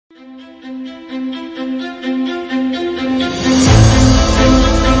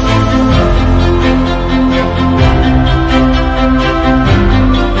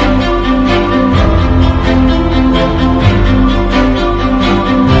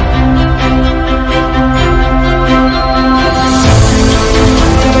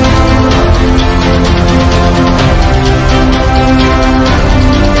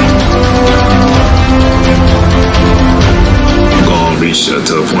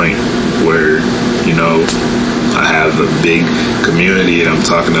point where, you know, I have a big community and I'm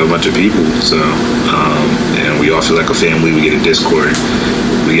talking to a bunch of people. So, and we all feel like a family. We get a Discord.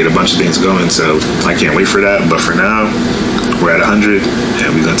 We get a bunch of things going. So I can't wait for that. But for now, we're at 100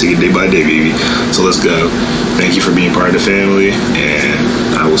 and we're going to take it day by day, baby. So let's go. Thank you for being part of the family.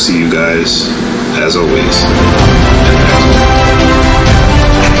 And I will see you guys as always.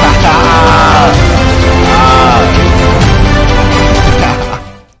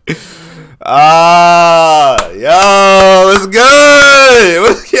 Yo, what's good?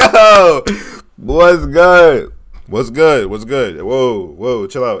 What's good? What's good? Whoa,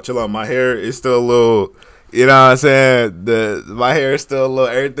 chill out. My hair is still a little, you know what I'm saying? My hair is still a little,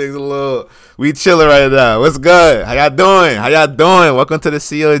 everything's a little, we chilling right now. What's good? How y'all doing? Welcome to the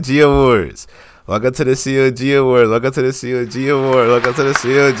COG Awards. Welcome to the COG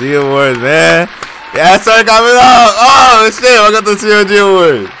Awards, man. Yeah, sorry, coming up. Oh, shit, welcome to the COG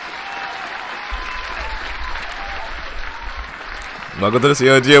Awards. Welcome to the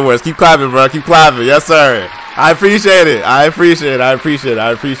COG Awards. Keep clapping, bro. Keep clapping. Yes, sir. I appreciate it. I appreciate it,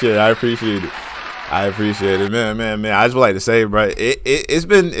 man. I just would like to say, bro, it's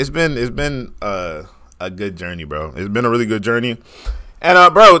been a good journey, bro. It's been a really good journey.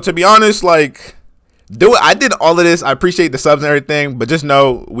 And bro, to be honest, like, I did all of this. I appreciate the subs and everything, but just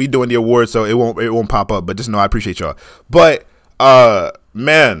know we doing the awards, so it won't pop up. But just know I appreciate y'all. But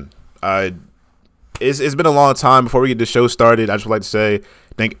man, it's been a long time. Before we get the show started, I just would like to say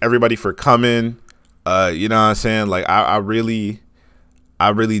thank everybody for coming. You know what I'm saying? Like, I really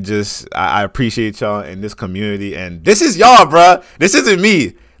just appreciate y'all in this community. And this is y'all, bro. This isn't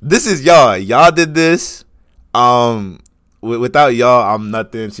me. This is y'all. Y'all did this. Without y'all, I'm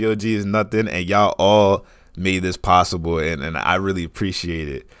nothing. COG is nothing. And y'all all made this possible. And I really appreciate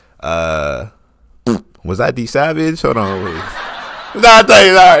it. Was that D Savage? Hold on, wait. Nah, thank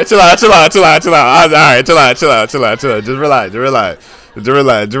you. All right, chill out. All right, chill out. Just relax. Nah,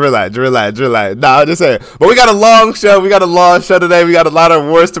 I'm just saying. But we got a long show. Today. We got a lot of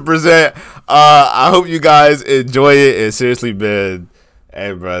awards to present. I hope you guys enjoy it. And seriously, man,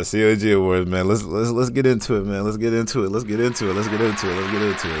 hey, bro, COG Awards, man. Let's get into it, man. Let's get into it.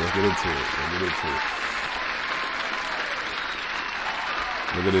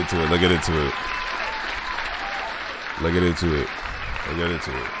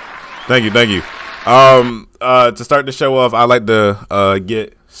 Thank you. To start the show off, I'd like to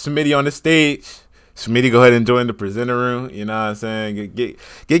get Smitty on the stage. Smitty, go ahead and join the presenter room. You know what I'm saying? Get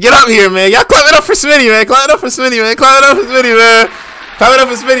up here, man. Y'all clap it up for Smitty, man. Clap it up for Smitty, man.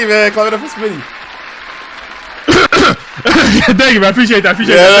 Thank you, man. I appreciate that.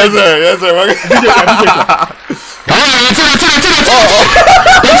 Yes, sir.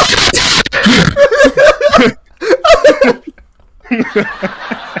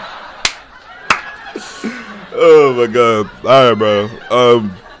 Oh my god. Alright, bro.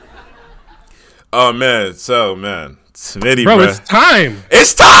 Oh man, Smitty, bro. It's time.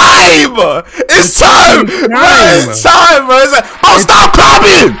 It's time, bro. It's like, stop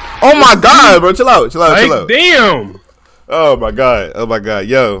clapping. Oh my god, bro. Chill out. Damn. Oh my god.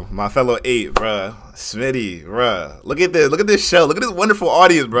 Yo, my fellow 8, bro. Smitty, bro. Look at this show. Look at this wonderful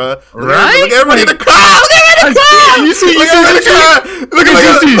audience, bro. Look at everybody in the crowd. You see. Look at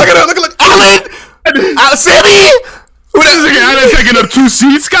Alan. Sammy. Who this nigga Alan taking up 2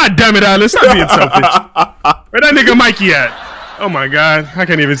 seats? God damn it, Alan. Stop being selfish. Where that nigga Mikey at? Oh my god. I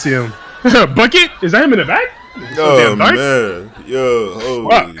can't even see him. Bucket? Is that him in the back? Oh man. Yo,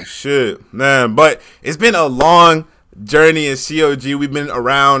 holy shit. Man, but it's been a long journey in COG. We've been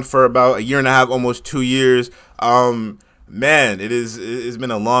around for about 1.5 years, almost 2 years. Man, it's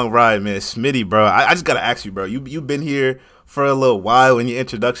been a long ride, man. Smitty, bro. I just gotta ask you, bro. You've been here for a little while, and your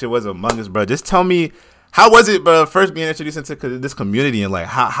introduction was Among Us, bro. Just tell me, how was it, bro, first being introduced into this community, and like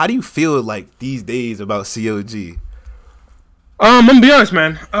how do you feel like these days about COG? I'm gonna be honest,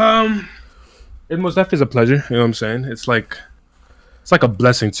 man. It most definitely is a pleasure. You know what I'm saying? It's like a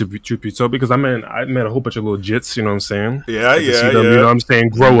blessing to be told, because I met a whole bunch of little jits. You know what I'm saying? Yeah. You know what I'm saying?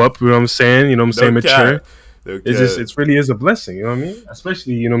 Grow up. You know what I'm saying? You know what I'm saying? Mature. It really is a blessing. You know what I mean?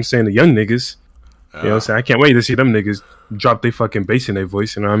 Especially, you know what I'm saying, the young niggas. You know what I'm saying? I can't wait to see them niggas drop their fucking bass in their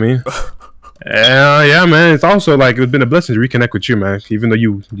voice. You know what I mean? Yeah, man. It's also like, it's been a blessing to reconnect with you, man. Even though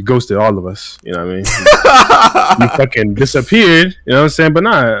you ghosted all of us. You know what I mean? You fucking disappeared. You know what I'm saying? But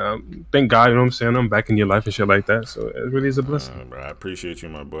nah, thank God. You know what I'm saying? I'm back in your life and shit like that. So it really is a blessing. Bro, I appreciate you,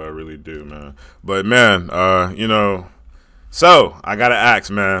 my boy. I really do, man. But man, so I gotta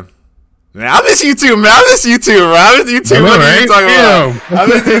ask, man. Man, I miss you too, man. I miss you too, bro. I miss you too. What are you talking about? I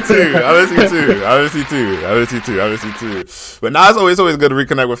miss you too. I miss you too. I miss you too. I miss you too. I miss you too. But now it's always good to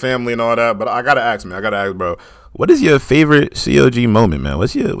reconnect with family and all that. But I gotta ask, bro. What is your favorite COG moment, man?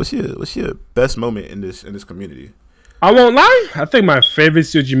 What's your best moment in this community? I won't lie. I think my favorite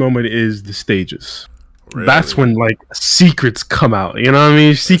COG moment is the stages. Really? That's when like secrets come out. You know what I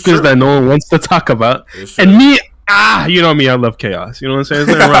mean? Secrets that no one wants to talk about. And me. You know me, I love chaos. You know what I'm saying?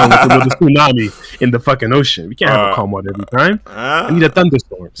 It's nothing wrong with a little tsunami in the fucking ocean. We can't have a calm water every time. I need a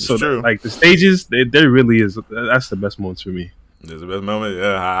thunderstorm. So, like, the stages, there really is. That's the best moments for me. That's the best moment.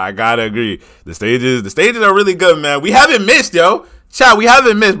 Yeah, I gotta agree. The stages are really good, man. We haven't missed, yo. Chat, we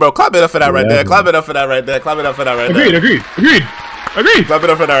haven't missed, bro. Clap it up for that right there. Clap it up for that right there. Clap it up for that right there. Agreed. Clap it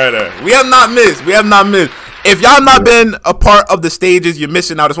up for that right there. We have not missed. If y'all not been a part of the stages, you're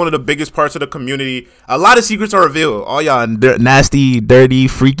missing out. It's one of the biggest parts of the community. A lot of secrets are revealed. All y'all nasty, dirty,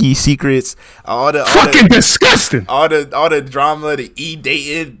 freaky secrets. Fucking disgusting. All the drama, the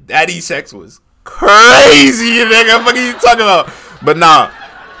dating, daddy sex was crazy. Nigga, what are you talking about? But nah,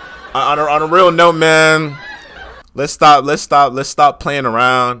 on a real note, man, let's stop playing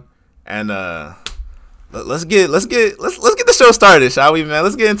around and let's get the show started, shall we, man?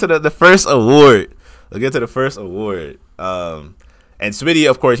 Let's get into the first award. Let's get to the first award. And Smitty,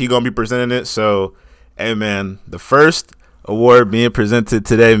 of course, he going to be presenting it. So, hey, man, the first award being presented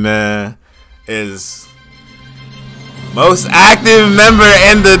today, man, is most active member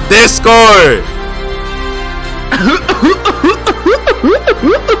in the Discord.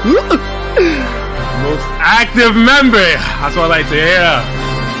 Most active member. That's what I like to hear.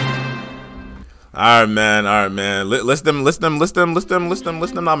 All right, man. List them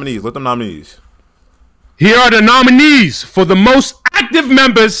nominees. Here are the nominees for the most active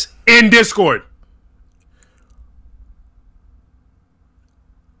members in Discord.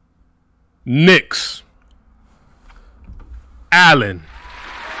 Nyx, Allen,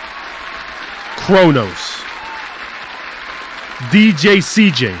 Kronos, DJ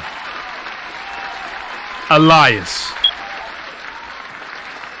CJ, Elias.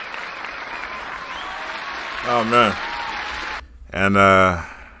 Oh, man. And,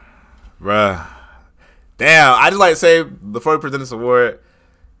 bruh. Damn, I just like to say before we present this award,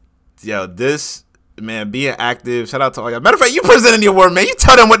 yo, this, man, being active, shout out to all y'all. Matter of fact, you presenting the award, man. You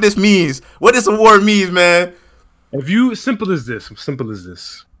tell them what this means, what this award means, man. Simple as this.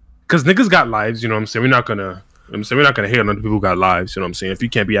 Because niggas got lives, you know what I'm saying? We're not gonna hate on other people who got lives, you know what I'm saying? If you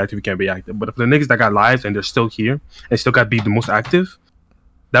can't be active, you can't be active. But if the niggas that got lives and they're still here and still got to be the most active,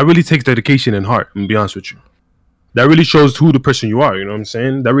 that really takes dedication and heart, I'm gonna be honest with you. That really shows who the person you are, you know what I'm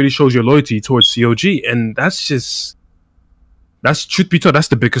saying? That really shows your loyalty towards COG. And that's truth be told, that's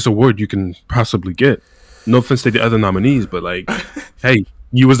the biggest award you can possibly get. No offense to the other nominees, but like, hey,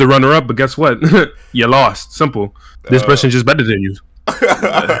 you was the runner-up, but guess what? You lost. Simple. This person just better than you.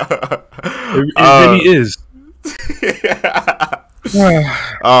 It really is.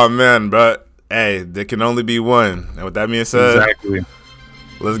 Oh, man, but hey, there can only be one. And with that being said, exactly.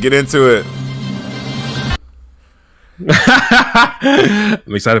 Let's get into it.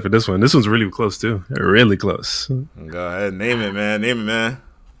 I'm excited for this one. This one's really close too. Really close. Go ahead, name it, man.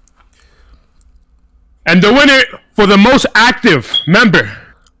 And the winner for the most active member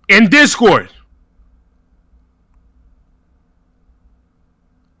in Discord,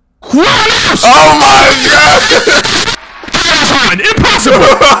 Kronos! Oh my god!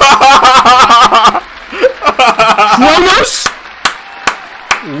 Impossible! Kronos?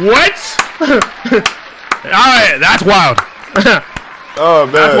 What? Alright, that's wild. Oh,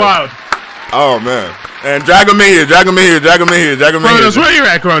 man. That's wild. Oh, man. And drag him in here. Kronos, where you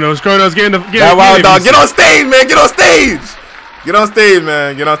at, Kronos? Kronos, get in the... That wild dog. Get on stage, man. Get on stage,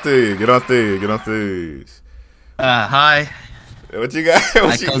 man. Hi. What you got?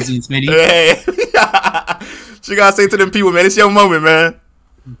 IsiahCozy and Smitty. Hey. What you got to say to them people, man? It's your moment, man.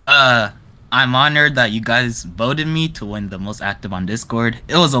 I'm honored that you guys voted me to win the most active on Discord.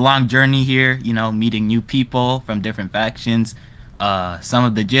 It was a long journey here, you know, meeting new people from different factions. Some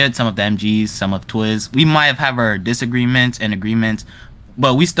of the JIT, some of the MGs, some of Twiz. We might have our disagreements and agreements,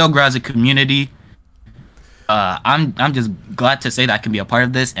 but we still grow as a community. I'm just glad to say that I can be a part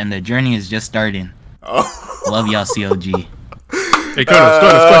of this, and the journey is just starting. Oh. Love y'all, COG. Hey, Kronos,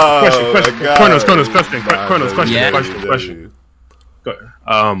 question.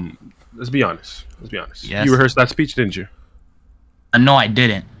 Let's be honest. Yes. You rehearsed that speech, didn't you? No, I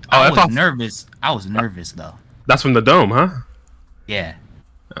didn't. I was nervous. I was nervous, though. That's from the Dome, huh? Yeah.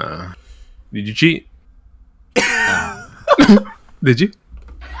 Did you cheat? Did you?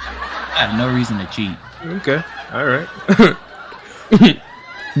 I have no reason to cheat. Okay. All right.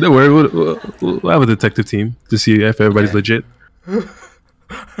 Don't worry, we'll have a detective team to see if everybody's legit. But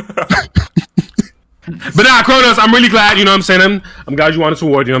nah, Kronos, I'm really glad, you know what I'm saying? I'm glad you won this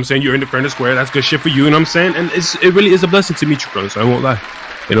award, you know what I'm saying? You're in the fair and square, that's good shit for you, you know what I'm saying? And it really is a blessing to meet you, Kronos, I won't lie.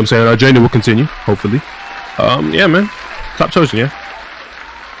 You know what I'm saying? Our journey will continue, hopefully. Yeah, man. Top chosen, yeah.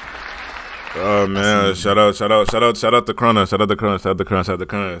 Oh man, shout out to Kronos, shout out to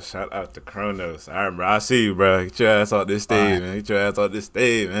Kronos. All right, bro, I see you, bro. Get your ass out this stage, man. Get your ass out this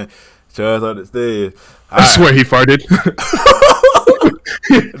stage, man. Get your ass out this stage. I swear he farted.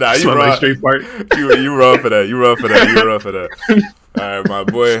 Nah, you wrong. Like straight fart. You wrong for that. You wrong for that. All right, my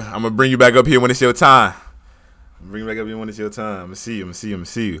boy. I'm gonna bring you back up here when it's your time. I'm gonna see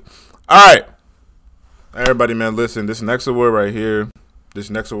you. All right, everybody, man. Listen, this next award right here. This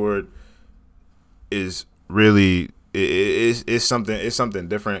next award is really it's something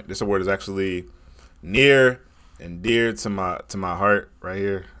different. This award is actually near and dear to my heart right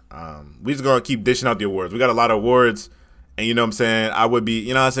here. We just gonna keep dishing out the awards. We got a lot of awards, and you know what I'm saying, I would be,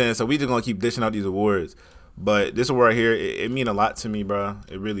 you know what I'm saying, so we just gonna keep dishing out these awards. But this award right here, it mean a lot to me, bro.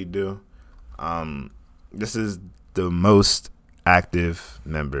 It really do. This is the most active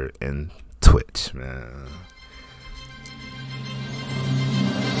member in Twitch, man.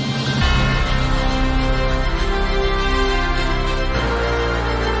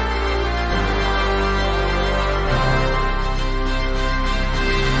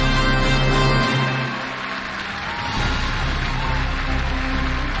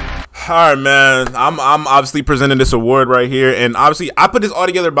 All right, man. I'm obviously presenting this award right here, and obviously I put this all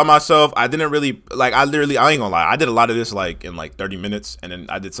together by myself. I didn't really I ain't gonna lie. I did a lot of this like in like 30 minutes, and then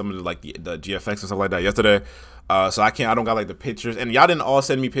I did some of the like the GFX and stuff like that yesterday. So I don't got like the pictures, and y'all didn't all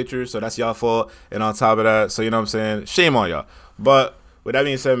send me pictures, so that's y'all fault. And on top of that, so you know what I'm saying, shame on y'all. But with that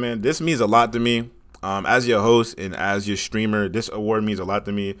being said, man, this means a lot to me. As your host and as your streamer, this award means a lot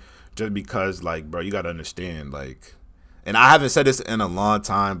to me, just because like, bro, you gotta understand, like. And I haven't said this in a long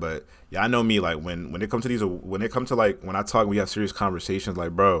time, but yeah, I know me. Like when it comes to these, when I talk, we have serious conversations.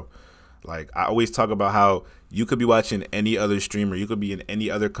 Like, bro, like I always talk about how you could be watching any other streamer, you could be in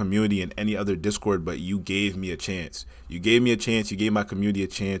any other community, in any other Discord, but you gave me a chance. You gave me a chance. You gave my community a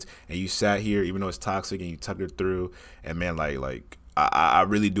chance, and you sat here, even though it's toxic, and you tucked it through. And man, like. I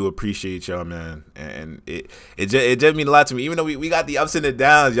really do appreciate y'all, man, and it just mean a lot to me. Even though we got the ups and the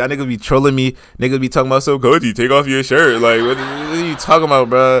downs, y'all niggas be trolling me. Niggas be talking about SocialCozy, take off your shirt. Like, what are you talking about,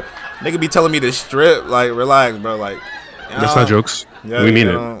 bro? Nigga be telling me to strip. Like, relax, bro. Like, that's not jokes. Yeah, we mean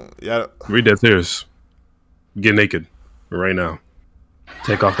it. Yeah, read that serious. Get naked right now.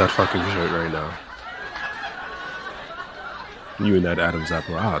 Take off that fucking shirt right now. You and that Adam's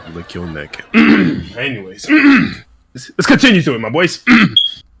apple, I'll lick your neck. Anyways. Let's continue to it, my boys.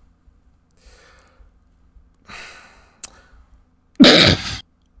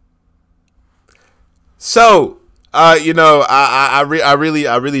 So, you know, I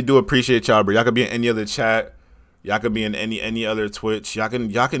really do appreciate y'all, bro. Y'all could be in any other chat. Y'all could be in any other Twitch. Y'all can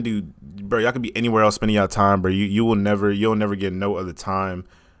do, bro. Y'all could be anywhere else spending y'all time, bro. You'll never get no other time,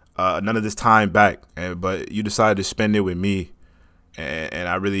 none of this time back. But you decided to spend it with me, and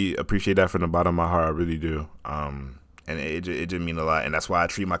I really appreciate that from the bottom of my heart. I really do. And it just mean a lot, and that's why I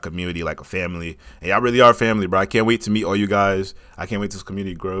treat my community like a family. And y'all really are family, bro. I can't wait to meet all you guys. I can't wait till this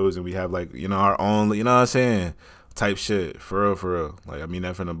community grows and we have like, you know, our own, you know what I'm saying, type shit. For real. Like, I mean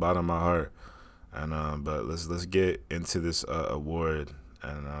that from the bottom of my heart. And but let's get into this award,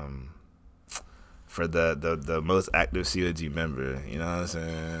 and for the most active COG member. You know what I'm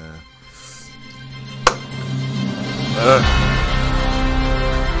saying?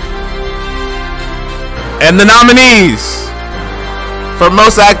 And the nominees for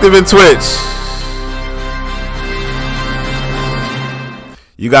most active in Twitch.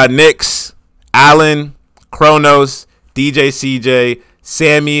 You got Nyx, Alan, Kronos, DJ CJ,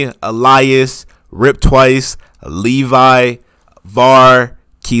 Sammy, Elias, Rip Twice, Levi, Var,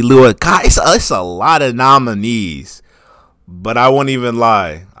 Kilua. Guys, it's a lot of nominees. But I won't even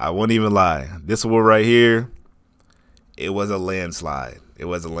lie. This one right here, it was a landslide. And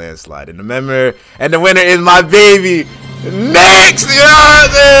the winner is my baby, Nyx. You know what I'm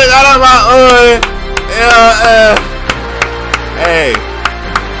saying? Shout out my own.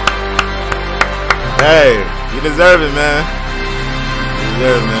 Hey, you deserve it, man.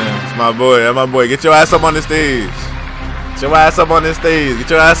 It's my boy. That's my boy. Get your ass up on the stage. Get your ass up on the stage, man. Get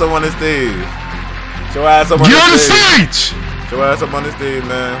your ass up on the stage,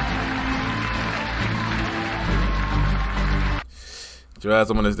 man. Get your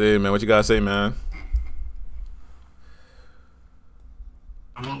ass up on this day, man. What you gotta say, man?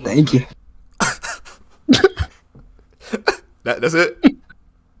 Thank you. That's it?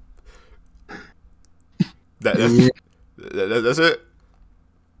 That's it.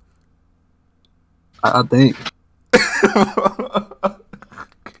 I think.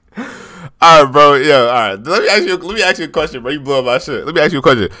 All right, bro. Yeah, all right. Let me ask you a question, bro. You blew up my shit. Let me ask you a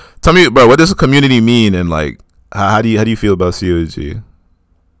question. Tell me, bro, what does a community mean, and like, how do you feel about COG?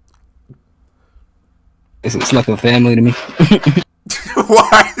 It's like a family to me.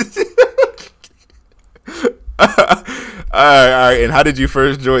 Why? All right. And how did you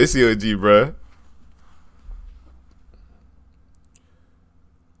first join COG, bro?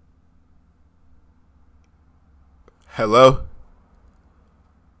 Hello.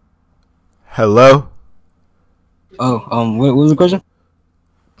 Oh, what was the question?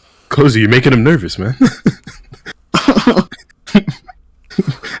 Cozy, you're making him nervous, man.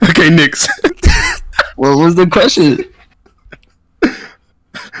 Okay, Nix. What was the question?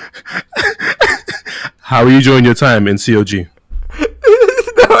 How are you enjoying your time in COG?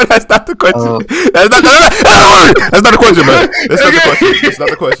 No, that's not the question. That's not the question, bro. That's not the question. That's not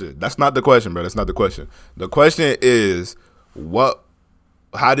the question. That's not the question, bro. That's not the question. The question is,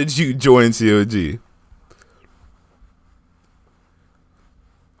 how did you join COG?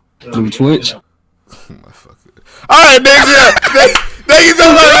 Through Twitch. All right, thank you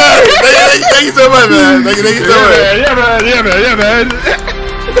so much, man. Thank you so much, man. Thank you so much. Yeah, man.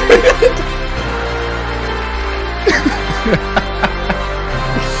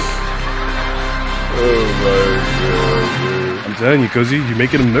 Oh my god, I'm telling you, Cozy, you're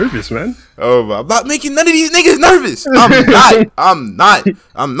making him nervous, man. Oh, I'm not making none of these niggas nervous. I'm not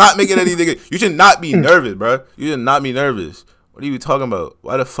making any niggas. You should not be nervous, bro. You should not be nervous. What are you talking about?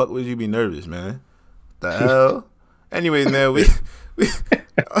 Why the fuck would you be nervous, man? The hell? Anyways, man,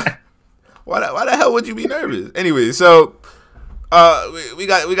 why the hell would you be nervous? Anyway, so we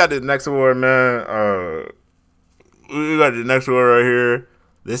got the next award, man. We got the next award right here.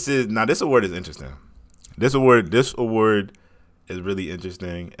 This award is interesting. This award is really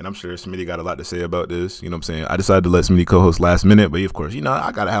interesting, and I'm sure Smitty got a lot to say about this. You know what I'm saying? I decided to let Smitty co-host last minute, but of course, you know,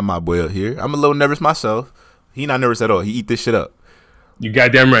 I gotta have my boy up here. I'm a little nervous myself. He not nervous at all. He eat this shit up. You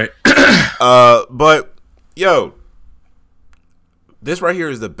goddamn right. But yo, this right here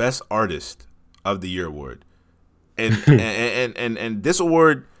is the best artist of the year award, and and this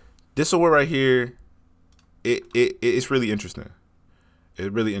award right here, it's really interesting. It's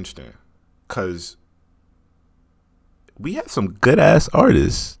really interesting because we have some good ass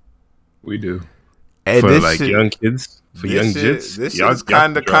artists. We do. And for like young kids, for young jits. This is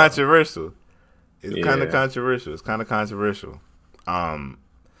kind of controversial. It's kind of controversial. It's kind of controversial.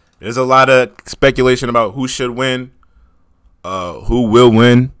 There's a lot of speculation about who should win, who will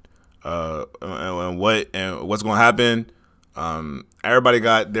win, and what's gonna happen. Everybody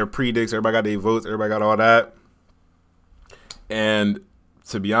got their predicts. Everybody got their votes. Everybody got all that. And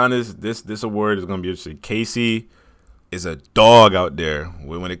to be honest, this award is gonna be interesting. Casey is a dog out there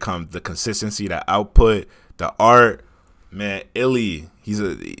when it comes to the consistency, the output, the art. Man, Illy, he's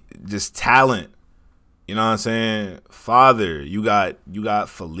just talent. You know what I'm saying? Father, you got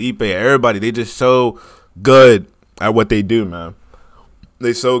Felipe, everybody, they just so good at what they do, man.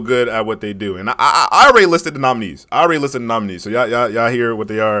 They so good at what they do. And I already listed the nominees. So y'all hear what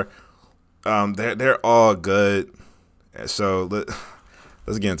they are. They're all good. So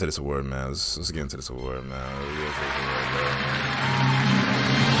let's get into this award, man. Let's get into this award, man.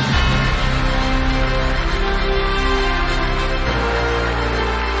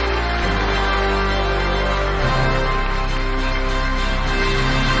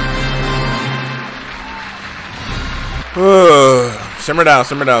 Simmer down.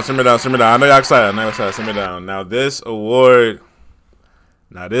 I know y'all excited. Simmer down. Now this award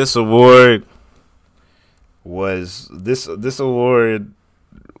was the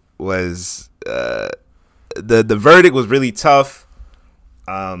verdict was really tough.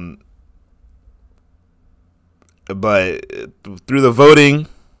 But through the voting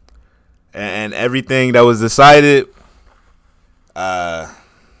and everything that was decided,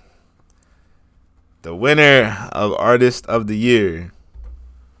 the winner of Artist of the Year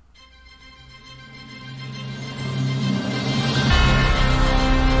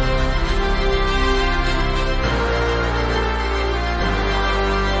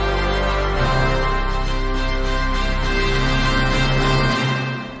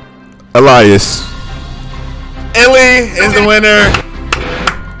Elias. Illy is the winner.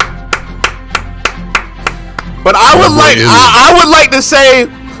 But I would like to say,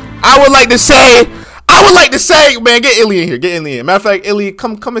 man, get Illy in here. Matter of fact, Illy,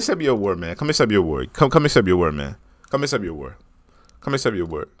 come accept your award, man. Come accept your award, man. Come accept your award,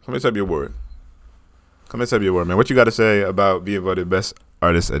 man. What you got to say about being voted best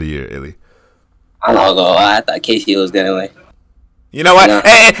artist of the year, Illy? I'm not gonna lie. I thought Casey was gonna win. You know what? No.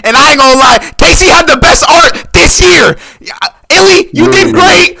 And I ain't gonna lie. Casey had the best art this year. Illy, you did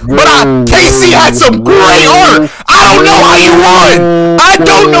great, but Casey had some great art. I don't know how you won. I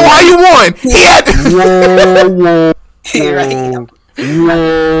don't know how you won. He had.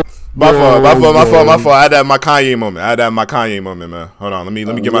 My fault. I had that my Kanye moment. Man. Hold on. Let me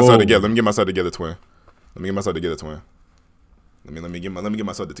get myself together. Let me get myself together, twin. Let me get myself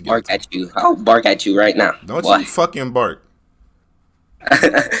together. Bark at you. I'll bark at you right now. Don't you fucking bark.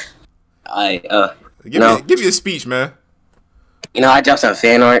 Give me a speech, man. You know, I dropped some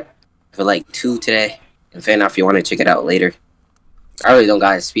fan art for like 2 today. And fan art if you want to check it out later. I really don't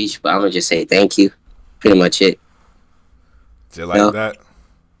got a speech, but I'm gonna just say thank you. Pretty much it. Just like that?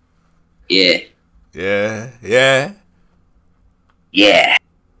 Yeah.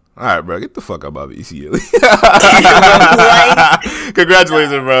 Alright, bro. Get the fuck up of it, ECU.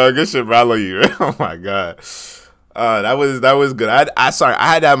 Congratulations, bro. Good shit, bro. I love you. Oh my god. That was good. I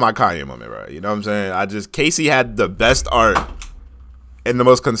had to have my Kanye moment, bro. You know what I'm saying? Casey had the best art and the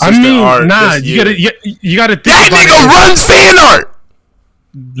most consistent art. Nah, this year. you gotta think that nigga runs fan art.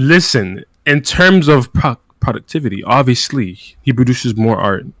 Listen, in terms of productivity, obviously he produces more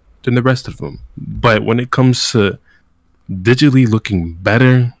art than the rest of them. But when it comes to digitally looking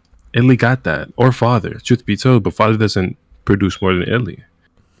better, Illy got that. Or Father, truth be told, but Father doesn't produce more than Illy.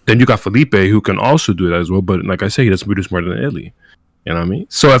 Then you got Felipe, who can also do that as well, but like I say, he doesn't produce more than Illy. You know what I mean?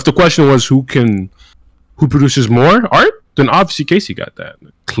 So if the question was who produces more art, then obviously Casey got that.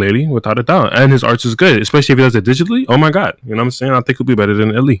 Clearly, without a doubt. And his art is good, especially if he does it digitally. Oh my god. You know what I'm saying? I think he'll be better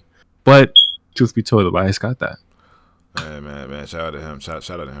than Illy. But truth be told, Elias got that. Hey, man, shout out to him. Shout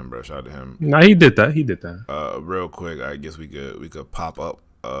out to him, bro. Shout out to him. Nah, he did that. Real quick, I guess we could pop up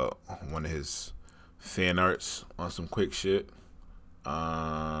one of his fan arts on some quick shit.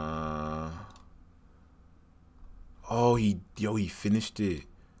 He finished it.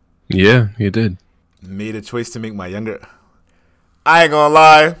 Yeah, he did. Made a choice to make my younger. I ain't gonna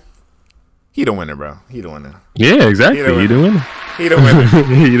lie. He the winner, bro. He the winner. Yeah, exactly. He the winner. He the winner.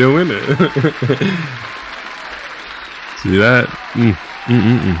 He the winner. See that?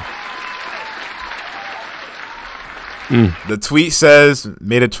 The tweet says,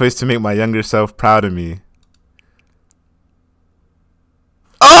 "Made a choice to make my younger self proud of me."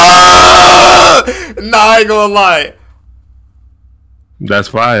 Oh! Nah, I ain't gonna lie. That's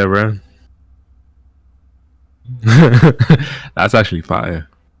fire, bro. That's actually fire.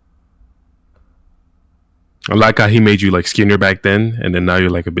 I like how he made you like skinnier back then, and then now you're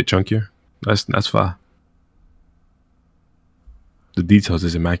like a bit chunkier. That's fire. The details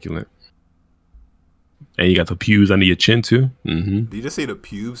is immaculate, and you got the pubes under your chin too. Mm-hmm. Did you just say the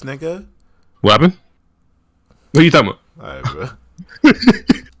pubes, nigga? What happened? What are you talking about? All right, bro.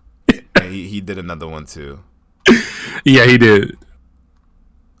 he did another one too. Yeah, he did.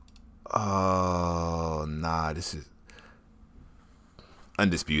 Oh nah, this is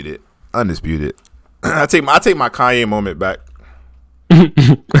undisputed. I take my Kanye moment back. I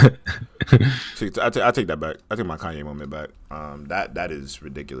take that back. I take my Kanye moment back. That is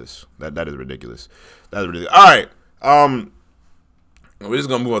ridiculous. That is ridiculous. That's ridiculous. All right. We're just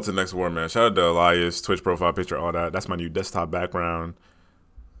gonna move on to the next war, man. Shout out to Elias, Twitch profile picture, all that. That's my new desktop background.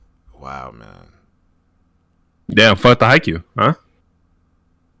 Wow, man. Damn, fuck the haiku, huh?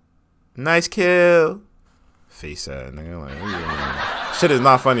 Nice kill. Face sad, nigga. Like, shit is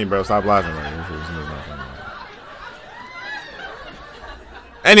not funny, bro. Stop laughing. Like, shit is not funny.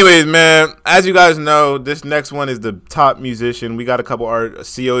 Anyways, man, as you guys know, this next one is the top musician. We got a couple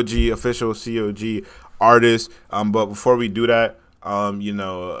official COG artists. But before we do that,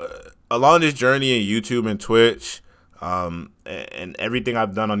 along this journey in YouTube and Twitch, and everything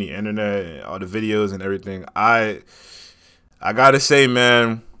I've done on the internet, and all the videos and everything, I gotta say,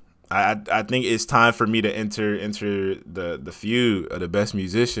 man, I think it's time for me to enter the feud of the best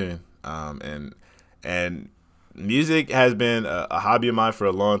musician. And music has been a hobby of mine for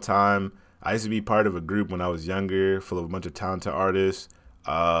a long time. I used to be part of a group when I was younger, full of a bunch of talented artists.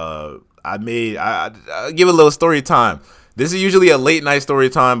 I'll give a little story time. This is usually a late night story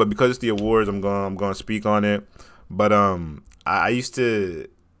time, but because it's the awards, I'm going to speak on it. But I used to,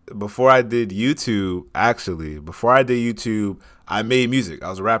 before I did YouTube, I made music. I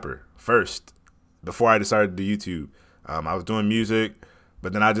was a rapper first before I decided to do YouTube. I was doing music,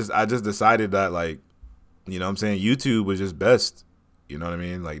 but then I just decided that, like, you know what I'm saying, YouTube was just best. You know what I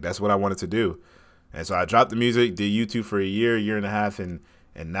mean? Like, that's what I wanted to do. And so I dropped the music, did YouTube for a year and a half, and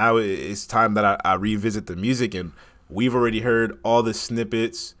now it's time that I revisit the music. And we've already heard all the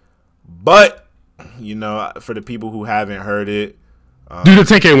snippets, but, for the people who haven't heard it, Do the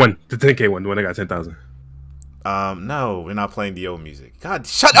 10K one. The 10K one. The one that got 10,000. No, we're not playing the old music. God,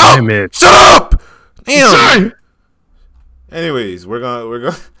 shut up! Damn it. Shut up! Damn. Sorry. Anyways, we're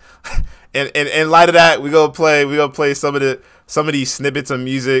gonna in light of that, we're gonna play some of these snippets of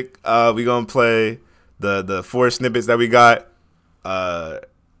music. We're gonna play the 4 snippets that we got.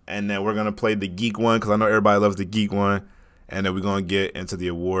 And then we're gonna play the geek one because I know everybody loves the geek one. And then we're gonna get into the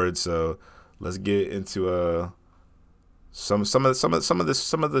awards. So let's get into some of this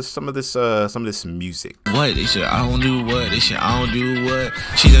music. What they said I don't do what they said I don't do what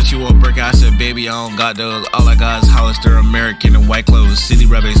she said she won't break. I said baby I don't got those. All I got is Hollister, American, and white clothes. City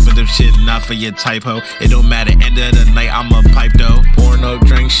rap expensive shit, not for your typo. It don't matter. End of the night I'm a pipe though. Pouring up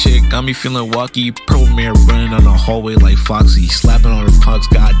drink shit, got me feeling walkie. Purple mare running on the hallway like Foxy. Slapping on her pucks,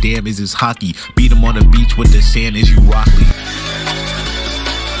 goddamn is this hockey. Beat him on the beach with the sand, is you Rockley?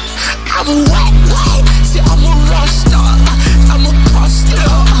 I'm a white, see I'm a rock star. I'm a pop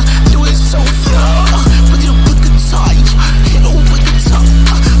star, do it so far. With your big guitar, hit it with guitar.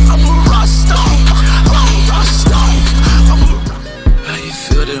 I'm a rock star, I'm a rock star. How you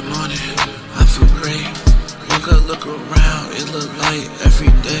feel that morning? I feel great. Look around, it look like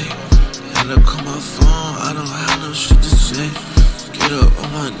every day. And look on my phone, I don't have no shit to say. Get up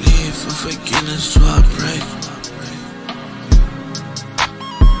on my knees for forgiveness, so I pray.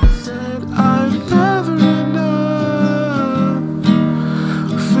 I've never enough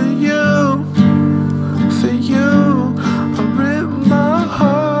for you. I ripped my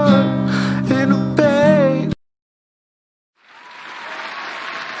heart in a bag.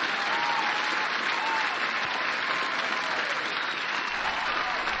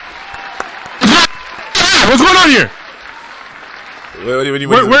 What's going on here?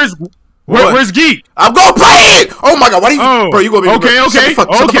 Where's Geek? I'm gonna play it. Oh my god, why do you, bro? You gonna be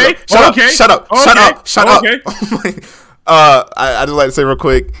Shut up. I just like to say real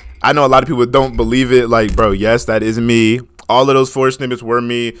quick. I know a lot of people don't believe it. Like, bro, yes, that is me. All of those 4 snippets were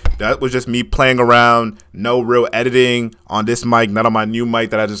me. That was just me playing around. No real editing on this mic, not on my new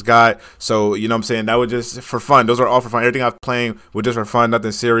mic that I just got. So, you know what I'm saying? That was just for fun. Those are all for fun. Everything I'm playing was just for fun,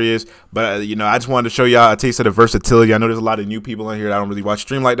 nothing serious. But, you know, I just wanted to show y'all a taste of the versatility. I know there's a lot of new people in here that don't really watch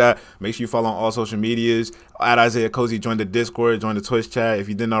stream like that. Make sure you follow on all social medias. At IsiahCozy, join the Discord, join the Twitch chat. If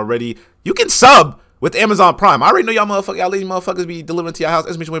you didn't already, you can sub with Amazon Prime. I already know y'all lady motherfuckers be delivering to your house.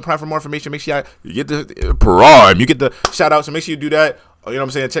 Exclamation Prime for more information. Make sure you get the Prime. You get the shout out. So make sure you do that. You know what I'm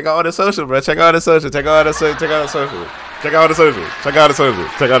saying? Check out all the social, bro. Check out the social. Check out the social. Check out the social. Check out the social. Check out the social.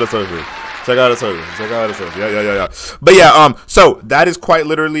 Check out the social. Check out the social. Check out the social. Yeah. But yeah, so that is quite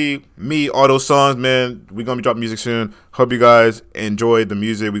literally me. All those songs, man. We're gonna be dropping music soon. Hope you guys enjoyed the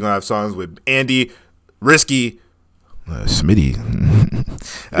music. We're gonna have songs with Andy, Risky, Smitty.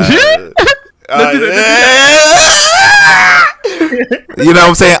 You know what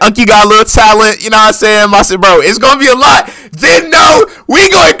I'm saying? Unky got a little talent. You know what I'm saying? I said, bro, it's going to be a lot. Didn't know. We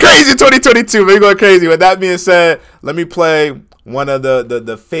going crazy in 2022. We going crazy. With that being said, let me play one of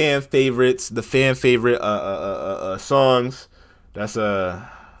the fan favorites, the fan favorite songs. That's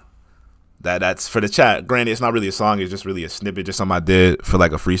for the chat. Granted, it's not really a song. It's just really a snippet, just something I did for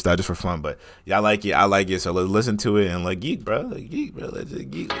like a freestyle, just for fun. But y'all like it. I like it. So let's listen to it and like geek, bro. Like geek, bro. Let's just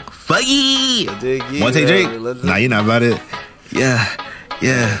geek. Fuck ye. Want to take drink? Nah, you're not about it. Yeah.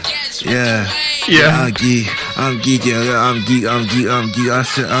 I'm geek. I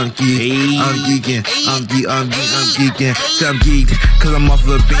said I'm geek. I'm geeking. I'm geeking. Said I'm geeked, cause I'm off of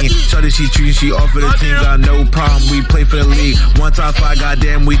the beam. Shorty, she treating, she off of the team. Got no problem, we play for the league. 1 top 5,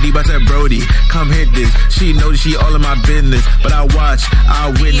 goddamn, we deep. I said, Brody, come hit this. She knows she all in my business, but I watch, I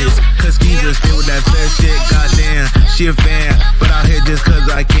witness. Cause Skeezer stay with that fat shit, goddamn. She a fan, but I hit just cause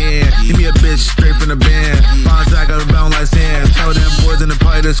I can. Give me a bitch straight from the band. Bonds I got bound like sand. Tell them boys in the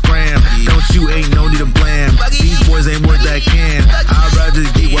party to scram. Don't you ain't no need to blam. These boys ain't worth that can. I'd rather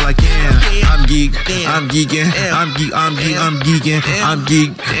just geek while I can. I'm geek, I'm geeking, I'm geeking, I'm geeking,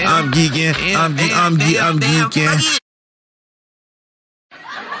 I'm geeking, I'm geeking.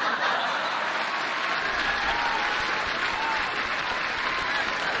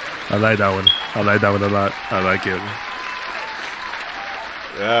 I like that one. I like that one a lot. I like it.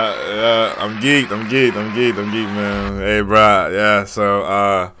 Yeah, I'm geeked, man. Hey, bro, yeah.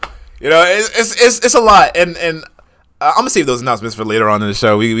 So, you know, it's a lot, and I'm gonna save those announcements for later on in the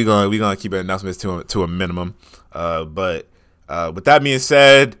show. We gonna keep announcements to a minimum. But with that being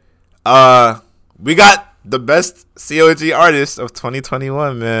said, we got the best COG artist of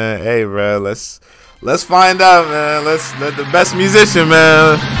 2021, man. Hey, bro, let's find out, man. Let's let the best musician,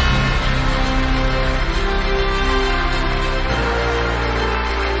 man.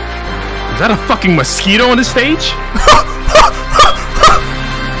 Is that a fucking mosquito on the stage?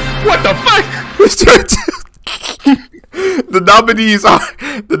 What the fuck? The nominees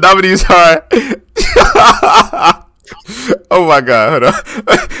are. Oh my god! Hold on.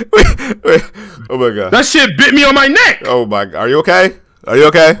 Wait. Oh my god! That shit bit me on my neck. Oh my god! Are you okay? Are you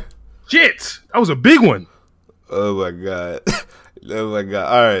okay? Shit, that was a big one. Oh my god! Oh my god!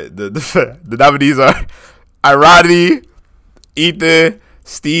 All right, the nominees are Irati, Ethan,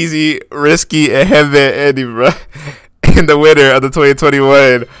 Steezy, Risky, and Heaven Andy, bro. And the winner of the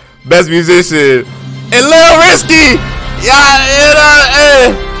 2021 Best Musician and Lil Risky.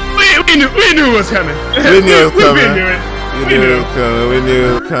 Yeah, We knew it was coming. We knew it was coming. We knew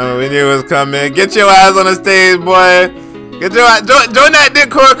it. We knew it was coming. Get your ass on the stage, boy. Get your ass, join that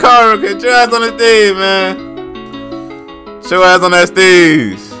Discord call. Get your ass on the stage, man. Get your ass on that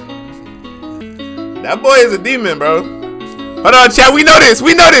stage. That boy is a demon, bro. Hold on, chat. We know this.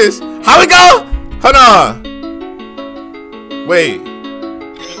 How we go? Hold on. Wait.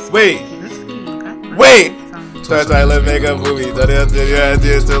 Start trying to make up movie. I just made it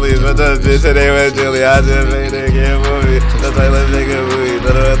again movie. Start trying to make up movie.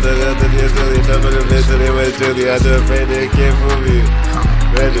 I just made it again movie.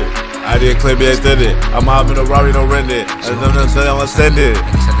 I did clip it, did it. I'm hopping a Rari, no rent it. I'm gonna send it.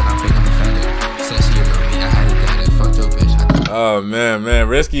 Oh man,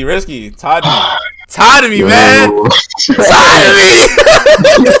 risky. Tired of me, man. Tired of me.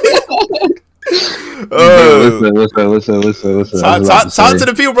 Listen. Talk to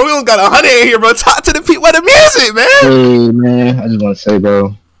the people, bro. We only got 100 in here, bro. Talk to the people with the music, man. Hey, man. I just want to say,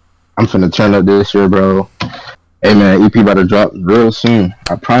 bro, I'm finna turn up this year, bro. Hey, man, EP about to drop real soon.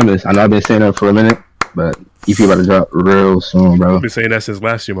 I promise. I know I've been saying that for a minute, but EP about to drop real soon, bro. I've been saying that since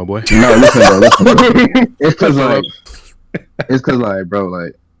last year, my boy. No, listen, bro. It's cause, bro,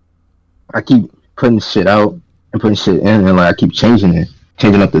 like, I keep putting shit out and putting shit in, and, like, I keep changing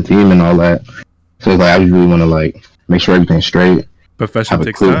up the theme and all that. So it's like I just really want to like make sure everything's straight. Professional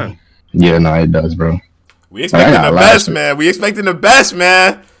takes time. Yeah, no, it does, bro. We expecting the best, man. We expecting the best,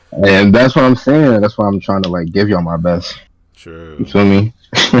 man. And that's what I'm saying. That's why I'm trying to like give y'all my best. True. You feel me?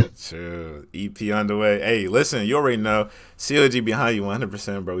 True. EP on the way. Hey, listen, you already know. COG behind you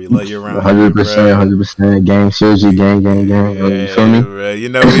 100%, bro. We love you around. 100%. Gang. COG, gang. Yeah, you feel me? Bro. You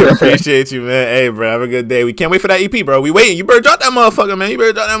know we appreciate you, man. Hey, bro, have a good day. We can't wait for that EP, bro. We waiting. You better drop that motherfucker, man.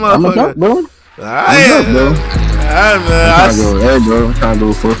 I'm a drop, bro. Alright, bro. Alright, man. I'm trying to do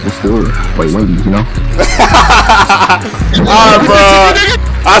a full story. Wait, Wendy's, you know? Alright, bro.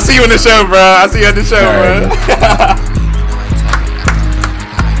 I'll see you in the show, bro. I'll see you at the show, bro.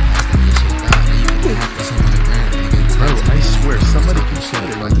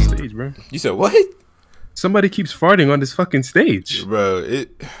 Bro. You said what? Somebody keeps farting on this fucking stage, bro.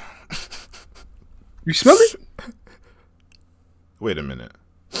 You smell it? Wait a minute,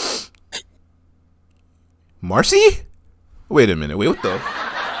 Marcy? Wait a minute. Wait, what the?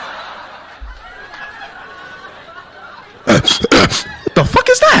 What the fuck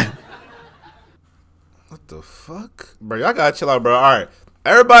is that? What the fuck, bro? Y'all gotta chill out, bro. All right,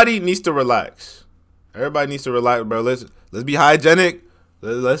 everybody needs to relax. Bro. Let's be hygienic.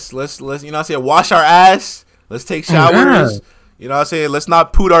 Let's you know what I'm saying, wash our ass. Let's take showers. You know what I'm saying? Let's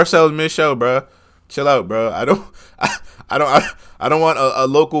not poot ourselves mid-show, bro. Chill out, bro. I don't want a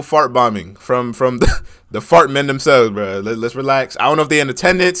local fart bombing from the fart men themselves, bro. Let's relax. I don't know if they're in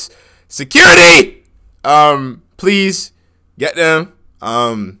attendance. Security, please get them.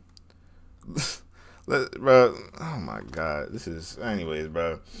 Bro. Oh my god. This is, anyways,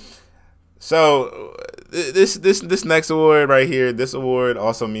 bro. So this next award right here, this award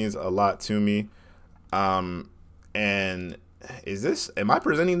also means a lot to me. And am I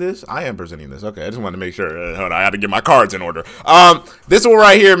presenting this? I am presenting this. Okay, I just wanted to make sure. Hold on, I had to get my cards in order. This one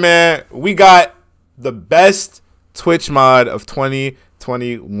right here, man, we got the best Twitch mod of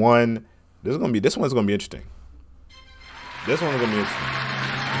 2021. This one's gonna be interesting.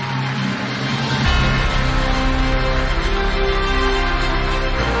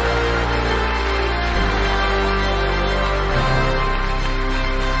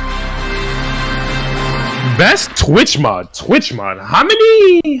 Best Twitch mod. How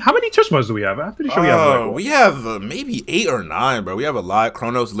many Twitch mods do we have? I'm pretty sure we have maybe 8 or 9, bro. We have a lot.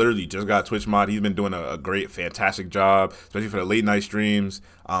 Kronos literally just got Twitch mod. He's been doing a great, fantastic job, especially for the late night streams.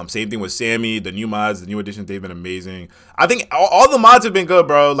 Same thing with Sammy. The new mods, the new additions, they've been amazing. I think all the mods have been good,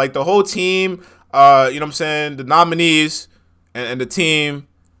 bro. Like the whole team, you know what I'm saying? The nominees and the team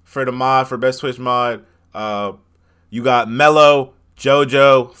for the mod, for best Twitch mod. You got Mello,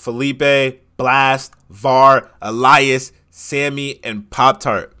 JoJo, Felipe, Blast, VAR, Elias, Sammy, and Pop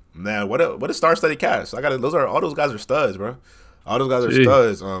Tart. Man, what a star-studded cast. All those guys are studs, bro. All those guys are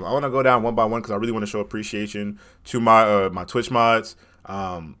studs. I want to go down one by one because I really want to show appreciation to my my Twitch mods.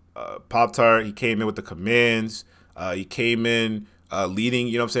 Pop Tart, he came in with the commands. He came in leading,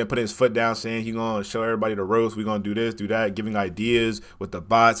 you know what I'm saying, putting his foot down, saying he's going to show everybody the ropes. We're going to do this, do that, giving ideas with the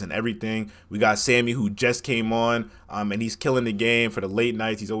bots and everything. We got Sammy, who just came on, and he's killing the game for the late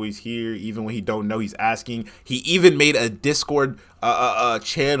nights. He's always here. Even when he don't know, he's asking. He even made a Discord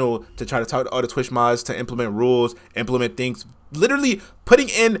channel to try to talk to all the Twitch mods to implement rules, implement things, literally putting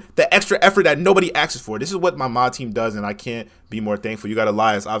in the extra effort that nobody asks for. This is what my mod team does, and I can't be more thankful. You got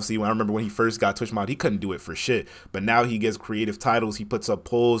Elias. Obviously, when I remember when he first got Twitch mod, he couldn't do it for shit. But now he gets creative titles. He puts up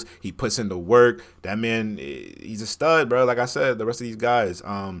polls. He puts in the work. That man, he's a stud, bro. Like I said, the rest of these guys.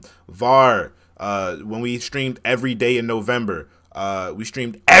 VAR, when we streamed every day in November, we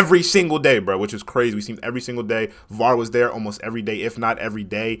streamed every single day, bro, which is crazy. We streamed every single day. VAR was there almost every day, if not every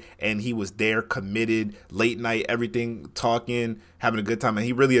day, and he was there, committed, late night, everything, talking, having a good time, and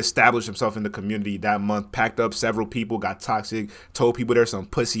he really established himself in the community that month. Packed up several people, got toxic, told people there's some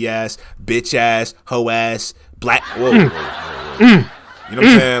pussy ass, bitch ass, hoe ass, black. Whoa. You know what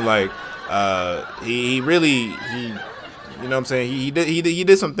I'm saying? Like, he really, you know what I'm saying? He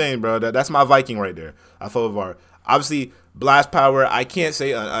did some things, bro. That's my Viking right there. I follow VAR. Obviously, Blast Power, I can't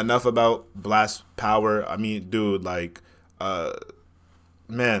say enough about Blast Power. I mean, dude, like,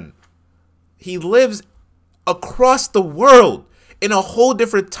 man, he lives across the world in a whole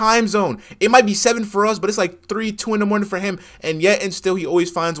different time zone. It might be 7 for us, but it's like 3, 2 in the morning for him. And yet and still, he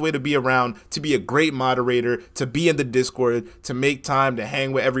always finds a way to be around, to be a great moderator, to be in the Discord, to make time, to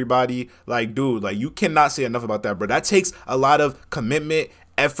hang with everybody. Like, dude, like, you cannot say enough about that, bro. That takes a lot of commitment,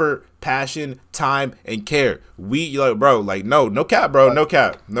 effort, passion, time, and care. We, like, bro, like, no cap, bro, no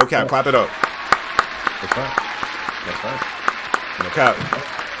cap, clap it up. That's right. That's right. No cap.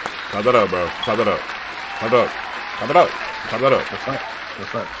 Clap that up, bro. Clap that up. Clap it up. Clap it up. Clap that up. That's right.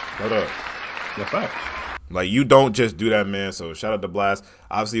 That's right. Clap it up. That's right. Like, you don't just do that, man. So shout out to Blast.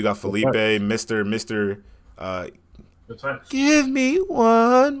 Obviously, you got Felipe, Mr. Give me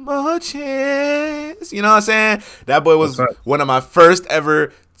one more chance. You know what I'm saying? That boy was one of my first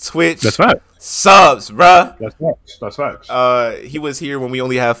ever Twitch subs, bruh. That's facts. That's facts. He was here when we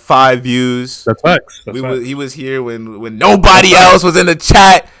only have 5 views. That's facts. He was here when nobody else was in the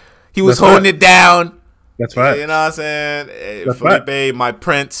chat. He was holding it down. That's right. You know what I'm saying? Felipe, my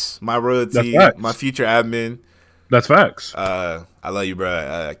prince, my royalty, my future admin. That's facts. I love you,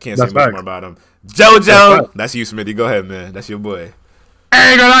 bro. I can't say much more about him. JoJo, that's you, Smitty. Go ahead, man. That's your boy.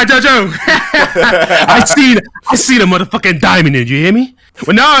 I ain't gonna lie, JoJo. I see the motherfucking diamond in you. Hear me?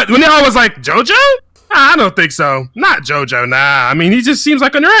 When I was like, JoJo? I don't think so. Not JoJo. Nah. I mean, he just seems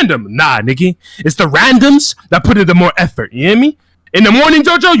like a random. Nah, Nikki. It's the randoms that put in the more effort. You hear me? In the morning,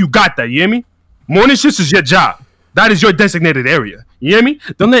 JoJo, you got that. You hear me? Morning shifts is your job. That is your designated area. You hear me?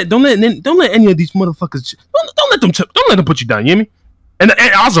 Don't let any of these motherfuckers. Don't let them put you down. You hear me? And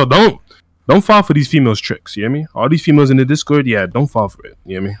also don't fall for these females' tricks. You hear me? All these females in the Discord, yeah, don't fall for it.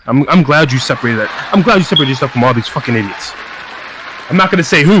 You hear me? I'm glad you separated that. I'm glad you separated yourself from all these fucking idiots. I'm not gonna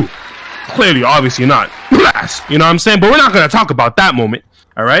say who. Clearly, obviously not. Blast. You know what I'm saying? But we're not gonna talk about that moment.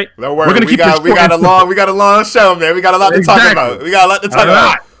 All right? Don't worry. We got a long show, man. We got a lot to talk about. We got a lot.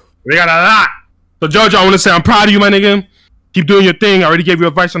 We got a lot. So, JoJo, I want to say I'm proud of you, my nigga. Keep doing your thing. I already gave you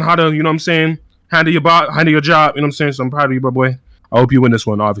advice on how to, you know what I'm saying, handle your job, you know what I'm saying? So I'm proud of you, bro, boy. I hope you win this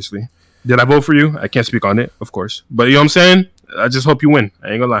one, obviously. Did I vote for you? I can't speak on it, of course. But you know what I'm saying? I just hope you win. I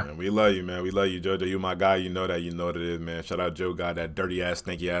ain't gonna lie. Man, we love you, man. We love you, JoJo. You my guy. You know that. You know what it is, man. Shout out Joe, got that dirty ass,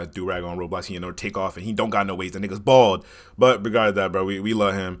 stinky ass do-rag on Roblox. He take off, and he don't got no ways. The nigga's bald. But regardless of that, bro, we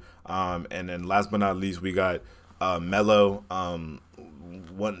love him. And then last but not least, we got Mello.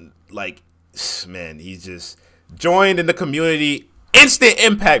 Man, he's just joined in the community. Instant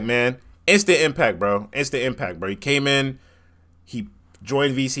impact, man. Instant impact, bro. Instant impact, bro. He came in. He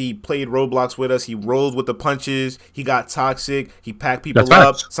joined VC. He played Roblox with us. He rolled with the punches. He got toxic. He packed people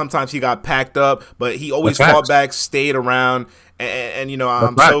up. Sometimes he got packed up, but he always fought back, stayed around. And you know,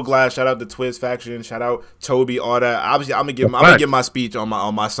 I'm so glad. Shout out to Twiz Faction. Shout out Toby. All that. Obviously, I'm gonna give my speech on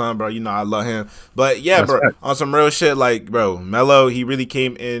my son, bro. You know, I love him. But yeah, bro, on some real shit, like, bro, Mello, he really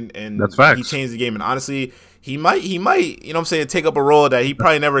came in and he changed the game. And honestly, he might, you know what I'm saying, take up a role that he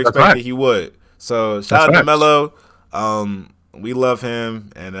probably never expected he would. So shout out to Mello. We love him,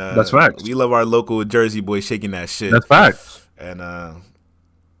 and we love our local Jersey boy shaking that shit. That's facts. And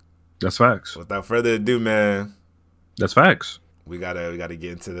that's facts. Without further ado, man, that's facts. We gotta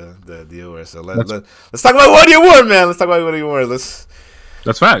get into the deal where. So let's talk about what you won, man. Let's talk about what you won. That's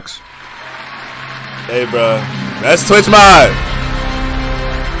facts. Hey, bro, that's Twitch mod.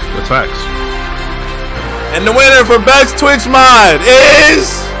 That's facts. And the winner for best Twitch mod is...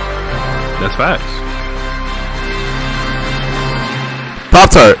 That's facts.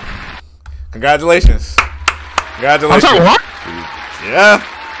 Pop-Tart. Congratulations. Congratulations. I'm sorry, what? Yeah.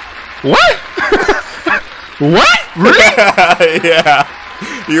 What? What? Really? Yeah.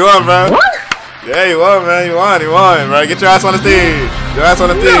 You won, bro. What? Yeah, you won, man. You won, bro. Get your ass on the stage. Your ass on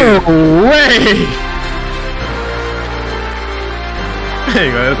the stage. No way.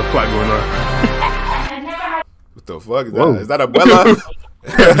 Hey, there's a plot going on. What the fuck is that? Is that Abuela?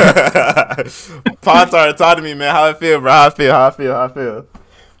 Pop-Tart, talk to me, man. How I feel, bro? How I feel?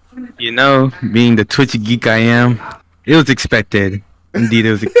 You know, being the Twitch geek I am, it was expected. Indeed,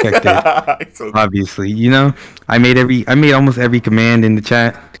 it was expected. Obviously, you know, I made almost every command in the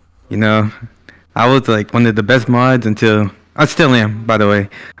chat. You know, I was like one of the best mods until I still am, by the way.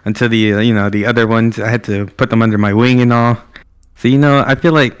 Until the other ones, I had to put them under my wing and all. So you know, I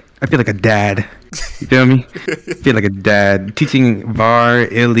feel like a dad. You feel me? I feel like a dad teaching Var,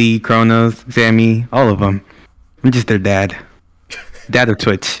 Illy, Kronos, Sammy, all of them. I'm just their dad. Dad of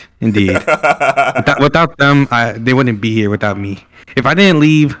Twitch, indeed. Without them, they wouldn't be here without me. If I didn't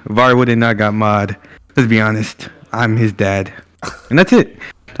leave, Var would have not got mod. Let's be honest. I'm his dad. And that's it.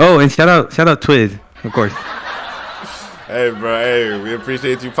 Oh, and shout out Twiz, of course. Hey, bro. Hey, we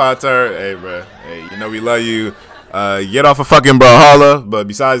appreciate you, Pop-Tart. Hey, bro. Hey, you know we love you. Get off of fucking Brawlhalla. But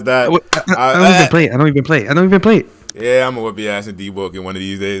besides that, I don't even play it. Yeah, I'm gonna whip your ass in D-Book in one of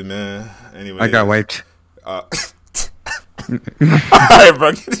these days, man. Anyway, I got wiped. Alright,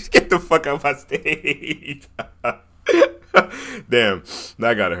 bro, get the fuck out my stage. Damn,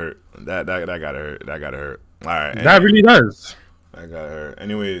 that gotta hurt. That gotta hurt. Alright. That really does. That gotta hurt.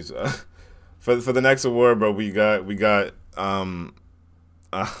 Anyways, for the next award, bro, we got my god.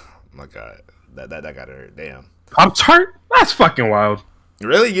 That gotta hurt. Damn. Pop-Tart? That's fucking wild.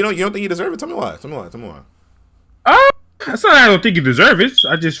 Really? You don't think you deserve it? Tell me why. That's not I don't think you deserve it.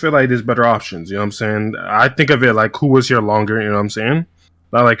 I just feel like there's better options. You know what I'm saying? I think of it like who was here longer. You know what I'm saying?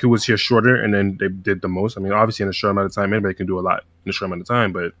 Not like who was here shorter and then they did the most. I mean, obviously in a short amount of time, anybody can do a lot in a short amount of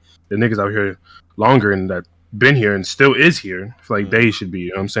time. But the niggas out here longer and that been here and still is here, I feel like they should be. You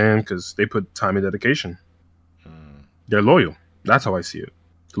know what I'm saying? Because they put time and dedication. They're loyal. That's how I see it.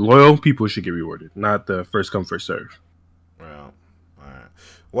 Loyal people should get rewarded, not the first come first serve. Well, all right.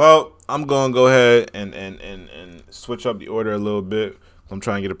 Well, I'm gonna go ahead and switch up the order a little bit. I'm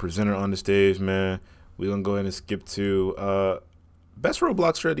trying to get a presenter on the stage, man. We're gonna go ahead and skip to best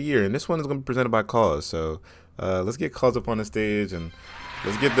Robloxer of the year, and this one is gonna be presented by Cause. So let's get Cause up on the stage and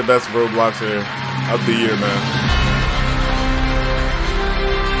let's get the best Robloxer of the year, man.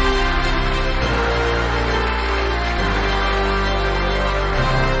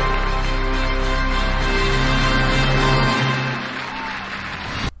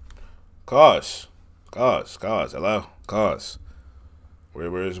 Cause, hello, Cause.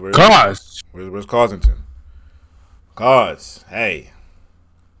 Where's Cause? Where's Causington? Cause, hey.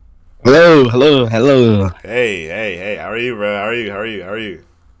 Hello. Hey. How are you, bro? How are you?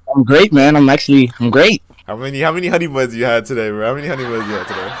 I'm great, man. I'm great. How many honey buns you had today, bro?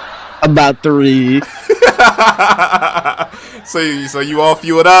 About 3. So you all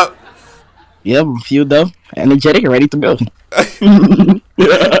fueled up? Yep, I'm fueled up, energetic, and ready to go.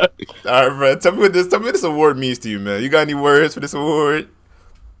 All right, bro. Tell me what this award means to you, man. You got any words for this award?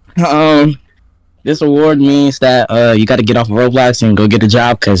 This award means that you got to get off of Roblox and go get a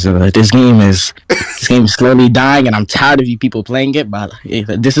job because this game is slowly dying, and I'm tired of you people playing it. But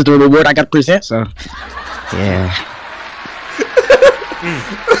this is the award I got to present, so yeah.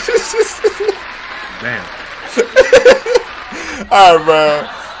 Damn. All right, bro.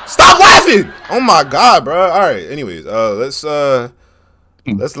 Stop laughing! Oh my god, bro. All right. Anyways, let's get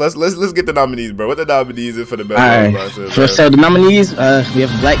the nominees, bro. What the nominees is for the best? All right. So the nominees, we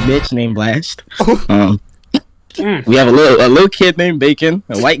have a black bitch named Blast. We have a little kid named Bacon,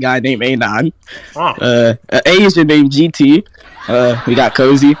 a white guy named Anon, an Asian named GT. We got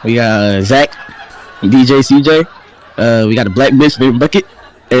Cozy. We got Zach, DJ CJ. We got a black bitch named Bucket,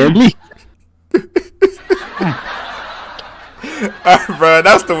 and me. Alright, bro,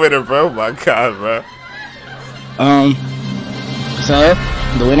 that's the winner, bro. Oh my god, bro. So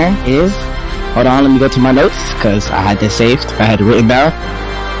the winner is. Hold on, let me go to my notes because I had this saved. I had it written down.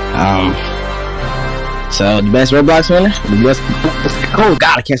 So the best Roblox winner, oh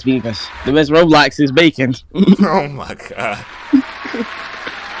god, I can't speak English. The best Roblox is Bacon. Oh my god.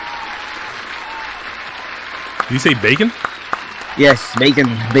 You say Bacon? Yes, Bacon.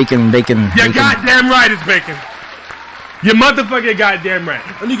 Yeah, goddamn right, it's Bacon. You motherfucking goddamn right.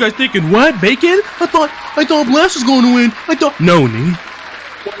 And you guys thinking, what? Bacon? I thought Blast was going to win. No, nigga.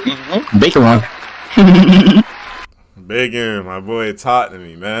 Bacon won. Bacon, my boy, taught to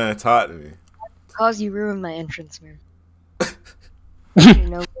me, man. Taught to me. Cause you ruined my entrance, man. You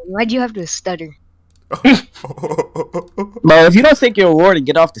know, why'd you have to stutter? Bro, if you don't take your award and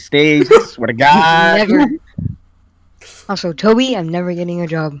get off the stage, I swear to God. Never. Also, Toby, I'm never getting a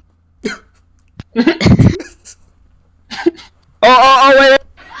job. Wait.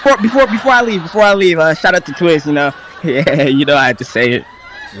 Before I leave, shout out to Twiz, you know. Yeah, you know I had to say it.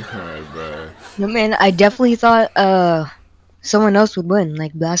 Alright, bro. No, man, I definitely thought someone else would win,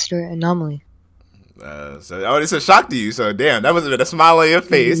 like Blaster Anomaly. It's a shock to you, so damn, that was a smile on your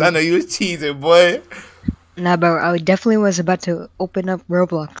face. I know you was cheesing, boy. Nah, bro, I definitely was about to open up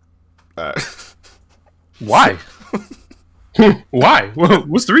Roblox. Why? Why?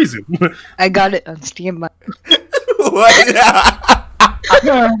 What's the reason? I got it on standby. What?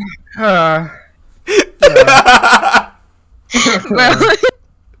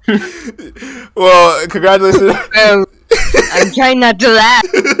 Well, congratulations. Bro, I'm trying not to laugh.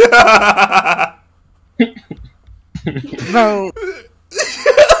 Bro.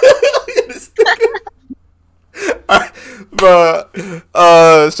 Bro,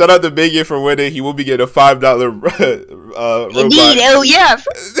 shout out to Biggie for winning. He will be getting a $5 Roblox. Indeed, oh yeah.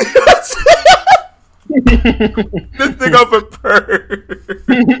 This thing off a purr.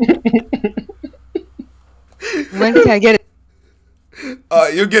 When can I get it?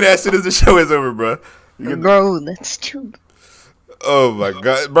 You'll get it as soon as the show is over, bro. Bro, that's too. Oh my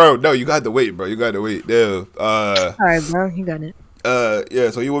god, bro! No, you got to wait, bro. You got to wait. No. All right, bro. You got it. Yeah.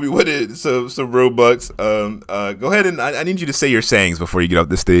 So you will be winning some Robux. Go ahead and I need you to say your sayings before you get off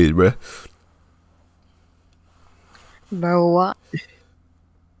the stage, bro. Bro, what?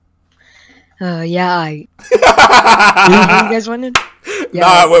 Yeah, you guys wanted?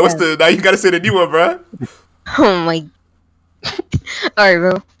 Yeah, what's the? Now you gotta say the new one, bro. Oh my. Alright,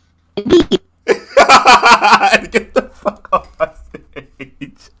 bro. Get the fuck off my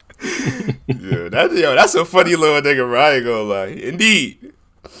stage. That's a funny little nigga, bro. I ain't gonna lie. Indeed.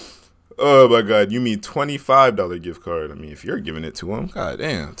 Oh my god, you mean $25 gift card? I mean, if you're giving it to him, god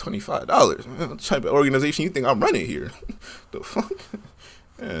damn, $25. What type of organization you think I'm running here? The fuck?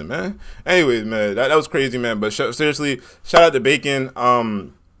 Yeah, man. Anyways, man, that was crazy, man. But seriously, shout out to Bacon.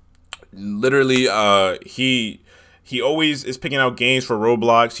 Literally, he always is picking out games for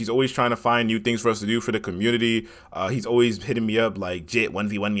Roblox. He's always trying to find new things for us to do for the community. He's always hitting me up like, Jit,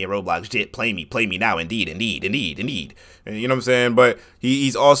 1v1 me at Roblox. Jit, play me now. Indeed. And you know what I'm saying? But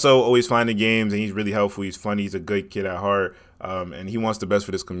he's also always finding games, and he's really helpful. He's funny. He's a good kid at heart. And he wants the best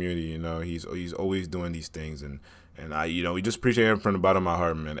for this community. You know, he's always doing these things. And I, you know, we just appreciate him from the bottom of my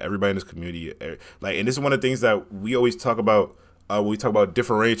heart, man. Everybody in this community. Like, and this is one of the things that we always talk about. We talk about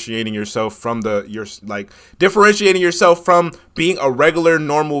differentiating yourself from differentiating yourself from being a regular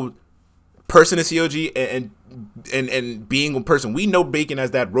normal person in COG and being a person. We know Bacon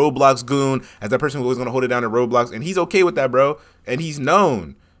as that Roblox goon, as that person who's always gonna hold it down in Roblox, and he's okay with that, bro. And he's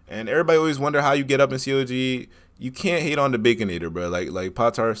known. And everybody always wonder how you get up in COG. You can't hate on the Baconator, bro. Like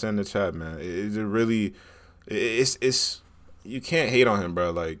Patar said in the chat, man. It's you can't hate on him,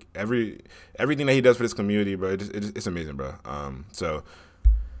 bro. Like everything that he does for this community, bro, it's amazing, bro. So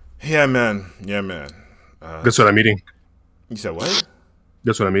yeah, man. Guess what I'm eating? You said what?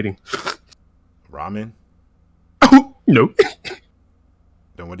 Guess what I'm eating? Ramen? No.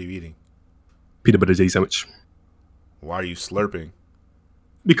 Then what are you eating? Peanut butter jelly sandwich. Why are you slurping?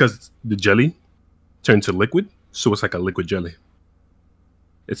 Because the jelly turned to liquid, so it's like a liquid jelly.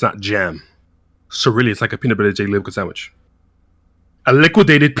 It's not jam. So really, it's like a peanut butter jelly liquid sandwich. A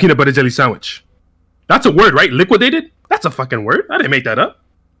liquidated peanut butter jelly sandwich. That's a word, right? Liquidated? That's a fucking word. I didn't make that up.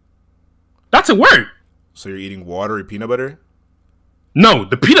 That's a word. So you're eating watery peanut butter? No,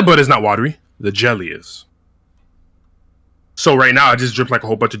 the peanut butter is not watery. The jelly is. So right now, I just dripped like a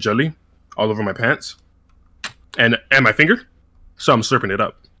whole bunch of jelly all over my pants and my finger. So I'm slurping it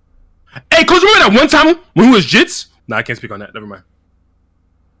up. Hey, Coach, remember that one time when he was Jits? Nah, I can't speak on that. Never mind.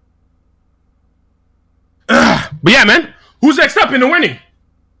 But yeah, man. Who's next up in the winning?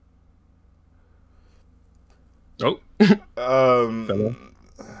 Oh.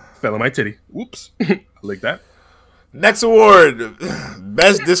 Fell on my titty. Whoops. I like that. Next award.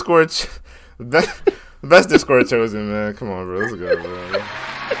 Best Discord chosen, man. Come on, bro. Let's go, bro.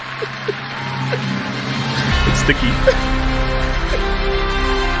 It's sticky.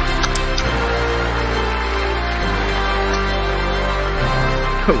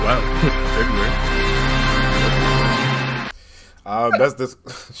 Oh, wow. Everywhere. Best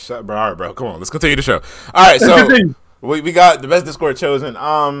bro. All right, bro. Come on, let's continue the show. All right, so we got the best Discord chosen.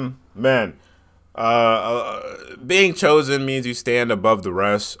 Man, Being chosen means you stand above the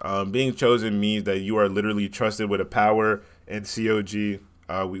rest. Being chosen means that you are literally trusted with a power. And COG,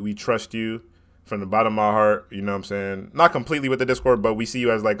 we trust you from the bottom of my heart. You know what I'm saying? Not completely with the Discord, but we see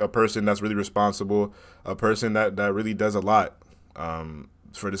you as like a person that's really responsible, a person that really does a lot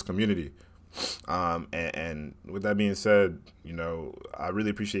for this community. And with that being said, you know, I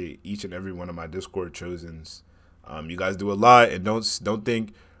really appreciate each and every one of my Discord chosens. You guys do a lot, and don't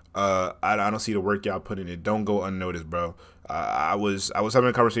think I don't see the work y'all put in it. Don't go unnoticed, bro. I was having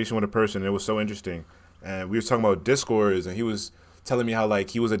a conversation with a person. And it was so interesting, and we were talking about Discords, and he was telling me how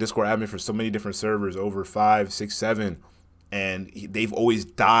like he was a Discord admin for so many different servers, over 5, 6, 7, and they've always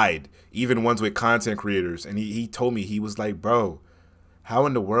died, even ones with content creators. And he told me, he was like, bro, how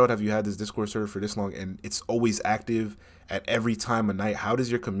in the world have you had this Discord server for this long and it's always active at every time of night? How does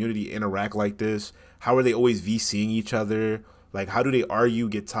your community interact like this? How are they always VCing each other? Like, how do they argue,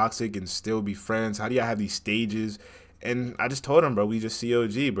 get toxic, and still be friends? How do y'all have these stages? And I just told him, bro, we just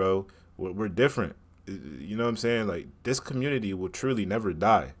COG, bro. We're different. You know what I'm saying? Like, this community will truly never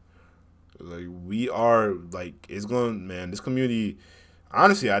die. Like, we are, like, it's going, man, this community,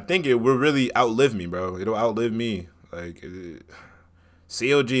 honestly, I think it will really outlive me, bro. It'll outlive me. Like,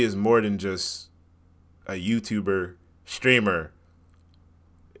 COG is more than just a YouTuber, streamer.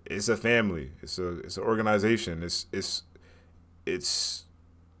 It's a family. It's an organization. It's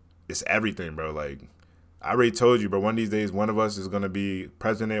everything, bro. Like, I already told you, bro, one of these days, one of us is going to be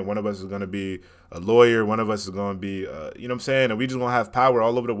president, one of us is going to be a lawyer, one of us is going to be, you know what I'm saying? And we just going to have power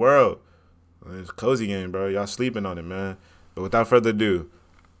all over the world. It's a cozy game, bro. Y'all sleeping on it, man. But without further ado,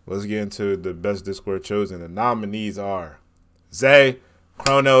 let's get into the best Discord chosen. The nominees are Zay,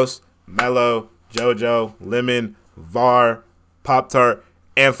 Kronos, Mello, JoJo, Lemon, Var, Pop-Tart,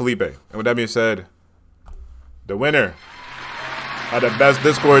 and Felipe. And with that being said, the winner of the best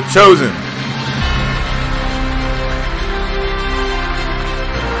Discord chosen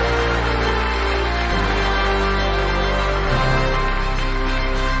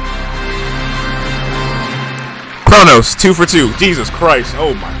Kronos, 2 for 2. Jesus Christ.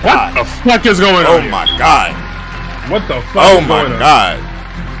 Oh my God. What the fuck is going on? Oh my God. What the fuck oh is my going God.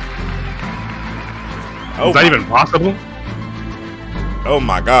 On? Is that even possible? Oh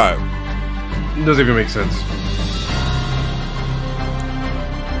my God. It doesn't even make sense.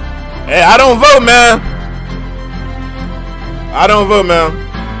 Hey, I don't vote, man. I don't vote,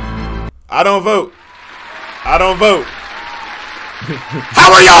 man. I don't vote. I don't vote.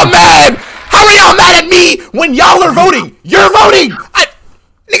 How are y'all mad? How are y'all mad at me when y'all are voting? You're voting. I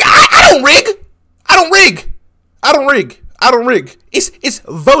don't rig. I don't rig. I don't rig. I don't rig. It's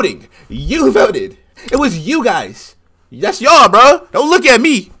voting. You voted. It was you guys. That's y'all, bro. Don't look at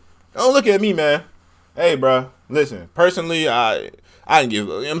me. Don't look at me, man. Hey, bro. Listen. Personally, I didn't give.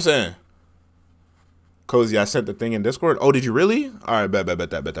 You know what I'm saying? Cozy, I sent the thing in Discord. Oh, did you really? All right, bet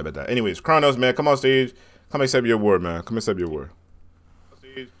that. Anyways, Kronos, man, come on stage. Come accept your award, man. Come accept your award.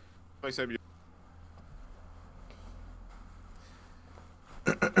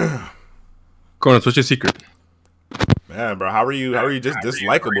 Kronos, what's your secret? Man, bro, how are you just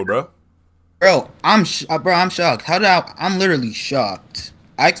dislikable, bro? Bro, I'm shocked. I'm literally shocked.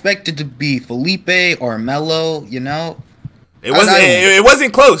 I expected to be Felipe or Mello, you know? It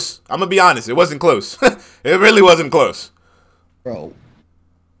wasn't close. I'm gonna be honest, it wasn't close. It really wasn't close. Bro.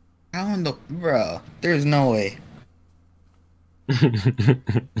 How in the bro, there's no way.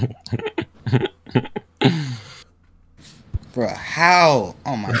 Bro, how?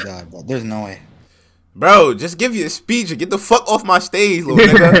 Oh my God, bro. There's no way. Bro, just give you a speech and get the fuck off my stage, little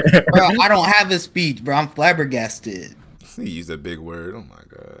nigga. Bro, I don't have a speech, bro. I'm flabbergasted. He used a big word. Oh my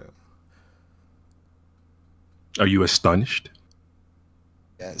God. Are you astonished?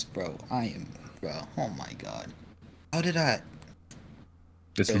 Yes, bro. I am, bro. Oh my God. How did I?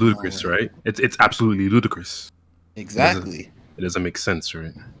 It's ludicrous, right? It's absolutely ludicrous. Exactly. It doesn't make sense,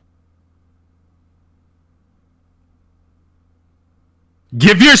 right?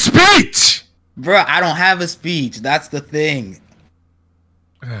 Give your speech! Bro, I don't have a speech. That's the thing.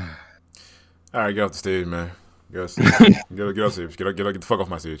 All right, get off the stage, man. Get off the stage. Get off stage. Get the fuck off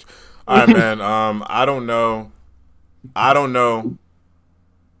my stage. All right, man. I don't know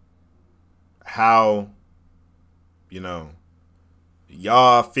how, you know,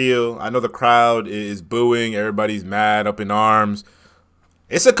 y'all feel. I know the crowd is booing. Everybody's mad, up in arms.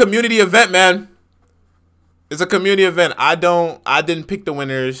 It's a community event, man. It's a community event. I didn't pick the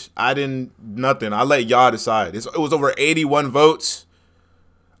winners. Nothing. I let y'all decide. It was over 81 votes.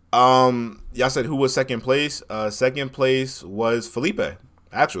 Y'all said who was second place? Second place was Felipe.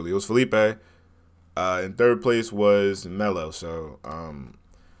 Actually, it was Felipe. And third place was Mello. So,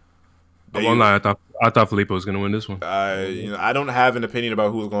 I won't lie. I thought Filippo was gonna win this one. I don't have an opinion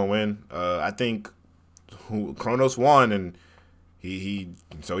about who's gonna win. I think Kronos won, and he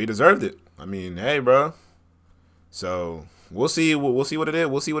deserved it. I mean, hey, bro. So we'll see. We'll see what it is.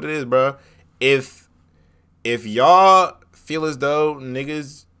 We'll see what it is, bro. If y'all feel as though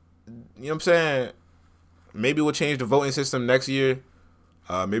niggas, you know what I'm saying, maybe we'll change the voting system next year.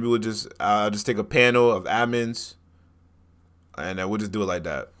 Maybe we'll just take a panel of admins, and we'll just do it like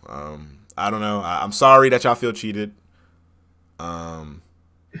that. I don't know. I'm sorry that y'all feel cheated. I'm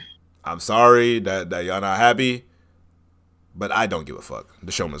sorry that y'all not happy, but I don't give a fuck.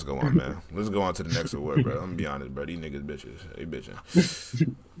 The show must go on, man. Let's go on to the next award, bro. I'm gonna be honest, bro. These niggas bitches. They bitching.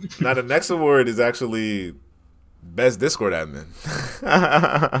 Now the next award is actually Best Discord Admin.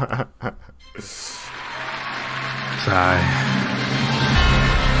 Sigh.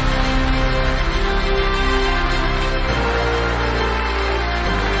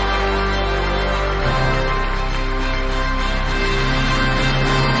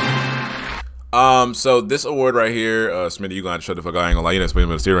 So this award right here, Smitty, you gonna have to shut the fuck up. I ain't gonna lie, you didn't explain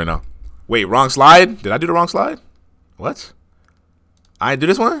what it's here right now. Wait, wrong slide? Did I do the wrong slide? What? I didn't do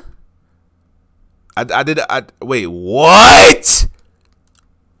this one? I did. Wait, what?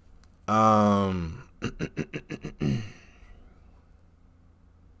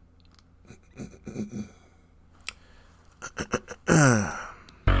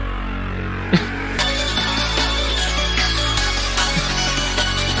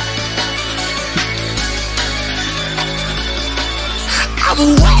 I'm a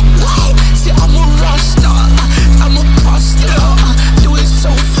wet, see I'm a rockstar, I'm a poster, do it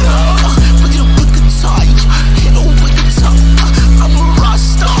so far, but you with guitar, hit it with guitar, I'm a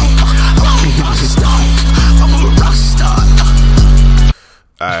rockstar, I'm a rockstar.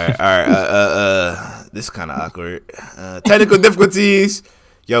 Alright, this is kind of awkward. Technical difficulties.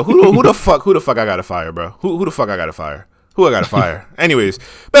 Yo, who the fuck I gotta fire, bro? Who the fuck I gotta fire? Who I gotta fire? Anyways,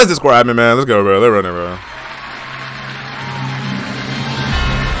 Best Discord Admin, man. Let's go, bro. Let's run it, bro.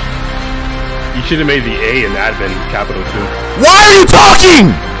 You should have made the A in admin capital too. Why are you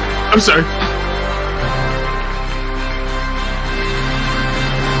talking? I'm sorry.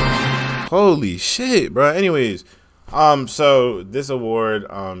 Holy shit, bro. Anyways, so this award,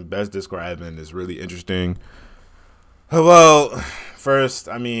 Best Discord Admin, is really interesting. Well, first,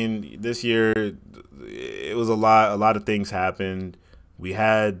 I mean, this year it was a lot of things happened. We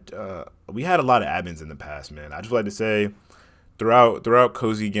had a lot of admins in the past, man. I just like to say, throughout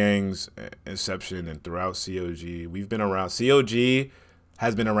Cozy Gang's inception and throughout COG, we've been around. COG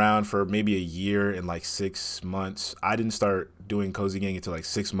has been around for maybe a year and like 6 months. I didn't start doing Cozy Gang until like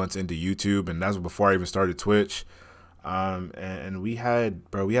 6 months into YouTube, and that's before I even started Twitch. And we had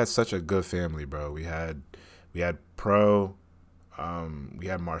such a good family, bro. We had Pro, we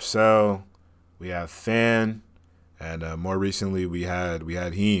had Marcel, we have Fan, and more recently we had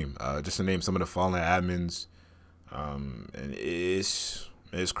Heem. Just to name some of the fallen admins. And it's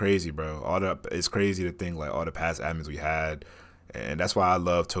crazy, bro. It's crazy to think like all the past admins we had, and that's why I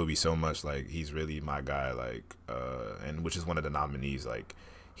love Toby so much. Like, he's really my guy. Like, and which is one of the nominees. Like,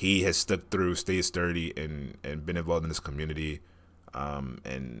 he has stuck through, stayed sturdy, and been involved in this community.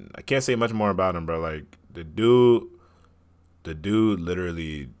 And I can't say much more about him, bro. Like, the dude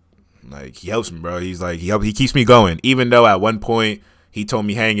literally, like, he helps me, bro. He's like, he keeps me going, even though at one point he told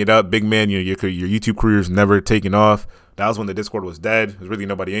me, hang it up, big man, your YouTube career is never taking off. That was when the Discord was dead. There's really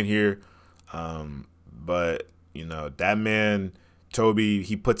nobody in here. But, you know, that man, Toby,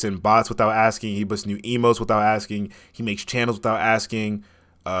 he puts in bots without asking. He puts new emotes without asking. He makes channels without asking.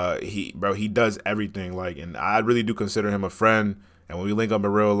 He does everything. Like, and I really do consider him a friend. And when we link up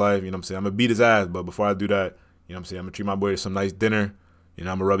in real life, you know what I'm saying, I'm going to beat his ass. But before I do that, you know what I'm saying, I'm going to treat my boy to some nice dinner. You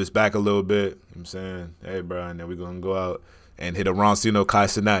know, I'm going to rub his back a little bit. You know what I'm saying? Hey, bro, and then we're going to go out and hit a Roncino Kai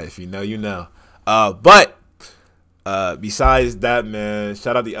Sinat. If you know, you know. But besides that, man,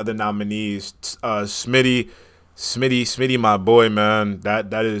 shout out the other nominees. Smitty, my boy, man.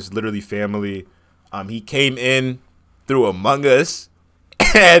 That is literally family. He came in through Among Us,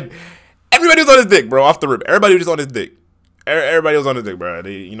 and everybody was on his dick, bro. Off the rip, everybody was on his dick. Everybody was on his dick, bro.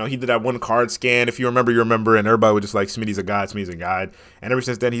 He did that one card scan. If you remember, you remember. And everybody was just like, Smitty's a god, Smitty's a god. And ever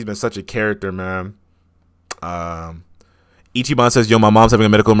since then, he's been such a character, man. Ichiban says, yo, my mom's having a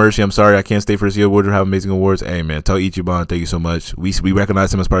medical emergency. I'm sorry, I can't stay for the CO awards or have amazing awards. Hey, man, tell Ichiban, thank you so much. We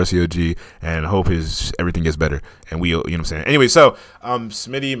recognize him as part of COG and hope everything gets better. And we, you know what I'm saying? Anyway, so,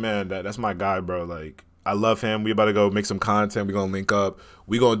 Smitty, man, that's my guy, bro. Like, I love him. We about to go make some content. We're going to link up.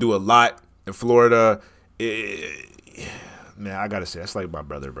 We're going to do a lot in Florida. Man, I got to say, that's like my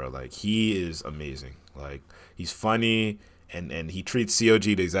brother, bro. Like, he is amazing. Like, he's funny. and he treats COG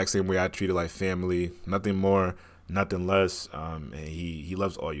the exact same way I treat it, like family, nothing more, nothing less. And he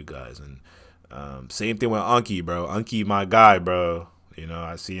loves all you guys. And same thing with Unky, bro. Unky, my guy, bro. You know,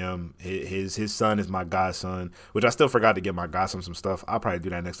 I see him. His son is my godson, which I still forgot to get my godson some stuff. I'll probably do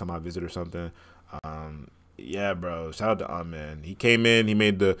that next time I visit or something. Yeah, bro. Shout out to man. He came in. He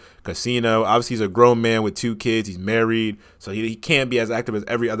made the casino. Obviously, he's a grown man with 2 kids. He's married, so he can't be as active as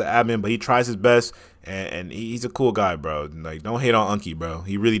every other admin, but he tries his best, and he's a cool guy, bro. Like, don't hate on Unky, bro.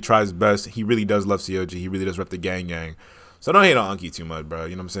 He really tries his best. He really does love COG. He really does rep the gang. So don't hate on Unky too much, bro.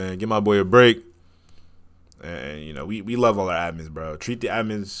 You know what I'm saying? Give my boy a break. And, you know, we love all our admins, bro. Treat the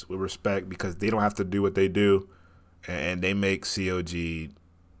admins with respect because they don't have to do what they do, and they make COG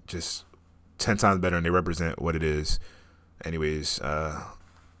just 10 times better, and they represent what it is. Anyways,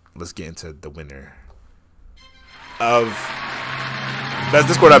 let's get into the winner of Best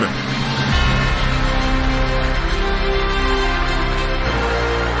Discord Admin.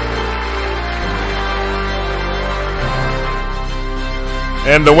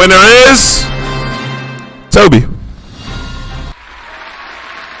 And the winner is Toby.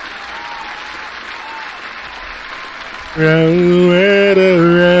 Around the world,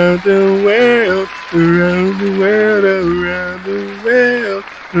 around the world, around the world, around the world,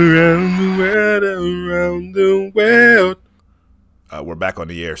 around the world, around the world. We're back on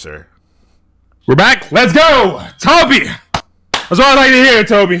the air, sir. We're back. Let's go, Toby. That's what I like to hear,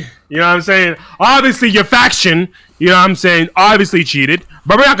 Toby. You know what I'm saying? Obviously, your faction, you know what I'm saying, obviously cheated.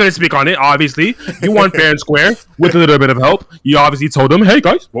 But we're not going to speak on it, obviously. You won fair and square with a little bit of help. You obviously told them, hey,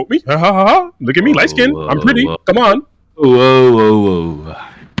 guys, vote me. Ha, ha, ha, ha. Look at me, light skin. I'm pretty. Come on. Whoa.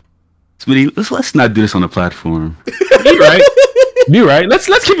 Smitty, let's not do this on the platform. You're right. Let's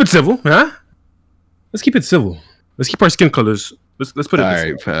keep it civil, huh? Let's keep it civil. Let's keep our skin colors. Let's put it aside.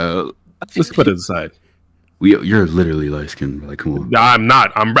 All right, pal. Let's put it aside. You're literally light skinned. Like, come on. I'm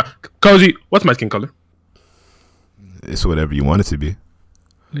not. I'm Cozy. What's my skin color? It's whatever you want it to be.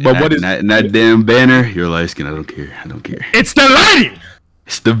 But what is that damn banner? You're light skinned. I don't care. It's the lighting.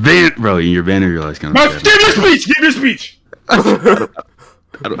 It's the banner, bro. In your banner, you're light skinned. Give your speech. I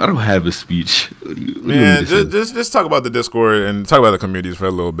don't have a speech. Man, just talk about the Discord and talk about the communities for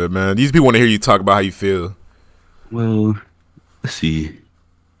a little bit, man. These people want to hear you talk about how you feel. Well, let's see.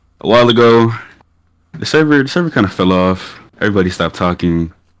 A while ago, the server kind of fell off. Everybody stopped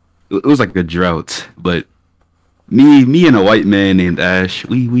talking. It was like a drought, but me and a white man named Ash,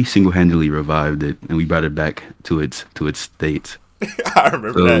 we single-handedly revived it, and we brought it back to its state. I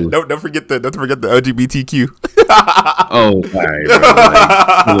remember that. Don't forget the LGBTQ. Oh, all right,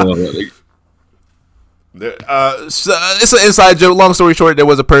 bro. So it's an inside joke. Long story short, there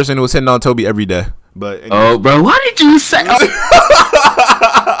was a person who was hitting on Toby every day. But anyway. Oh, bro, why did you say?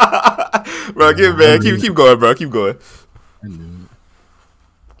 Bro, keep going, bro. Keep going.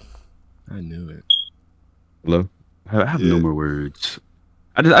 I knew it. Hello. I have no more words.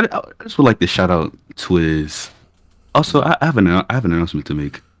 I just would like to shout out Twiz. Also, I have an announcement to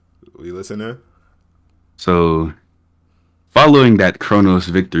make. We listening? So, following that Kronos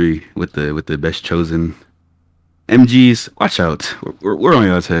victory with the best chosen MGs, watch out. We're on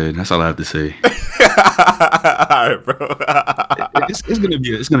y'all's head. That's all I have to say. All right, bro. it's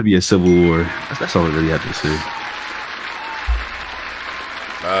gonna be a civil war. That's all I really have to say.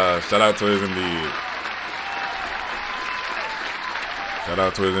 Shout out to Twiz indeed. Shout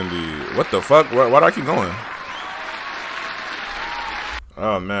out to Twiz indeed. What the fuck? Why do I keep going?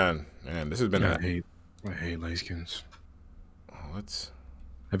 Oh man, this has been. I hate light skins. What?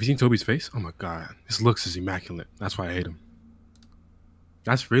 Have you seen Toby's face? Oh my god, his looks is immaculate. That's why I hate him.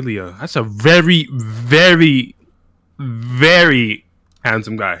 That's a very, very, very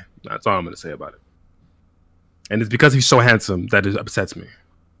handsome guy. That's all I'm gonna say about it. And it's because he's so handsome that it upsets me.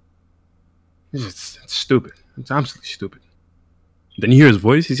 It's stupid. It's absolutely stupid. Then you hear his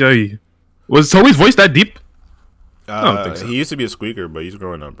voice. Was Toby's voice that deep? I don't think so. He used to be a squeaker, but he's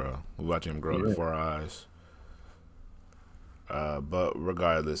growing up, bro. We're watching him grow up before our eyes. But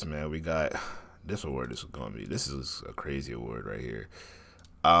regardless, man, we got this award. This is a crazy award right here.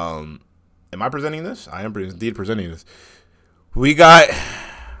 Am I presenting this? I am indeed presenting this. We got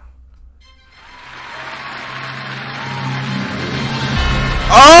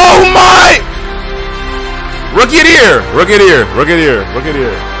oh my Rookie of the Year. We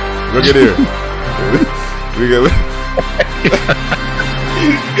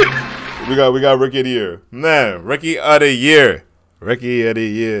got Rookie of the Year. Man, Rookie of the Year.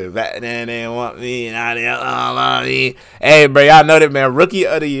 Back then they want me, now they all love me. Hey, bro, y'all know that, man. Rookie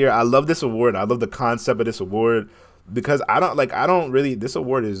of the Year. I love this award. I love the concept of this award because I don't really. This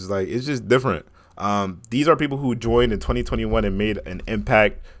award is like, it's just different. These are people who joined in 2021 and made an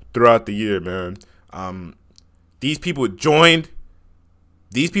impact throughout the year, man. These people joined,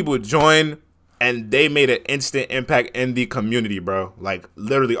 and they made an instant impact in the community, bro. Like,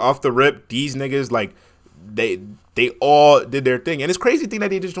 literally off the rip, these niggas, like, they all did their thing. And it's crazy thing that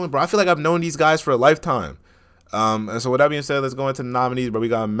they just joined, bro. I feel like I've known these guys for a lifetime. And so with that being said, let's go into the nominees, bro. We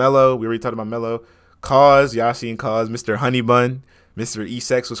got Mello. We already talked about Mello. Cause, y'all seen Cause. Mr. Honeybun. Mr.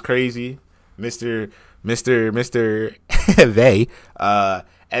 E-Sex was crazy. Mr. Vay.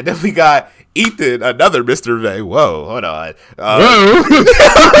 And then we got Ethan, another Mr. Vay. Whoa, hold on. Whoa.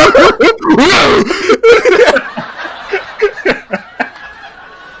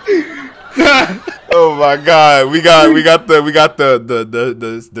 Oh my God, we got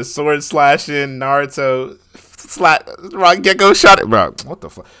the sword slashing Naruto Rock Gecko shot it, bro. What the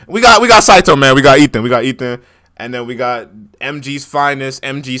fuck? We got Saito, man. We got Ethan, and then we got MG's finest,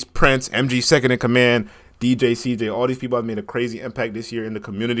 MG's Prince, MG's second in command, DJ CJ. All these people have made a crazy impact this year in the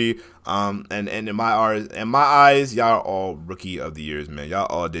community. And in my eyes, y'all are all rookie of the years, man. Y'all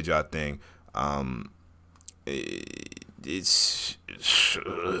all did y'all thing. Y'all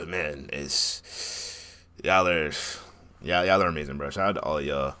are amazing, bro. Shout out to all of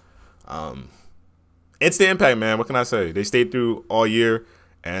y'all. It's the impact, man. What can I say? They stayed through all year,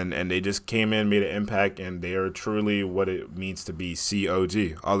 and they just came in, made an impact, and they are truly what it means to be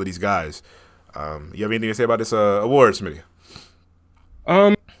COG. All of these guys. You have anything to say about this award, Smitty?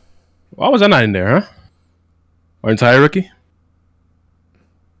 Why was I not in there, huh? Our entire rookie?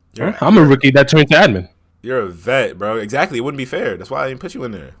 I'm a rookie that turned to admin. You're a vet, bro. Exactly. It wouldn't be fair. That's why I didn't put you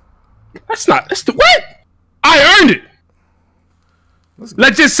in there. That's what? I earned it.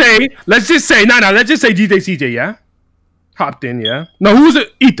 Let's just say DJ CJ, yeah? Hopped in, yeah? No, who was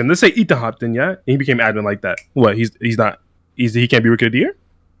it? Ethan. Let's say Ethan hopped in, yeah? And he became admin like that. What? He can't be rookie of the year?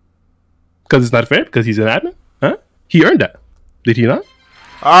 Because it's not fair? Because he's an admin? Huh? He earned that. Did he not?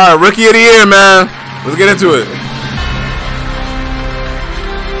 All right, rookie of the year, man. Let's get into it.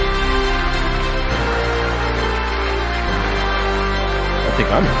 I think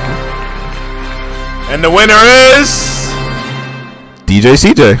I'm rookie. And the winner is DJ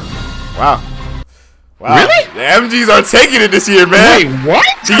CJ. Wow. Really? The MGs are taking it this year, man. Wait, what?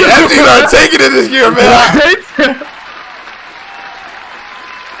 The MGs are taking it this year, man.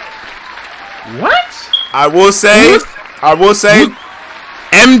 What? I will say,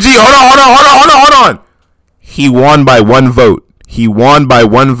 MG, hold on. He won by one vote.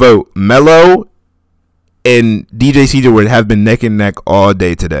 Mello and DJ CJ would have been neck and neck all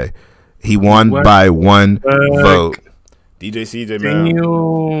day today. He won by one vote. DJ CJ,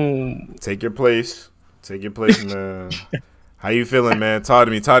 man. Take your place, man. How you feeling, man? Talk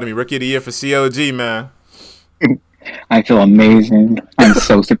to me. Rookie of the year for COG, man. I feel amazing. I'm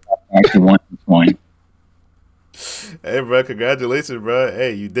so surprised I actually won this one. Hey, bro, congratulations, bro.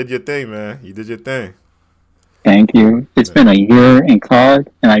 Hey, you did your thing, man. You did your thing. Thank you. It's been a year in COG,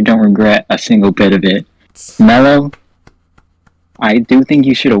 and I don't regret a single bit of it. Mello, I do think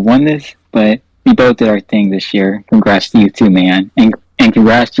you should have won this, but we both did our thing this year. Congrats to you too, man. And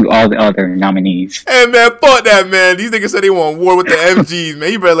congrats to all the other nominees. Hey, man, fuck that, man. These niggas said they want war with the MGs,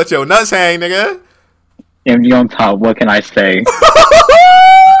 man. You better let your nuts hang, nigga. MG on top, what can I say?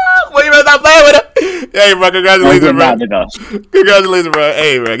 Well, you better stop playing with it. Hey, bro, congratulations, bro. Congratulations, bro.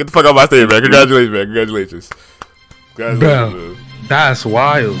 Hey, man, get the fuck off my stage, man. Congratulations, man. Congratulations, bro. That's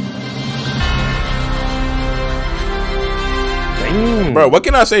wild. Bro, what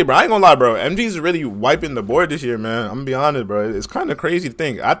can I say, bro? I ain't gonna lie, bro. MG's really wiping the board this year, man. I'm gonna be honest, bro. It's kind of crazy to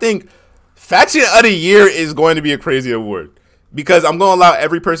think. I think Faction of the Year is going to be a crazy award because I'm gonna allow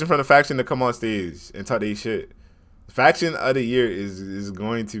every person from the faction to come on stage and talk their shit. Faction of the Year is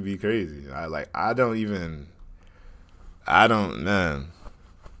going to be crazy. I don't even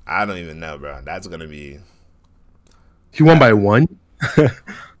know, bro. That's gonna be. He won by one.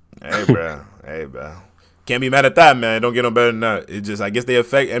 Hey, bro. Can't be mad at that, man. Don't get no better than that. It just, I guess they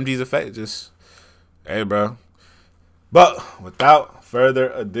affect MG's effect. Just, hey, bro. But without further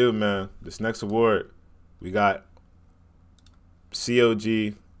ado, man, this next award, we got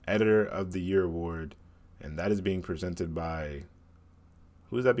COG Editor of the Year Award, and that is being presented by.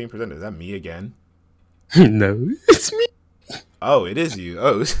 Who is that being presented? Is that me again? No, it's me. Oh, it is you.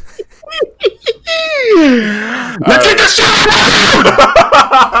 Oh. Let's get this shit.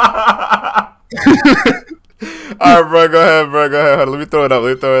 All right, bro, go ahead. Hold on, let me throw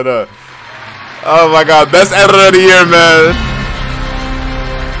it up. Oh my God, best editor of the year, man.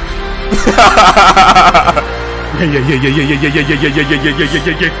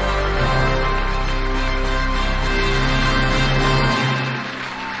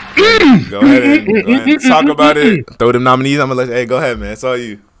 Go ahead and talk about it. Throw them nominees. I'm gonna let you. Hey, go ahead, man. It's all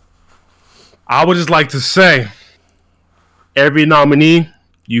you. I would just like to say, every nominee,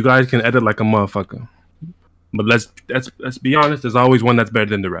 you guys can edit like a motherfucker. But let's be honest. There's always one that's better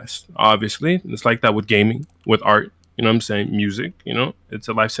than the rest. Obviously, it's like that with gaming, with art. You know what I'm saying? Music. You know, it's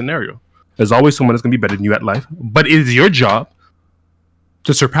a life scenario. There's always someone that's gonna be better than you at life. But it is your job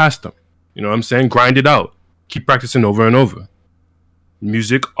to surpass them. You know what I'm saying? Grind it out. Keep practicing over and over.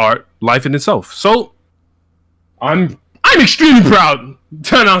 Music, art, life in itself. So I'm extremely proud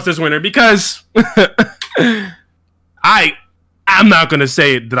to announce this winner because I'm not gonna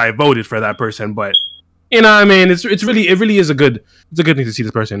say that I voted for that person, but you know what I mean. It really is a good thing to see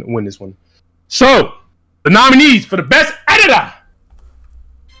this person win this one. So the nominees for the best editor: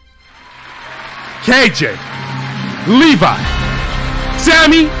 KJ, Levi,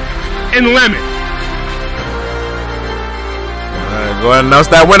 Sammy, and Lemon. Go ahead and announce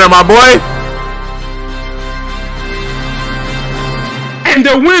that winner, my boy. And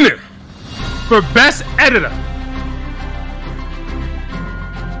the winner for best editor.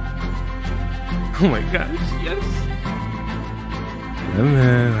 Oh my gosh, yes. Yeah,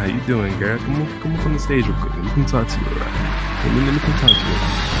 man, how you doing, girl? Come up on the stage real quick. Let me come talk to you, alright? Let me come talk to you.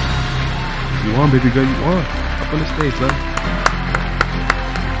 You want, baby girl? You want? Up on the stage, love.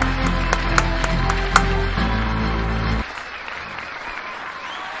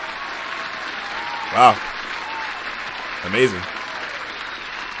 Wow. Amazing.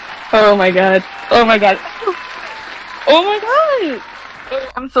 Oh my god. Oh my god. Oh my god.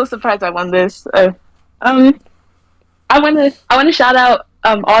 I'm so surprised I won this. I want to shout out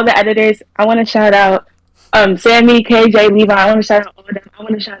all the editors. I want to shout out Sammy, KJ, Levi. I want to shout out all of them. I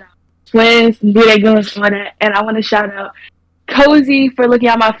want to shout out Twins, Goons, all that. And I want to shout out Cozy for looking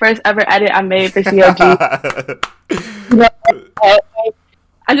at my first ever edit I made for COG.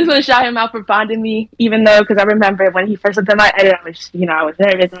 I just want to shout him out for finding me, even though, because I remember when he first looked at my edit, I was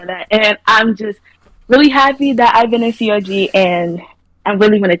nervous and all that. And I'm just really happy that I've been in COG, and I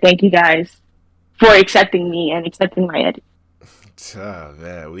really want to thank you guys for accepting me and accepting my edit. Oh,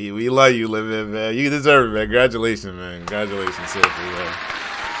 man, we love you, Livin', man. You deserve it, man. Congratulations, man. Congratulations, seriously, man.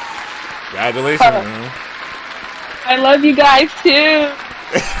 Congratulations, man. I love you guys, too.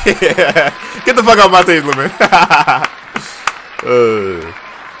 Get the fuck out of my table, man.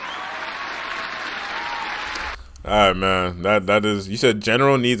 All right, man. That is. You said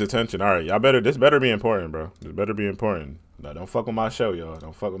general needs attention. All right, y'all better. This better be important, bro. This better be important. No, don't fuck with my show, y'all.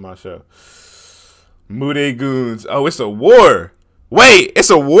 Don't fuck with my show. Moody Goons. Oh, it's a war. Wait, it's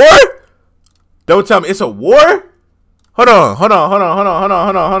a war? Don't tell me it's a war. Hold on.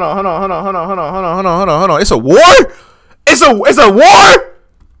 It's a war. It's a war.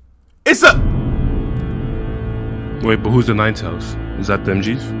 It's a. Wait, but who's the Ninth House? Is that the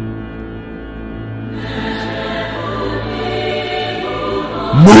MGs?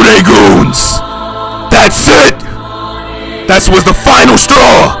 Moody Goons! That's it! That was the final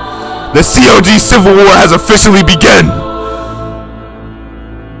straw! The COG Civil War has officially begun!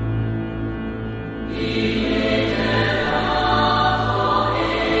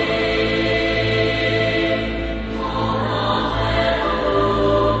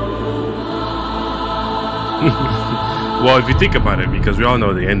 Well, if you think about it, because we all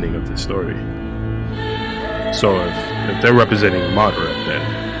know the ending of this story. So if they're representing moderate, then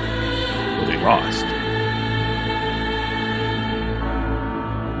well, they lost.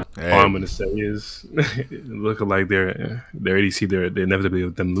 Hey. All I'm gonna say is, looking like they already see the inevitability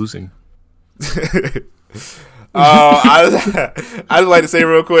of them losing. I'd like to say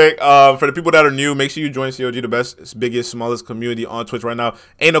real quick, for the people that are new, make sure you join COG, the best, biggest, smallest community on Twitch right now.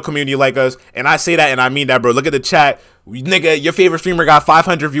 Ain't no community like us, and I say that and I mean that, bro. Look at the chat, nigga. Your favorite streamer got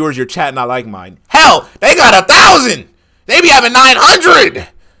 500 viewers. Your chat not like mine. Hell, they got 1,000. They be having 900.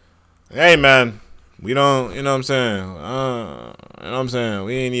 Hey, man, we don't. You know what I'm saying? You know what I'm saying?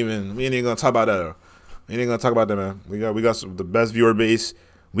 We ain't even gonna talk about that. We ain't gonna talk about that, man. We got the best viewer base.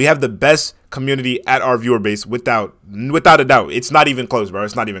 We have the best community at our viewer base without a doubt. It's not even close, bro.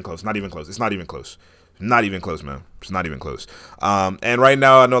 It's not even close. Not even close. It's not even close. Not even close, man. It's not even close. And right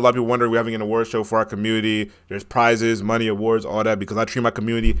now, I know a lot of people wonder, we're having an award show for our community. There's prizes, money, awards, all that, because I treat my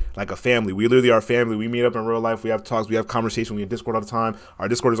community like a family. We literally are family. We meet up in real life. We have talks. We have conversations. We have Discord all the time. Our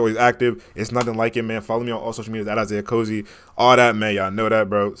Discord is always active. It's nothing like it, man. Follow me on all social media at IsiahCozy. All that, man. Y'all know that,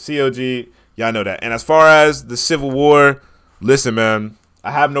 bro. COG, y'all know that. And as far as the Civil War, listen, man. I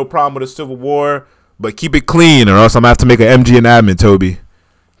have no problem with a Civil War, but keep it clean, or else I'm going to have to make an MG and admin, Toby.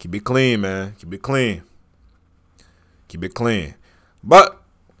 Keep it clean, man. Keep it clean. Keep it clean. But,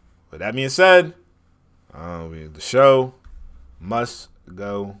 with that being said, the show must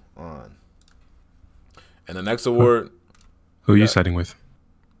go on. And the next award. Who are you siding with?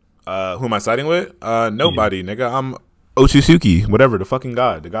 Who am I siding with? Nobody, nigga. I'm Otsutsuki, whatever, the fucking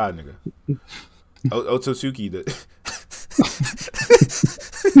god, nigga. Otsutsuki, the.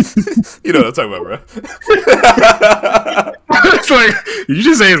 You know what I'm talking about, bro. It's like, did you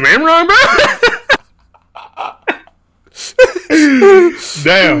just say his name wrong, bro?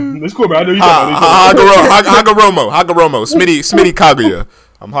 Damn, that's cool, bro. I know you talking about Hagoromo, Smitty Kaguya.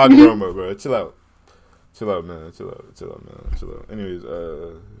 I'm Hagoromo, bro. Chill out, man. Chill out. Anyways,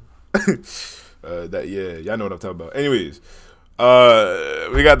 y'all know what I'm talking about. Anyways,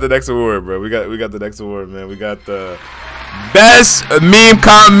 we got the next award, bro. We got the next award, man. We got the best meme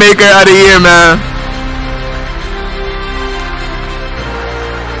comment maker of the year, man.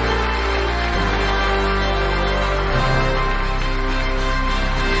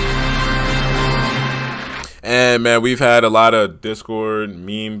 And man, we've had a lot of Discord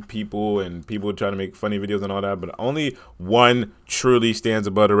meme people and people trying to make funny videos and all that, but only one truly stands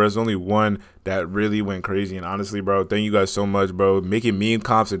above the rest. Only one that really went crazy. And honestly, bro, thank you guys so much, bro. Making meme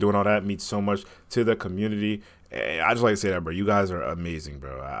comps and doing all that means so much to the community. And I just like to say that, bro. You guys are amazing,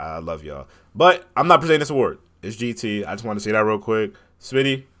 bro. I love y'all. But I'm not presenting this award. It's GT. I just want to say that real quick.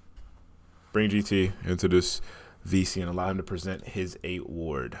 Smitty, bring GT into this VC and allow him to present his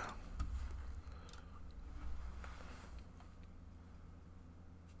award.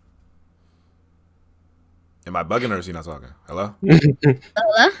 Am I bugging or is he not talking? Hello?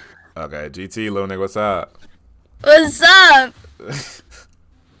 Hello? Okay, GT, little nigga, what's up? What's up?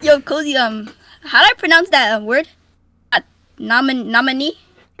 Yo, Cozy, how do I pronounce that word? Nominee?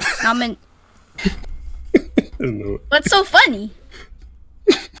 What's so funny?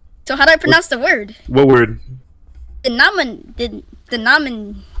 So how do I pronounce the word? What word? The nomin...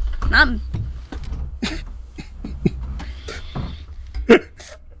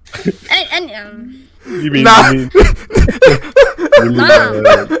 You mean, nah. you mean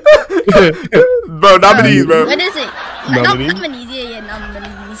bro, nominees, bro. What is it? Nominees, yeah,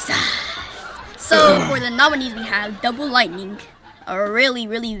 nominees. So for the nominees, we have Double Lightning, a really,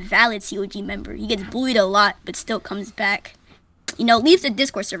 really valid COG member. He gets bullied a lot, but still comes back. You know, leaves the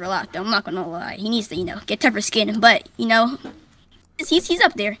Discord server locked. I'm not gonna lie. He needs to, you know, get tougher skin, but you know, he's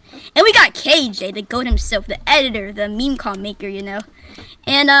up there. And we got KJ, the GOAT himself, the editor, the meme com maker, you know,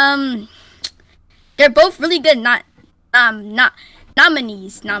 and they're both really good.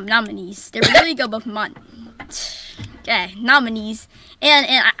 Nominees. They're really good, both nominees. And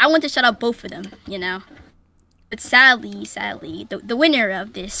I want to shout out both of them, you know. But sadly, the winner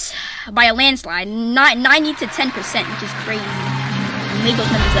of this by a landslide, 90 to 10%, which is crazy. I made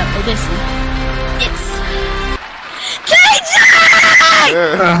those numbers up, but listen, it's KJ!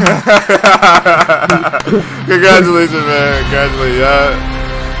 Congratulations, man. Congratulations.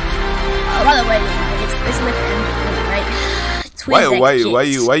 Oh, by the way, it's lit for MVP, right? Why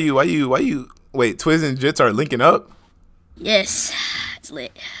you? Wait, Twiz and Jits are linking up? Yes, it's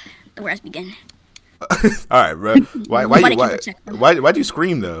lit. The worst begin. All right, bro. Why'd you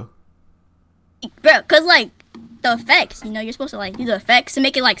scream though? Bro, cause like the effects, you know, you're supposed to like do the effects to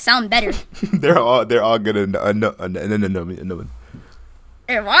make it like sound better. they're all good. No.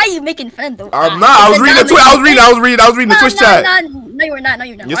 Why are you making fun though? I'm not. I was reading the Twitch chat. No, you were not.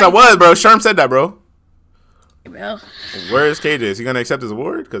 Yes, I was, bro. Sherm said that, bro. Bro. Where is KJ? Is he gonna accept his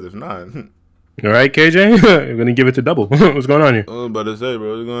award? Because if not, all right, KJ, you're gonna give it to Double. What's going on here? I was about to say,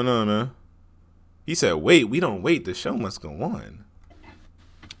 bro, what's going on, man? He said, "Wait, we don't wait. The show must go on."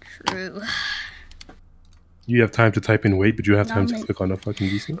 True. You have time to type in "wait," but you have time to click on the fucking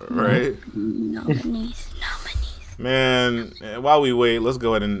DC. Right. Nominees. Man, while we wait, let's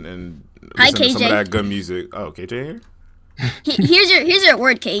go ahead and listen to some of that good music. Oh, KJ here? Here's your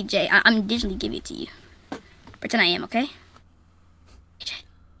word, KJ. I'm digitally giving it to you. Pretend I am, okay? KJ.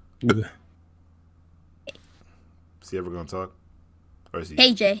 Is he ever gonna talk? Or is he?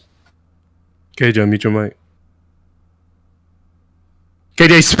 KJ. KJ, mute your mic.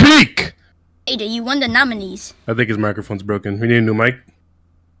 KJ, speak! KJ, you won the nominees. I think his microphone's broken. We need a new mic.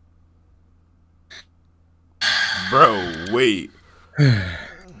 Bro, wait.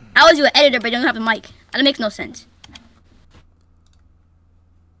 How was you an editor, but you don't have a mic? That makes no sense.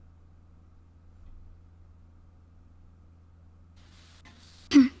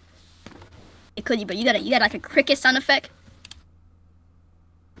 It could, but you got like a cricket sound effect.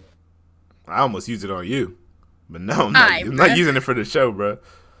 I almost used it on you, but no, I'm not using it for the show, bro.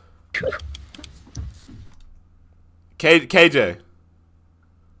 KJ.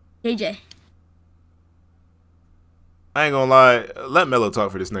 I ain't gonna lie. Let Mello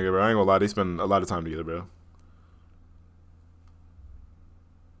talk for this nigga, bro. I ain't gonna lie. They spend a lot of time together, bro.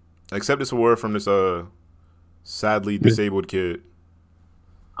 Accept this award from this sadly disabled kid.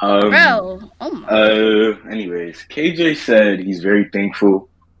 Bro, oh my. Anyways, KJ said he's very thankful.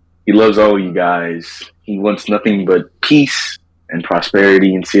 He loves all you guys. He wants nothing but peace and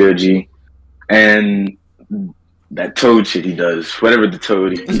prosperity in COG. And that toad shit he does, whatever the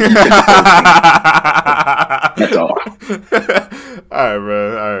toad he that's all. All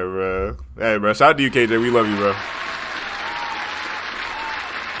right, bro. Hey, bro. Shout out to you, KJ. We love you, bro.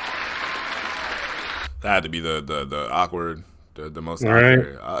 That had to be the awkward, the most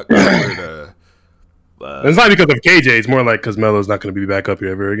awkward. It's not because of KJ. It's more like because Melo's not going to be back up here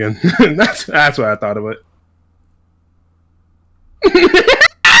ever again. that's why I thought of it.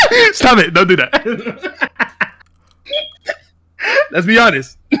 Stop it! Don't do that. Let's be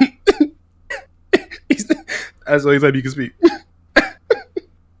honest. That's the only time you can speak.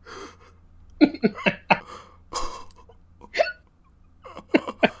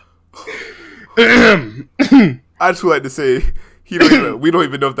 I just would like to say we don't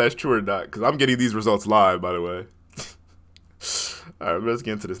even know if that's true or not because I'm getting these results live, by the way. All right, let's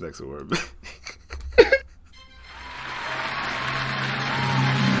get into this next award.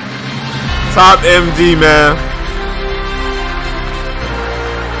 Top MG, man.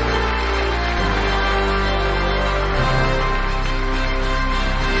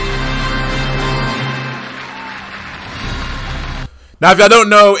 Now, if y'all don't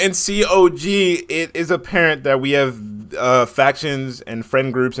know, in COG, it is apparent that we have factions and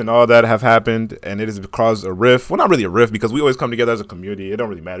friend groups and all that have happened, and it has caused a rift. Well, not really a rift because we always come together as a community. It don't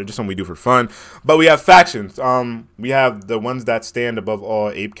really matter, just something we do for fun. But we have factions. We have the ones that stand above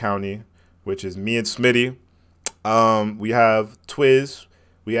all, Ape County, which is me and Smitty. We have Twiz,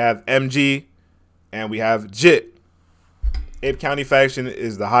 we have MG, and we have Jit. Ape County faction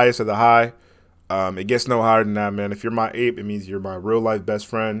is the highest of the high. It gets no higher than that, man. If you're my ape, it means you're my real life best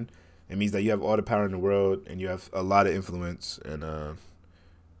friend. It means that you have all the power in the world and you have a lot of influence. And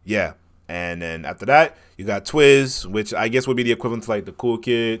yeah. And then after that, you got Twiz, which I guess would be the equivalent to like the cool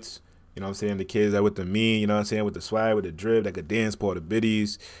kids. You know what I'm saying? The kids that with the me, you know what I'm saying? With the swag, with the drip, that could dance, pull the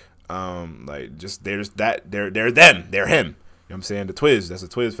biddies. Like just there's that they're them. They're him. You know what I'm saying? The Twiz, that's a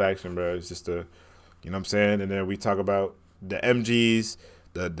Twiz faction, bro. It's just a, you know what I'm saying? And then we talk about the MGs.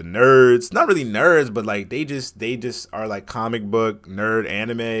 The nerds, not really nerds, but like they just are like comic book nerd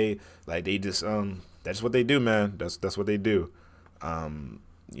anime. Like they just that's what they do, man. That's what they do.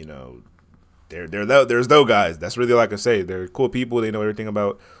 You know, there's those guys. That's really all I can say. They're cool people. They know everything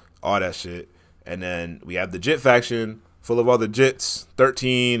about all that shit. And then we have the Jit faction, full of all the Jits,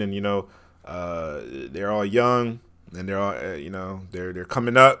 13, and you know, they're all young and they're all you know they're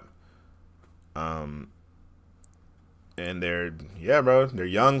coming up. And they're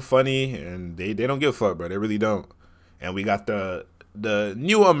young, funny, and they don't give a fuck, bro. They really don't. And we got the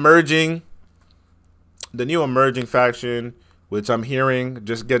new emerging faction, which I'm hearing,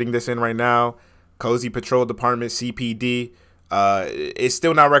 just getting this in right now. Cozy Patrol Department, CPD. It's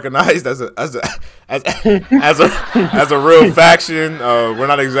still not recognized as a real faction. We're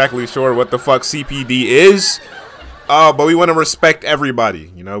not exactly sure what the fuck CPD is. But we want to respect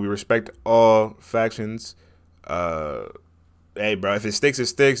everybody. You know, we respect all factions. Hey, bro, if it sticks, it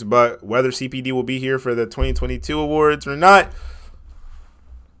sticks. But whether CPD will be here for the 2022 awards or not,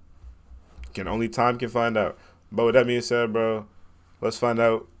 only time can find out. But with that being said, bro, let's find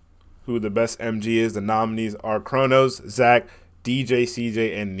out who the best MG is. The nominees are Kronos, Zach, DJ,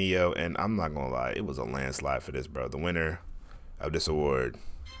 CJ, and Neo. And I'm not gonna lie, it was a landslide for this, bro. The winner of this award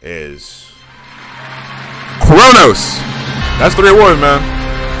is Kronos. That's 3 awards, man.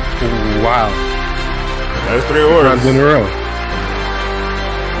 Wow. That's 3 awards. 3 times in a row.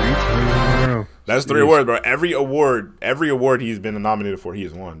 That's 3 awards, bro. Every award he's been nominated for, he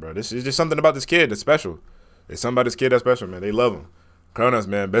has won, bro. This is just something about this kid that's special. There's something about this kid that's special, man. They love him. Kronos,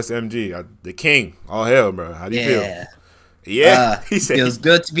 man, best MG, the king. All hell, bro. How do you feel? Yeah, he said feels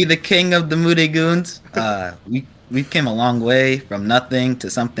good to be the king of the Moody Goons. We came a long way from nothing to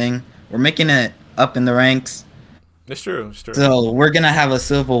something. We're making it up in the ranks. It's true. It's true. So we're gonna have a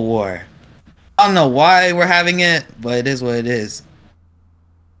civil war. I don't know why we're having it, but it is what it is.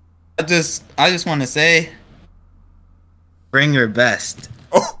 I just want to say, bring your best.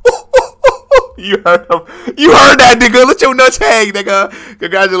 You heard him. You heard that, nigga. Let your nuts hang, nigga.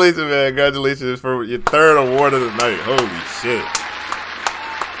 Congratulations, man. Congratulations for your 3rd award of the night. Holy shit.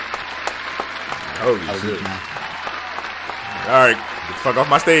 Holy shit. All right, get the fuck off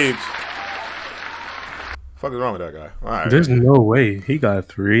my stage. Fuck is wrong with that guy? All right. There's no way he got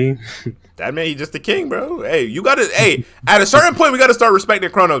 3. That man, he's just the king, bro. Hey, you gotta. Hey, at a certain point, we gotta start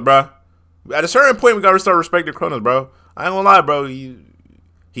respecting Kronos, bro. At a certain point, we gotta start respecting Kronos, bro. I ain't gonna lie, bro.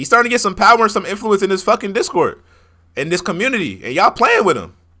 He's starting to get some power and some influence in this fucking Discord, in this community, and y'all playing with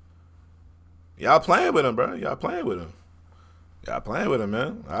him. Y'all playing with him, bro. Y'all playing with him. Y'all playing with him,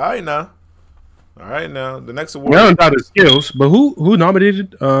 man. All right now. The next award. I don't doubt his skills, but who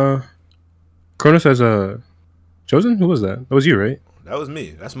nominated Cronus as a chosen? Who was that? That was you, right? That was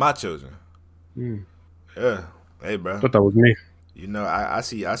me. That's my chosen. Yeah. Hey, bro. I thought that was me. You know, I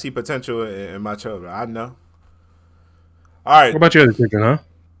see potential in my chosen. I know. All right. What about your other chosen, huh?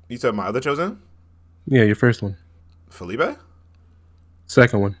 You said my other chosen? Yeah, your first one. Felipe?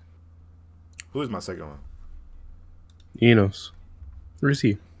 Second one. Who is my second one? Enos. Where's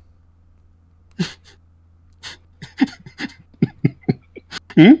he?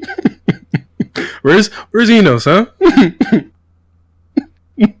 Where's Enos, huh?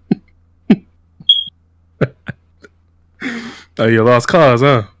 Oh, you lost cause,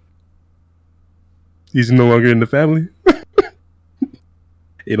 huh? He's no longer in the family.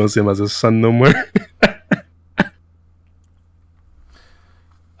 You don't see him as a son no more.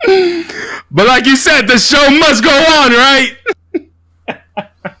 But like you said, the show must go on, right?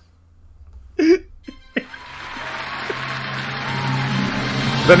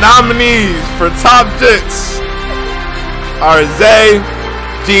 The nominees for Top Jits are Zay,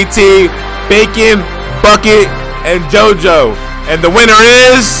 GT, Bacon, Bucket, and JoJo. And the winner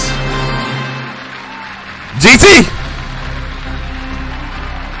is GT.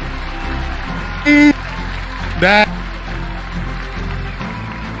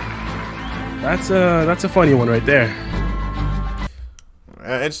 That's a funny one right there.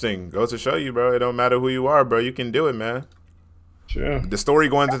 Interesting. Goes to show you, bro. It don't matter who you are, bro. You can do it, man. Sure. The story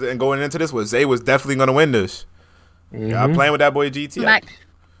going into this was Zay was definitely gonna win this. Y'all playing with that boy GT.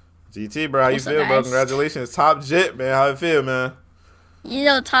 GT, bro. How you feel, bro? Congratulations, Top Jit, man. How you feel, man? You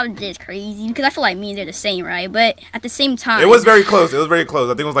know, Top Jit's crazy because I feel like me and they're the same, right? But at the same time, it was very close. I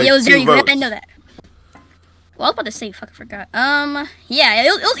think it was like it was 2 votes. I know that. Well, I was about to say, fucking forgot. Yeah,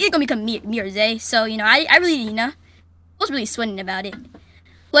 it was either gonna become me or Zay. So you know, I really, I was really sweating about it.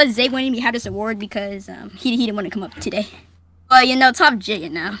 Plus, Zay wanted me to have this award because he didn't want to come up today. But you know, Top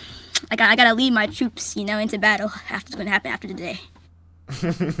Jit, I gotta lead my troops, into battle after what's gonna happen after today.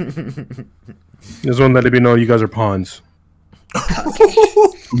 Just want to let it be known you guys are pawns.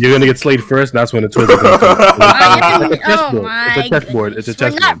 You're gonna get slayed first. That's when the twins are gonna come. It's a chessboard. It's a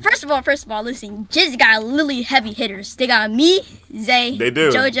chessboard. First of all, listen. Jizz got literally heavy hitters. They got me, Zay, they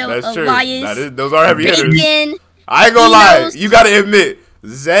do. JoJo, That's Elias. True. Those are heavy Bacon, hitters. I ain't gonna lie. You gotta admit,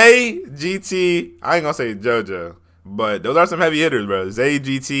 Zay, GT. I ain't gonna say JoJo, but those are some heavy hitters, bro. Zay,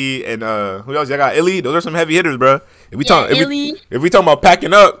 GT, and who else? Y'all got Illy. Those are some heavy hitters, bro. If we talking about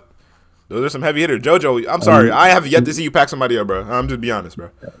packing up. Those are some heavy hitters. JoJo, I'm sorry. I have yet to see you pack somebody up, bro. I'm just be honest, bro.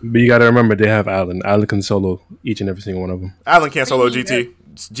 But you got to remember, they have Allen. Allen can solo each and every single one of them. Allen can't solo GT.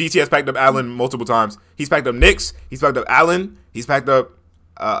 GT has packed up Allen multiple times. He's packed up Nyx. He's packed up Allen. He's packed up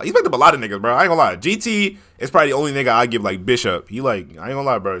a lot of niggas, bro. I ain't gonna lie. GT is probably the only nigga I give like Bishop. He I ain't gonna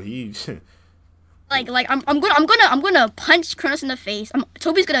lie, bro. He I'm gonna punch Kronos in the face.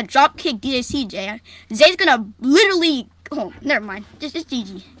 Toby's gonna drop kick DJ CJ. Zay's gonna literally. Oh, never mind. Just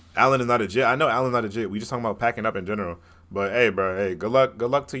GG. Allen is not a jit. I know Allen's not a jit. We just talking about packing up in general. But hey, bro, hey, good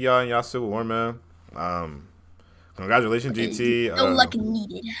luck to y'all and y'all Civil War, man. Congratulations, GT. No luck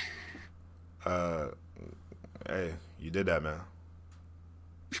needed. Hey, you did that, man.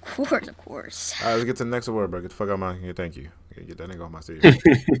 Of course. All right, let's get to the next award, bro. Get the fuck out of my here. Thank you. Get that nigga off my stage.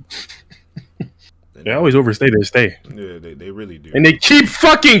 They always overstay their stay. Yeah, they really do. And they keep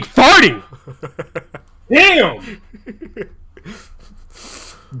fucking farting. Damn.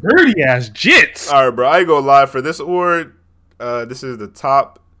 Dirty ass jits. All right, bro. I ain't gonna lie. For this award, this is the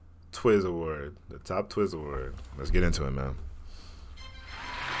Top Twiz Award. The Top Twiz Award. Let's get into it, man.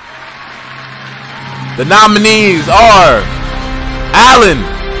 The nominees are Allen,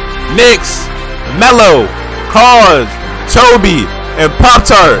 Nyx, Mello, Cause, Toby, and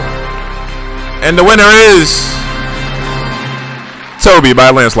Pop-Tart. And the winner is Toby by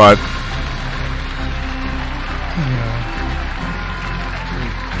a landslide.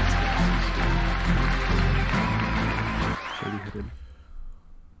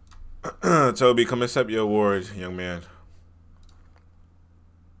 Toby, come accept your award, young man.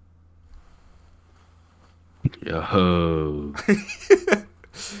 Yo.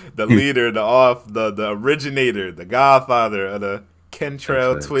 The leader, the originator, the godfather of the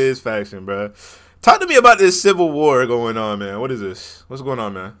Kentrell Twiz faction, bro. Talk to me about this civil war going on, man. What is this? What's going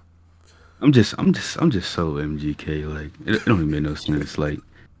on, man? I'm just so MGK. Like, it don't even make no sense. Like,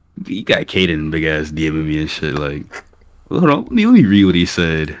 you got Kaden big ass DMing me and shit. Like, hold on, let me read what he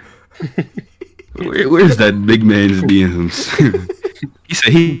said. Where's that big man's DMs?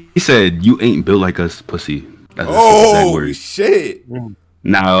 He said you ain't built like us, pussy. That's oh shit!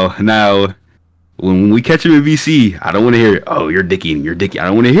 Now, when we catch him in VC, I don't want to hear it. Oh, you're dicky. I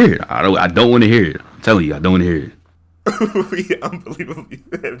don't want to hear it. I don't want to hear it. I'm telling you, I don't want to hear it. We unbelievably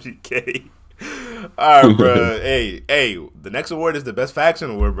MGK. All right, bro. hey, the next award is the best faction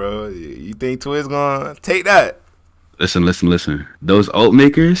award, bro. You think Twiz gonna take that? Listen. Those alt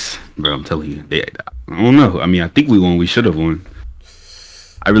makers, bro. I'm telling you, I don't know. I mean, I think we won. We should have won.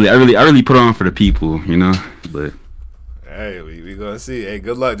 I really put on for the people, you know. But hey, we gonna see. Hey,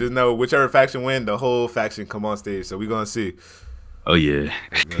 good luck. Just know whichever faction win, the whole faction come on stage. So we gonna see. Oh yeah.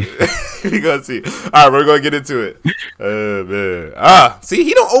 We gonna see. All right, we're gonna get into it. Man. See,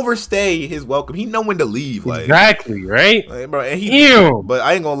 he don't overstay his welcome. He know when to leave. Like exactly, right? Like, bro, and he. But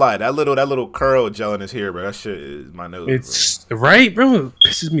I ain't gonna lie, that little curl gel in his hair, bro. That shit is my nose. It's bro. Right, bro. It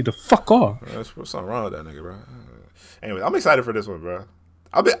pisses me the fuck off. There's something wrong with that nigga, bro. Anyway, I'm excited for this one, bro.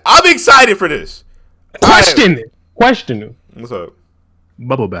 I'm excited for this. Question it. What's up?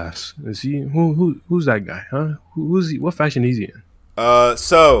 Bubble Bass. Is he who's that guy, huh? Who's he? What faction is he in?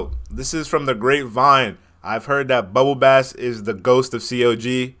 So this is from the Grapevine. I've heard that Bubble Bass is the ghost of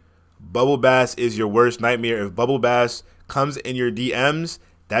COG. Bubble Bass is your worst nightmare. If Bubble Bass comes in your DMs,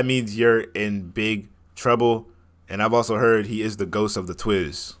 that means you're in big trouble. And I've also heard he is the ghost of the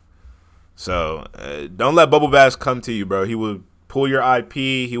Twiz. So don't let Bubble Bass come to you, bro. He will pull your IP.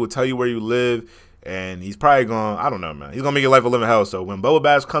 He will tell you where you live. And he's probably going to, I don't know, man. He's going to make your life a living hell. So when Bubble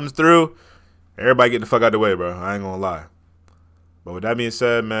Bass comes through, everybody get the fuck out the way, bro. I ain't going to lie. But with that being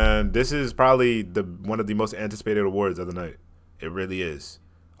said, man, this is probably one of the most anticipated awards of the night. It really is.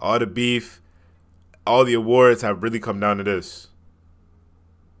 All the beef, all the awards have really come down to this.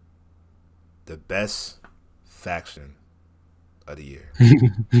 The best faction of the year.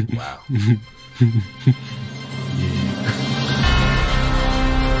 Wow.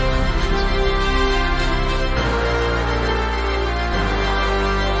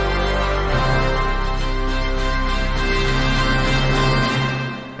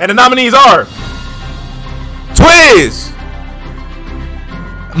 And the nominees are Twiz,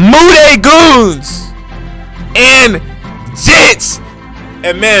 Moody Goons, and Jits.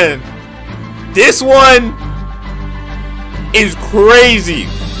 And man, this one is crazy.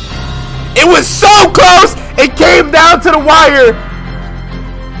 It was so close. It came down to the wire.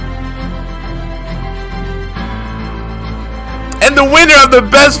 And the winner of the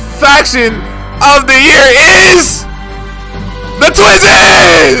best faction of the year is the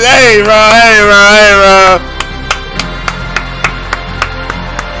Twizzes! Hey, bro.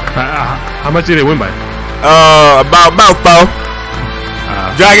 How much did it win by? About 4.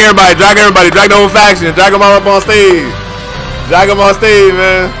 Drag everybody. Drag the whole faction. Drag them all up on stage.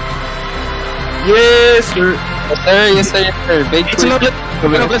 Man. Yes, sir. Yes, sir. Big Twiz. MGK.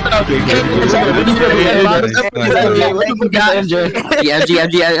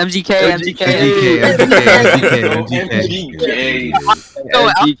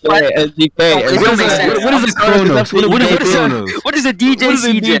 What is a DJ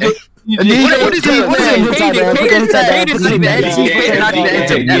CJ? What is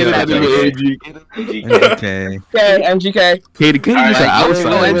MGK.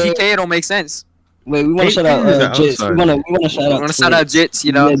 MGK, it don't make sense. Wait, we want to shout out Jits. We want to shout out Jits.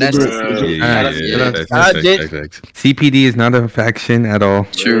 You know, that's Jits. CPD is not a faction at all.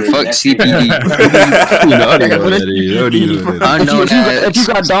 True. Fuck CPD. If you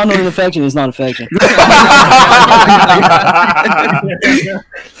got Donald in the faction, it's not a faction.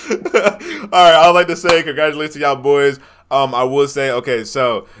 All right, I'd like to say congratulations to y'all boys. I will say, okay,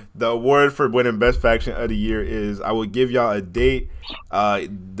 so the award for winning best faction of the year is, I will give y'all a date.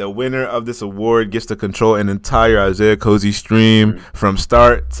 The winner of this award gets to control an entire IsiahCozy stream from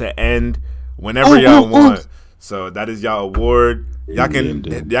start to end whenever y'all want. So that is y'all award. Y'all can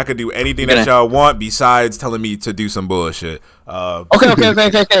do anything that y'all want besides telling me to do some bullshit.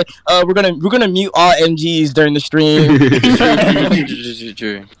 Okay. We're gonna mute all MGs during the stream.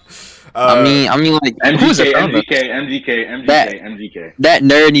 I mean, like MGK. That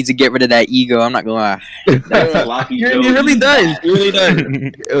nerd needs to get rid of that ego. I'm not gonna lie. He really does.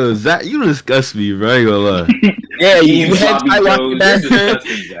 Yo, Zach, you disgust me, bro. I ain't gonna lie. Yeah, you sloppy bastard.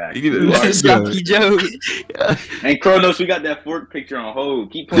 Sloppy Joe. And Kronos, we got that fork picture on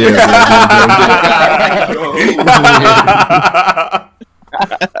hold. Keep playing.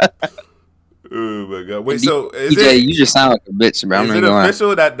 Oh my god! Wait, so is DJ, you just sound like a bitch, bro. Is it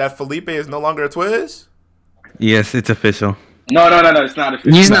official that Felipe is no longer a Twiz? Yes, it's official. No, it's not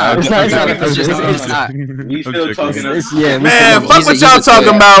official. He's not. It's not official. It's not. We still talking. Man, fuck what y'all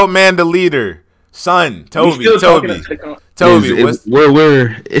talking about, man. The leader, son, Toby. Toby,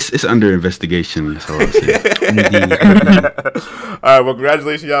 it's under investigation. That's all I'll say. All right, well,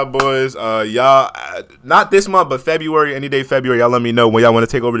 congratulations, y'all boys. Y'all, not this month, but February, any day February. Y'all let me know when y'all want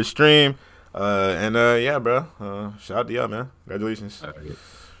to take over the stream. Yeah, bro. Shout out to y'all, man. Congratulations.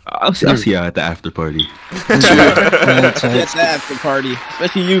 I'll see y'all at the after party. At the after party,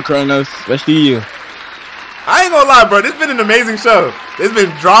 especially you, Kronos. Especially you. I ain't gonna lie, bro. This has been an amazing show. There's been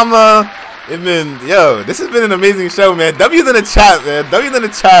drama. This has been an amazing show, man. W's in the chat, man. W's in the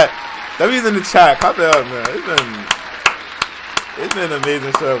chat. W's in the chat. Cop it up, man. It's been an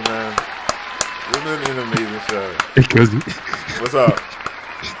amazing show, man. It's been an amazing show. Hey, Cozy. What's up?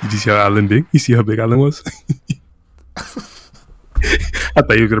 Did you see how Alan big? You see how big Alan was? I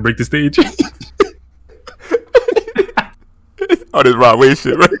thought you were gonna break the stage. Oh, this Rod Wave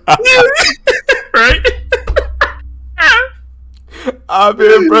shit, right? Right? I've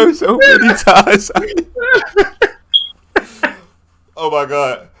been bro so many times. Oh my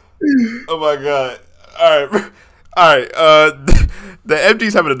god. All right. The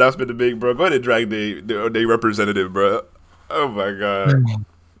MGs have an announcement to make, bro. Go ahead and drag their representative, bro. Oh my god.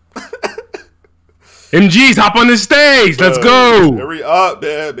 MGs, hop on the stage. Let's go. Hurry up,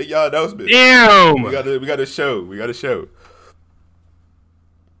 man. Make y'all announcement. Damn. We got a show.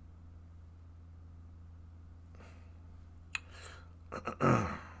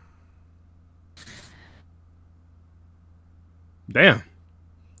 Damn.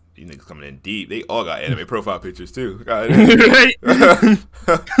 These niggas coming in deep. They all got anime profile pictures too. What the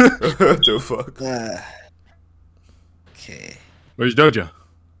fuck? Okay. Where's JoJo?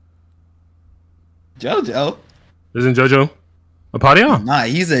 JoJo? Isn't JoJo a party on? Nah,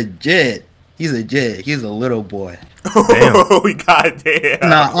 he's a jit. He's a little boy. Oh, goddamn.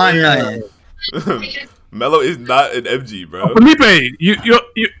 Nah, I'm not. Mello is not an MG, bro. Oh, Felipe, you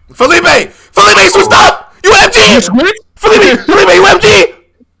Felipe, switched up. You MG. You switched? Felipe, you MG.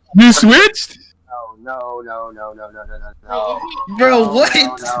 You switched? No. Bro, what?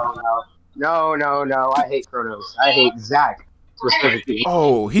 No. I hate Kronos. I hate Zach. Specifically.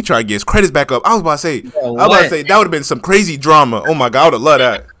 Oh, he tried to get his credits back up. I was about to say, that would have been some crazy drama. Oh my god, I would have loved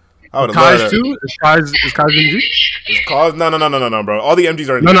that. I would have loved that. Too? Is Kai's MG? Is Kaz? No, bro. All the MGs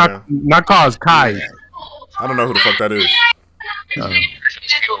are in there. No, not Kaz. Kai. I don't know who the fuck that is.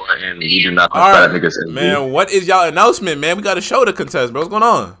 And we do not All right, man. What is y'all announcement, man? We got a show to contest, bro. What's going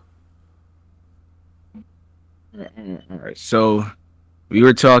on? All right, so we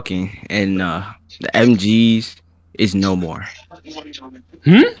were talking, and the MGs is no more.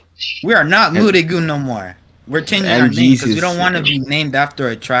 We are not Moody Goo no more. We're changing our name because we don't want to be named after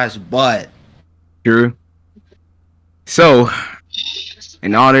a trash butt. True. So,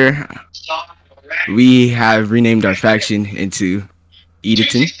 in honor, we have renamed our faction into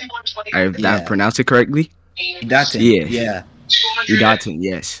Edaton. I've pronounced it correctly. Edaton. Yeah. Edaton,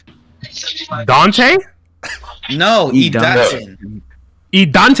 yes. Dante? No, Edaton.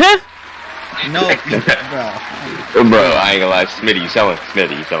 Edante? No, bro. Bro, I ain't gonna lie. Smitty, you selling.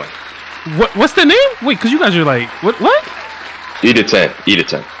 What's the name? Wait, because you guys are like, what? Edaton. Yeah.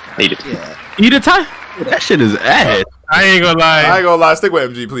 Edaton? That shit is ass. I ain't gonna lie. Stick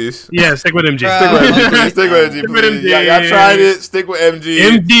with MG, please. Yeah, stick with MG. Stick with MG, please. Y'all tried it. Stick with MG.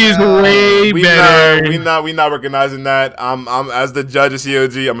 MG is way better. We not recognizing that. I'm as the judge of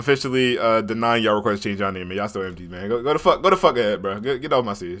COG. I'm officially denying y'all request to change y'all name, man. Y'all still MG, man. Go the fuck ahead, bro. Get off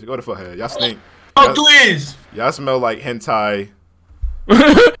my seat. Go the fuck ahead. Y'all stink. Oh, please. Y'all smell like hentai.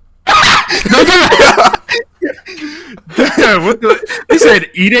 Damn, they said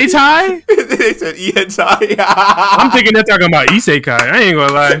Edatai? They said Edatai. I'm thinking they're talking about Isekai. I ain't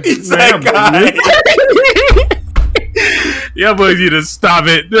gonna lie. Isekai. Yeah, boys, you just stop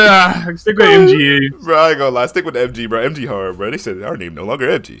it. Stick with MG. Bro, I ain't gonna lie. Stick with MG, bro. MG hard, bro. They said our name no longer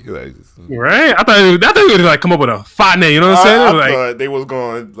MG. Like, right? I thought they would like come up with a fat name. You know what I'm saying? I thought they was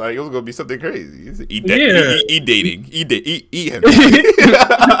going like it was gonna be something crazy. Dating. Him.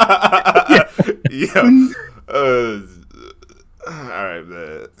 Yeah. All right,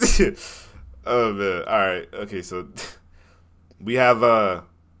 man. Oh man. All right. Okay, so we have the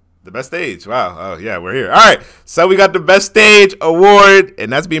best stage. Wow. Oh yeah, we're here. All right. So we got the best stage award,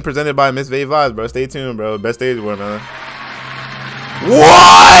 and that's being presented by Miss Vay Vibes, bro. Stay tuned, bro. Best stage award, man.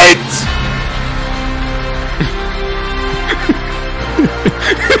 What?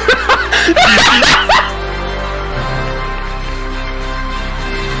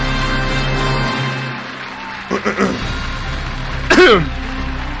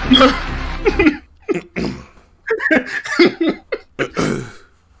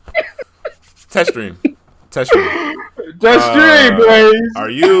 Test stream. stream, boys.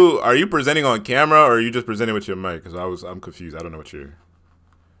 Are you presenting on camera or are you just presenting with your mic? Because I'm confused. I don't know what you're.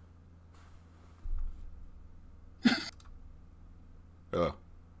 Hello.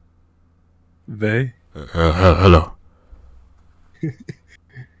 They. Hello.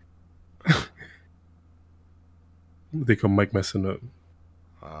 They come Mike messing up.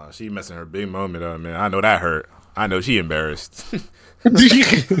 She messing her big moment up, man. I know that hurt. I know she embarrassed. God,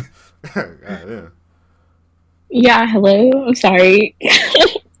 yeah. Yeah, hello. I'm sorry.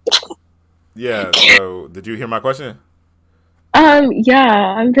 Yeah, so did you hear my question?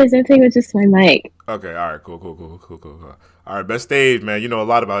 Yeah, I'm presenting with just my mic. Okay, all right, cool. All right, best stage, man. You know a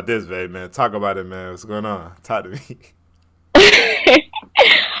lot about this, babe, man. Talk about it, man. What's going on? Talk to me.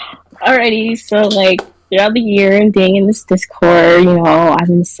 Alrighty, so like throughout the year and being in this Discord, you know, I've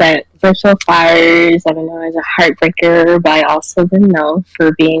been sent virtual flowers. I've been known as a heartbreaker, but I also been known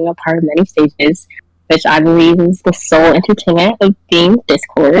for being a part of many stages, which I believe is the sole entertainment of being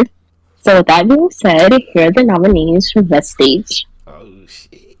Discord. So with that being said, here are the nominees for Best Stage. Oh,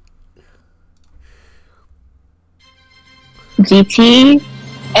 shit. GT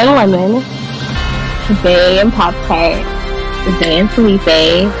and Lemon, Vay and Pop Tart, Vay and Felipe,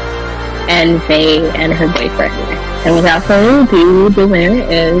 and Vay and her boyfriend. And without further ado, the winner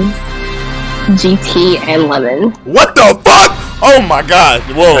is GT and Lemon. What the fuck? Oh my god.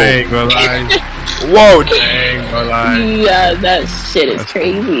 Whoa. Dang, gonna lie. Whoa. Dang, gonna lie. Yeah, that shit is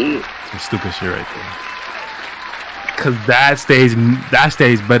crazy. Some stupid shit right there. Cause that stage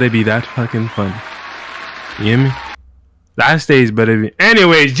better be that fucking fun. You hear me? That stage better be.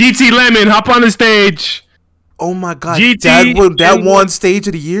 Anyways, GT Lemon, hop on the stage. Oh my god. GT that one stage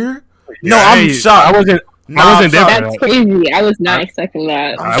of the year? No, Yeah, I'm shocked. I wasn't there. That's crazy. I was not expecting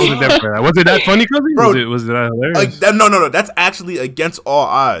that. I wasn't there for that. Was it that funny, Cozy? Bro, was it that hilarious? No. That's actually against all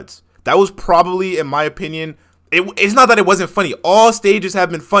odds. That was probably, in my opinion, it's not that it wasn't funny. All stages have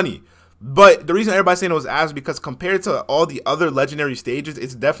been funny. But the reason everybody's saying it was ass is because compared to all the other legendary stages,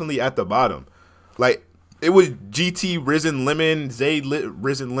 it's definitely at the bottom. Like, it was GT, Risen, Lemon, Zay,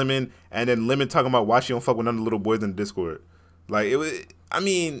 Risen, Lemon, and then Lemon talking about why she don't fuck with none of the little boys in the Discord. Like, it was, I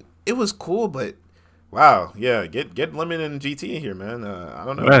mean, it was cool, but wow, yeah, get Lemon and GT in here, man. I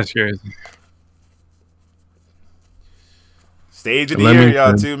don't know. That's crazy. Stage of the year,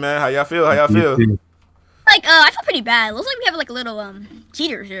 y'all too, man. How y'all feel? Like, I feel pretty bad. Looks like we have like a little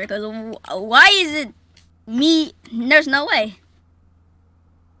cheaters here. Cause why is it me? There's no way.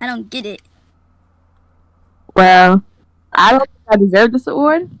 I don't get it. Well, I don't think I deserve this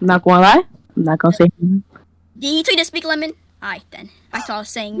award. I'm not gonna lie. I'm not gonna say anything. Did you tweet to speak, Lemon? Alright then. That's all I was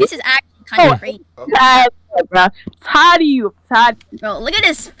saying. This is actually kind of crazy. Bro. Tired of you. Bro, look at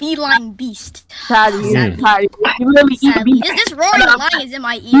this feline beast. Tired of you. Tired of you. You literally eat beast. This roaring lion is in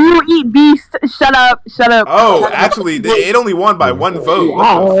my ear. You eat beast. Shut up. Oh, actually, it only won by one vote.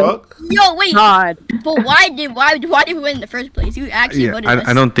 What the fuck? Yo, wait. God. But why did we win in the first place? You actually voted us.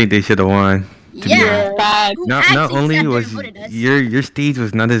 I don't think they should have won. Yeah. Not only was your stage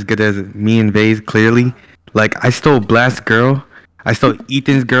was not as good as me and Vay's, clearly. Like, I stole Blast's girl. I stole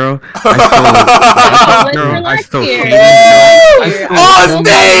Ethan's girl. I stole On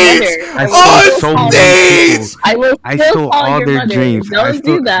stage! I stole all their dreams. Don't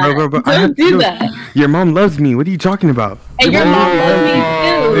do that. Don't do that. Your mom loves me. What are you talking about? And your mom loves me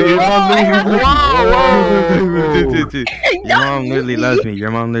too. Your mom literally loves me.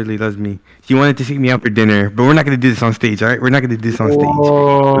 Your mom literally loves me. She wanted to take me out for dinner, but we're not gonna do this on stage, alright? We're not gonna do this on stage.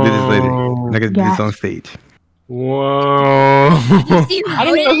 We'll do this later. We're not gonna do this on stage. Whoa. I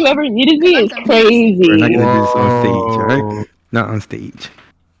don't know whoever needed me is crazy. We're not gonna do this on stage, alright? Not on stage.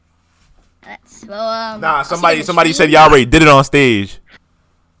 Nah, somebody said y'all already did it on stage.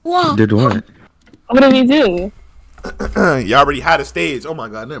 Whoa. Did what? What did we do? Y'all already had a stage. Oh my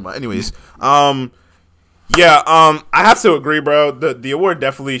god, never mind. Anyways, yeah, I have to agree, bro. The award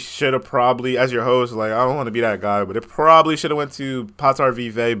definitely should have probably, as your host, like, I don't want to be that guy, but it probably should have went to Patar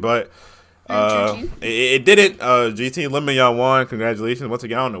V. but it didn't. GT Lemon, y'all won. Congratulations. Once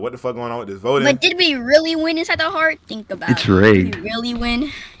again, I don't know what the fuck going on with this voting. But did we really win inside the heart? Think about it. It's rigged. Did we really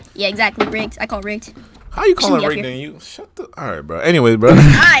win? Yeah, exactly. Rigged. I call rigged. How you calling rigged? Then you shut the. All right, bro. Anyways, bro.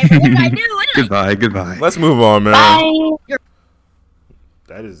 Alright, what did I do? Goodbye. Let's move on, man. Bye.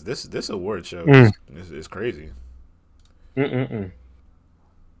 That is this award show is crazy. The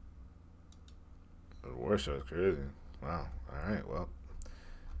award show is crazy. Wow. All right. Well,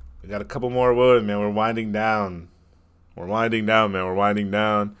 we got a couple more awards, man. We're winding down.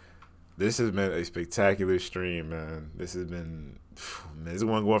 Man. This has been a spectacular stream, man. This has been. Man, this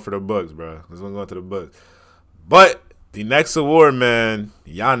one going for the books, bro. This one going to the books. But the next award, man,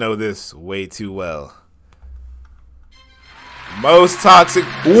 y'all know this way too well. Most toxic.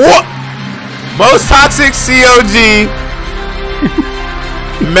 What? Most toxic COG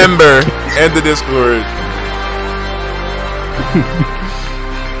member in the Discord.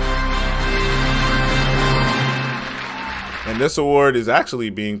 And this award is actually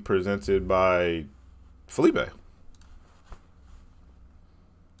being presented by Felipe.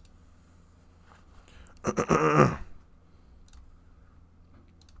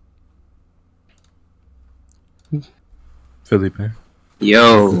 Felipe.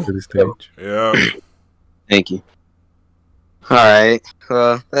 Yo. To the stage. Yeah. Thank you. All right.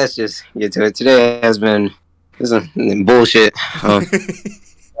 Well, let's just get to it. Today has been bullshit. All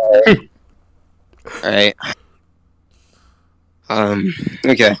right.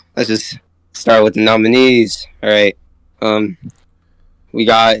 Okay. Let's just start with the nominees. All right. We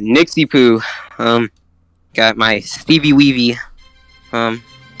got Nixie Poo. Got my Stevie Weevy.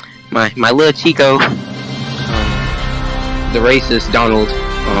 My little Chico. The racist Donald.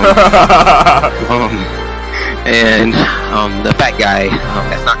 And the fat guy.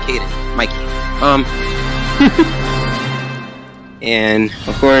 That's not Kaden. Mikey. And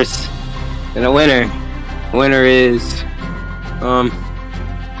of course, and the winner is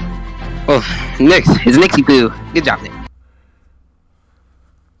it's Nixie Poo. Good job, Nick.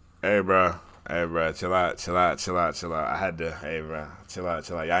 Hey, bro, chill out. I had to, hey, bro, chill out.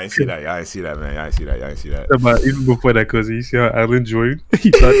 Y'all ain't see that, man. Y'all ain't see that. But even before that, cause you see how Alan joined,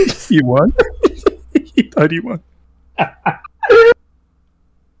 he thought he won. He thought he won.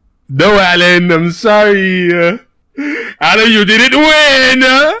 No, Alan, I'm sorry. Alan, you didn't win.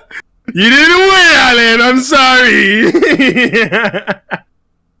 You didn't win, Alan. I'm sorry.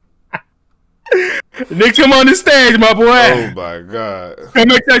 Nick, come on the stage, my boy. Oh my God.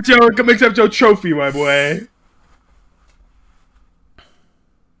 Come accept your trophy, my boy.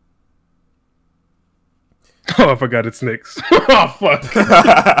 Oh, I forgot it's Nick's. Oh, fuck.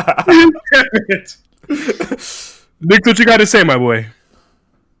 Damn it. Nick, what you got to say, my boy?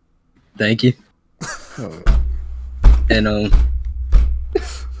 Thank you. And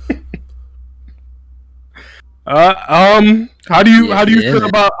how do you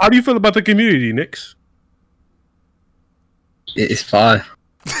feel about the community, Nix? It's fine.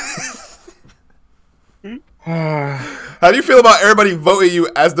 How do you feel about everybody voting you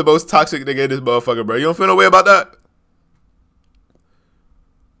as the most toxic nigga in this motherfucker, bro? You don't feel no way about that?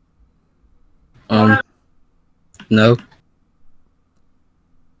 No.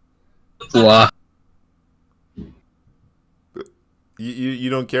 Why? You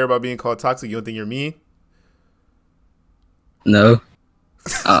don't care about being called toxic? You don't think you're mean? No.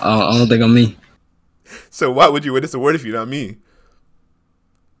 I don't think I'm mean. So why would you win this award if you're not mean?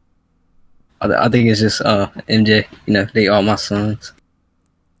 I think it's just MJ. You know, they are my sons.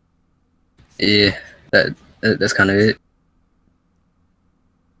 Yeah, that's kind of it.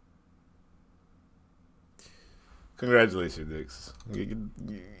 Congratulations, Dix. Get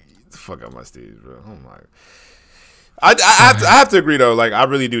the fuck out my stage, bro. Oh my. I have to agree though. Like I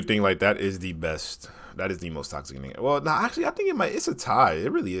really do think like that is the best. That is the most toxic thing. Well, no, actually, I think it's a tie.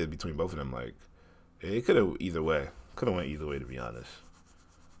 It really is between both of them. Like it could have either way. Could have went either way, to be honest.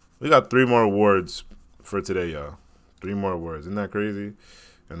 We got 3 more awards for today, y'all. 3 more awards. Isn't that crazy?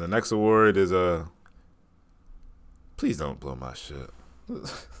 And the next award is please don't blow my shit.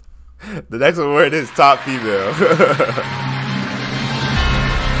 The next award is top female.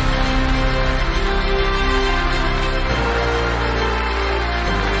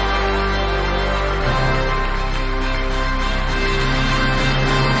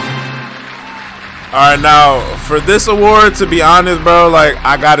 All right, now for this award, to be honest, bro, like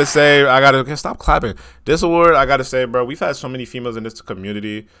I gotta stop clapping. This award, I gotta say, bro, we've had so many females in this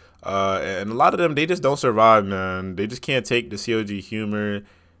community, and a lot of them they just don't survive, man. They just can't take the COG humor.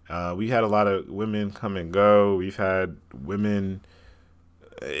 We had a lot of women come and go. We've had women.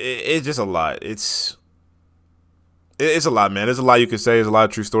 It's just a lot. It's a lot, man. There's a lot you could say. There's a lot of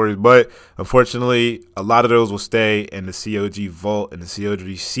true stories, but unfortunately, a lot of those will stay in the COG vault and the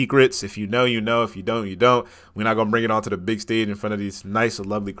COG secrets. If you know, you know. If you don't, you don't. We're not gonna bring it onto the big stage in front of these nice,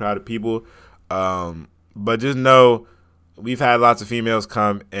 lovely crowd of people. But just know, we've had lots of females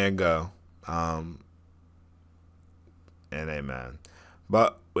come and go. And hey, man.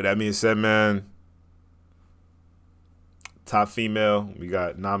 But with that being said, man, top female, we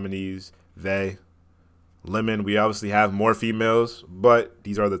got nominees. Lemon, we obviously have more females, but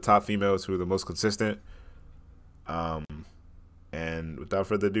these are the top females who are the most consistent. And without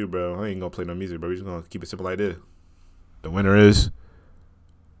further ado, bro, I ain't gonna play no music, bro. We're just gonna keep it simple like this. The winner is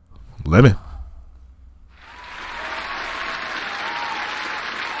Lemon.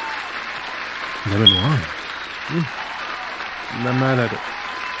 Lemon won. Not mad at it.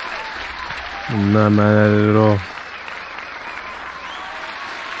 I'm not mad at it at all.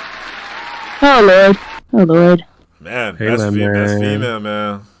 Oh Lord. Oh Lord. Man, Hey, best, man. best female,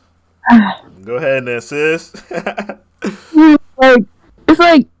 man. Go ahead then, sis. It's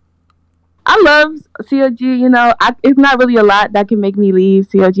like I love COG. You know, it's not really a lot that can make me leave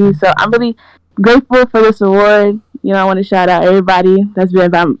COG. So I'm really grateful for this award. You know, I want to shout out everybody that's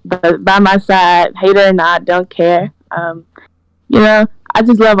been by my side, hater or not, don't care. You know, I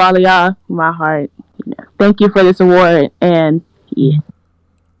just love all of y'all from my heart. You know, thank you for this award, and yeah.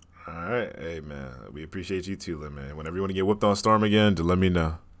 All right, hey man, we appreciate you too, man. Whenever you want to get whooped on Storm again, just let me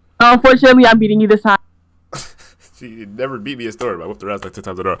know. Unfortunately, I'm beating you this time. She never beat me a Storm. I whooped her ass like 10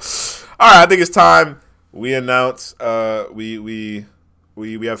 times in a row. All right, I think it's time we announce. We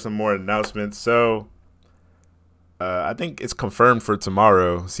have some more announcements. So I think it's confirmed for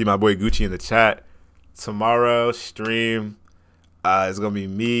tomorrow. See my boy Gucci in the chat. Tomorrow stream. It's gonna be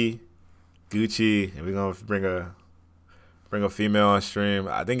me, Gucci, and we're gonna bring a female on stream.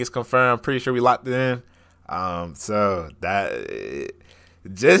 I think it's confirmed. I'm pretty sure we locked it in. So that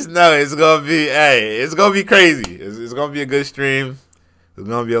just know it's gonna be it's gonna be crazy. It's gonna be a good stream. It's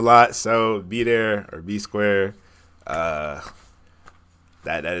gonna be a lot. So be there or be square. That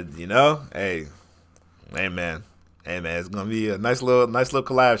you know, hey man, it's gonna be a nice little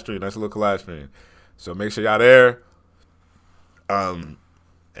collab stream. So make sure y'all there. And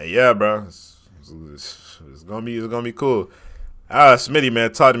yeah, bro, it's gonna be cool. Smitty,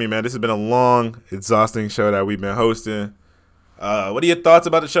 man, talk to me, man. This has been a long, exhausting show that we've been hosting. What are your thoughts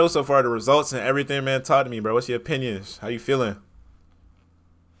about the show so far? The results and everything, man. Talk to me, bro. What's your opinions? How you feeling?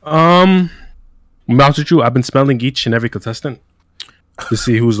 I'm honest with you. I've been smelling each and every contestant to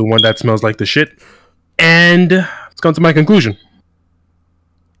see who's the one that smells like the shit, and it's come to my conclusion.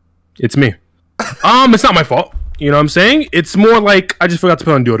 It's me. It's not my fault. You know what I'm saying? It's more like I just forgot to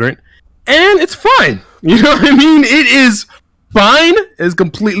put on deodorant, and it's fine. You know what I mean? It is fine. It's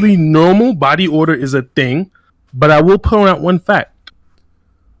completely normal. Body odor is a thing, but I will point out one fact.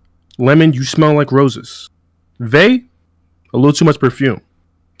 Lemon, you smell like roses. Vay, a little too much perfume.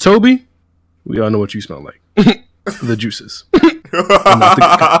 Toby, we all know what you smell like. The juices. But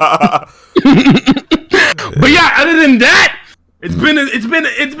yeah, other than that, it's been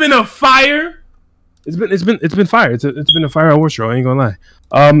a fire. It's been fire. It's been a fire award show. I ain't gonna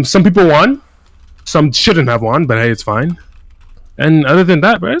lie. Some people won, some shouldn't have won, but hey, it's fine. And other than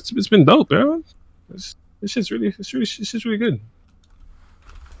that, bro, it's been dope, bro. It's just really good.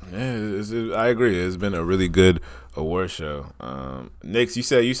 Yeah, I agree. It's been a really good award show. Nix,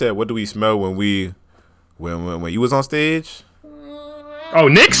 you said what do we smell when you was on stage? Oh,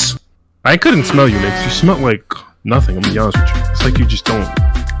 Nix? I couldn't smell you, Nix. You smelled like nothing. I'm gonna be honest with you. It's like you just don't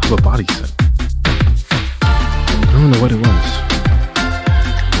have a body scent. I don't know what it was.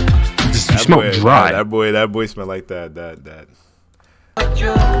 You smell dry. That boy smelled like that.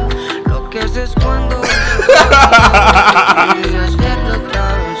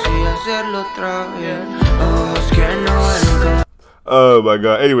 Oh my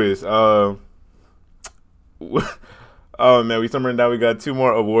god. Anyways, oh man, we summering down. We got 2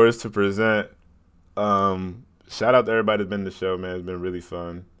 more awards to present. Shout out to everybody that's been in the show, man. It's been really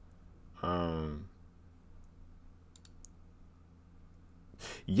fun.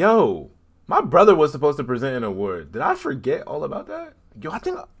 Yo, my brother was supposed to present an award. Did I forget all about that? Yo,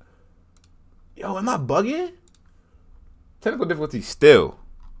 am I bugging? Technical difficulty still.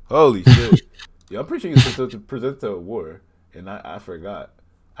 Holy shit. Yo, I'm pretty sure he was supposed to present the award, and I forgot.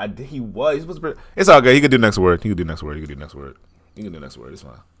 He was supposed to. It's all good. He could do next word. It's fine. He can do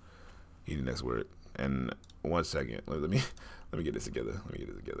next word. And 1 second. Let me get this together.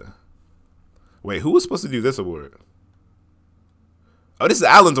 Wait, who was supposed to do this award? Oh, this is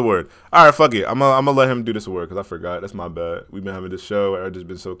Alan's award. All right, fuck it. I'm gonna let him do this award because I forgot. That's my bad. We've been having this show. I've just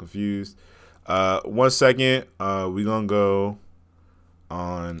been so confused. 1 second. We gonna go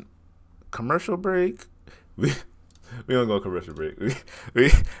on commercial break. We gonna go commercial break. We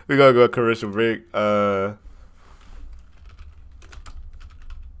gonna go commercial break. I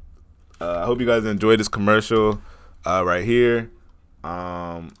hope you guys enjoyed this commercial right here.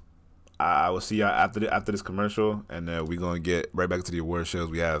 I will see y'all after this commercial, and then we're gonna get right back to the award shows.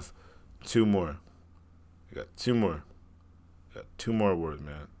 We have 2 more. We got 2 more. We got 2 more awards,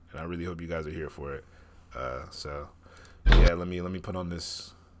 man, and I really hope you guys are here for it. So yeah, let me put on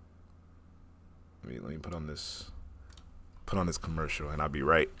this. Let me put on this commercial, and I'll be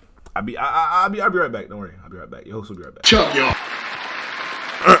right. I'll be right back. Don't worry, I'll be right back. Your host will be right back. Chuck, yo.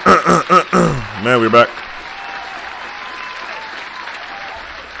 Man, we're back.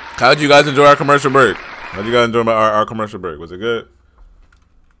 How'd you guys enjoy our commercial break? How'd you guys enjoy our commercial break? Was it good?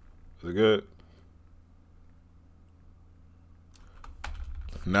 Was it good?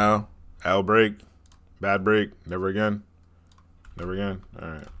 No? L break? Bad break? Never again? Never again?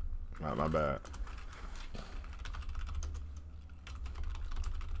 Alright. My bad.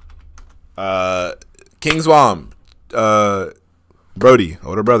 King Swam. Brody,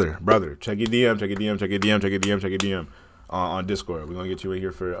 older brother. Check your DM on Discord. We're gonna get you in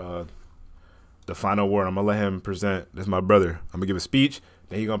here for the final award. I'm gonna let him present. This is my brother. I'm gonna give a speech,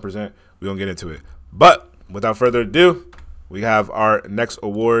 then he's gonna present. We're gonna get into it. But without further ado, we have our next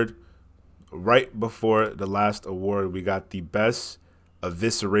award. Right before the last award, we got the best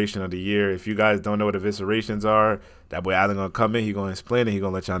evisceration of the year. If you guys don't know what eviscerations are, that boy Alan gonna come in, he gonna explain it, he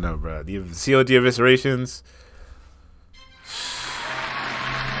gonna let y'all know, bro. The COG eviscerations.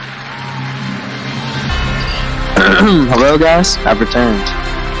 Hello guys, I've returned.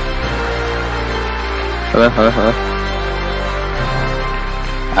 Hello.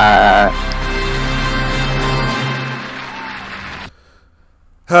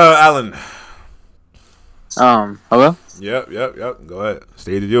 Alan. Hello? Yep. Go ahead.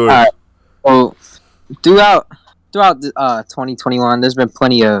 Stage is yours. Alright. Well, throughout 2021, there's been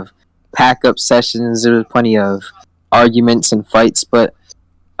plenty of pack-up sessions, there's plenty of arguments and fights, but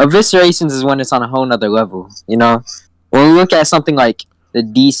eviscerations is when it's on a whole nother level, you know? When we look at something like the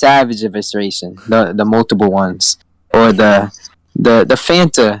D Savage evisceration, the multiple ones, or the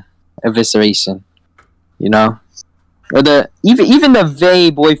Fanta evisceration, you know? Or even the Vay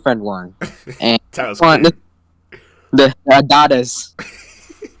boyfriend one. And the Adadas.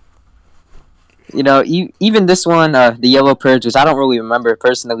 You know, even this one, the Yellow Purge, which I don't really remember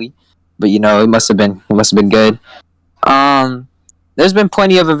personally, but you know, it must have been good. There's been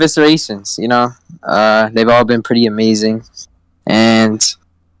plenty of eviscerations, you know. They've all been pretty amazing. And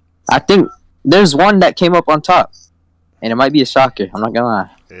I think there's one that came up on top. And it might be a shocker, I'm not gonna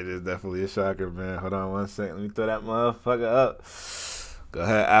lie. It is definitely a shocker, man. Hold on 1 second. Let me throw that motherfucker up. Go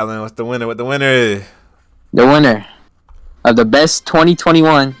ahead, Alan. What's the winner? What the winner is? The winner of the best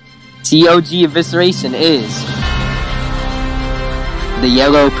 2021 COG evisceration is the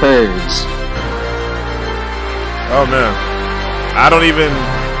Yellow Purge. Oh man, I don't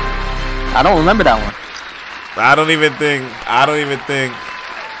remember that one. I don't even think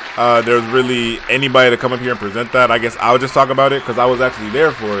there's really anybody to come up here and present that. I guess I'll just talk about it because I was actually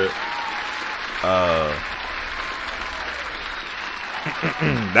there for it.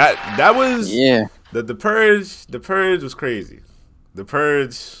 That was the purge. The purge was crazy. The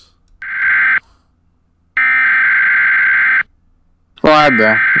purge. Why,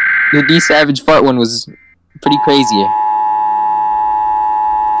 bro? The D Savage fart one was pretty crazy.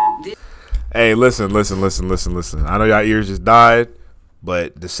 Hey, listen. I know y'all ears just died,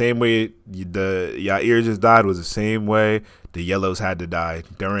 but the same way y'all ears just died was the same way the yellows had to die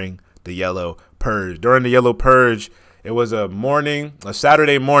during the Yellow Purge. During the Yellow Purge, it was a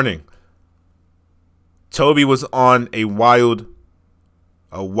Saturday morning. Toby was on a wild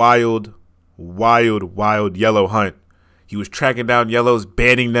yellow hunt. He was tracking down yellows,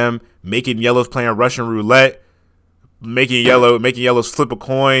 banning them, making yellows playing Russian roulette, making yellows flip a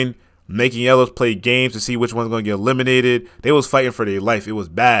coin, making yellows play games to see which one's going to get eliminated. They was fighting for their life. It was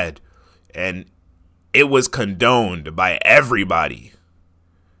bad. And it was condoned by everybody.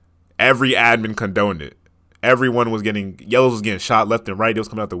 Every admin condoned it. Yellows was getting shot left and right. They was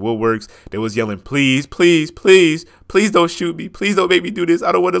coming out the woodworks. They was yelling, please don't shoot me. Please don't make me do this.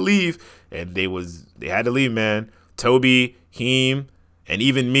 I don't want to leave. And they had to leave, man. Toby, Heem, and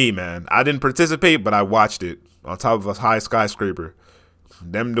even me, man. I didn't participate, but I watched it on top of a high skyscraper.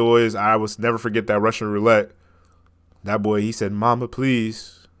 Them boys, I will never forget that Russian roulette. That boy, he said, "Mama,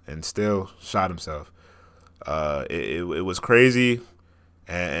 please," and still shot himself. It was crazy,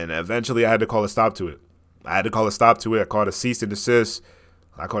 and eventually I had to call a stop to it. I called a cease and desist.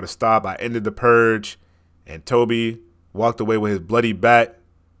 I called a stop. I ended the purge, and Toby walked away with his bloody bat,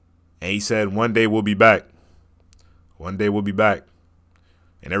 and he said, "One day we'll be back. One day we'll be back."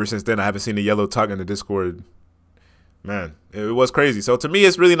 And ever since then, I haven't seen the yellow talk in the Discord. Man, it was crazy. So to me,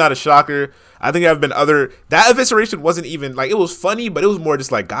 it's really not a shocker. I think there have been that evisceration wasn't even like, it was funny, but it was more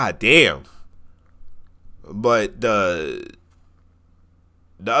just like, God damn. But the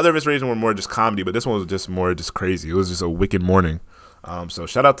other evisceration were more just comedy, but this one was just more just crazy. It was just a wicked morning. So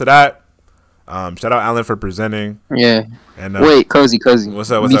shout out to that. Shout out Alan for presenting. Yeah. And wait, Cozy. What's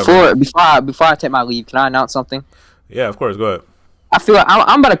up? Before I take my leave, can I announce something? Yeah, of course. Go ahead. I feel like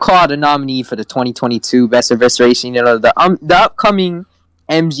I'm about to call the nominee for the 2022 Best Evisceration. You know, the upcoming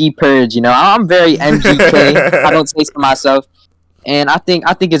MG Purge. You know, I'm very MGK. I don't say so myself, and I think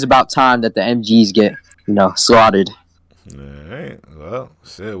it's about time that the MGs get slaughtered. All right. Well,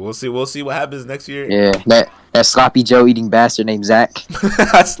 shit. We'll see. We'll see what happens next year. Yeah, that sloppy Joe eating bastard named Zach.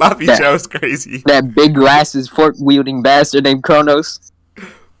 Sloppy Joe is crazy. That big glasses fork wielding bastard named Kronos.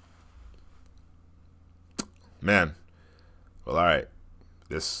 Man. Well, all right.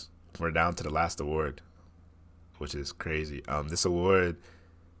 We're down to the last award, which is crazy. This award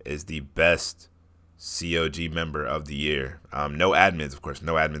is the best COG member of the year. No admins, of course.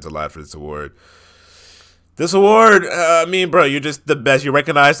 No admins allowed for this award. This award, I mean, bro, you're just the best. You're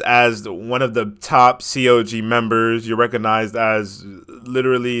recognized as one of the top COG members. You're recognized as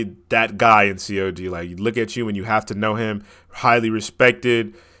literally that guy in COG. Like, you look at you and you have to know him. Highly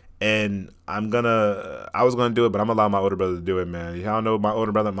respected. And I was gonna do it, but I'm gonna allow my older brother to do it, man. Y'all know my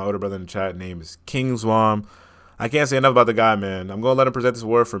older brother in the chat name is King Swam. I can't say enough about the guy, man. I'm gonna let him present this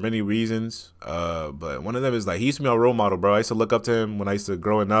award for many reasons. But one of them is like he used to be my role model, bro. I used to look up to him when I used to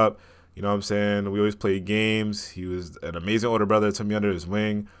growing up. You know what I'm saying? We always played games. He was an amazing older brother, took me under his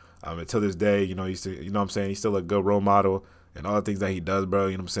wing. Until this day, you know, he still, you know what I'm saying? He's still a good role model and all the things that he does, bro.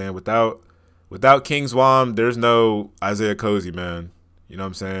 You know what I'm saying? Without King Swam, there's no IsiahCozy, man. You know what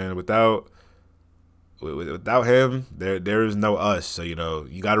I'm saying? Without him, there is no us. So, you know,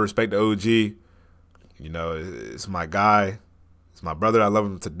 you gotta respect the OG. You know, it's my guy. It's my brother. I love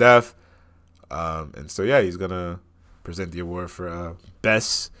him to death. And so, yeah, he's gonna present the award for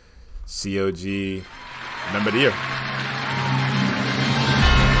best COG member of the year.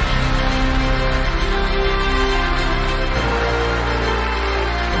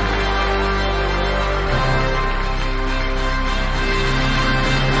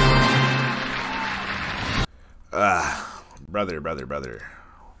 Brother.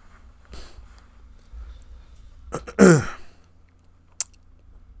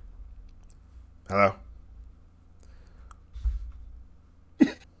 Hello.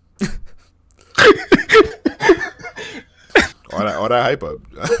 all that hype up.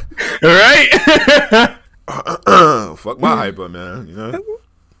 Right? Fuck my hype up, man. You know?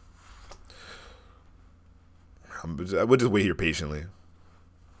 I would just wait here patiently.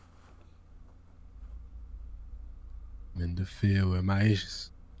 I'm in the field with my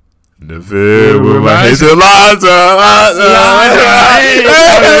Asians. In the field with my Asians.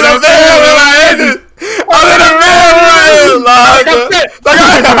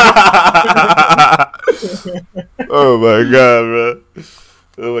 Oh my god, bro.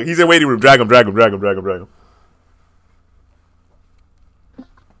 Oh my, he's in waiting room. Drag him.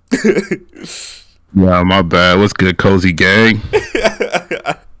 Yeah, my bad. What's good, Cozy Gang?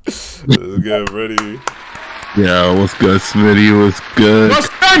 What's good, buddy? Yeah, what's good, Smitty? What's good? What's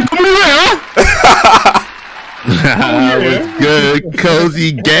good? Come here, What's good,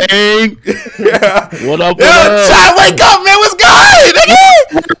 Cozy Gang? Yeah. What up? Chat, wake up, man. What's good, nigga?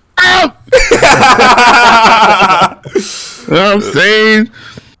 You know what I'm saying?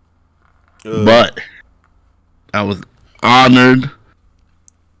 But I was honored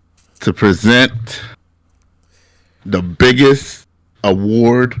to present the biggest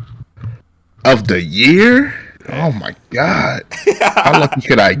award of the year. Oh my god. How lucky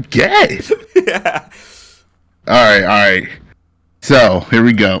could I get? Yeah. All right. So, here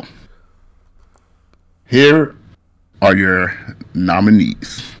we go. Here are your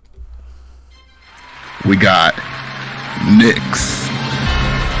nominees. We got Nyx,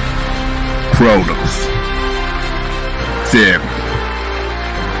 Kronos, Sam,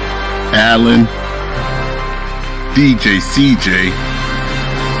 Alan, DJ CJ,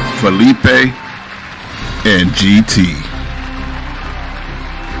 Felipe, and GT.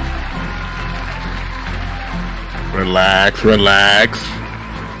 Relax.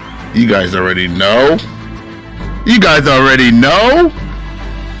 You guys already know.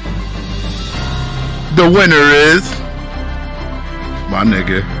 The winner is my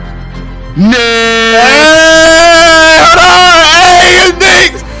nigga Nyx. Hey, hold on. Hey, it's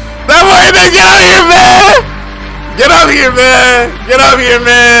Nyx. That boy, Nyx, get out of here, man. Get up here,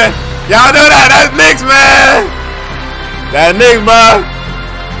 man. Y'all know that. That's Nyx, man. That's Nyx, bro.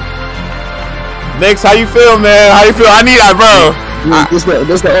 Nyx, how you feel, man? How you feel? I need that, bro.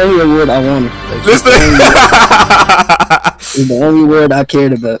 That's the only award I wanted. It's the only word I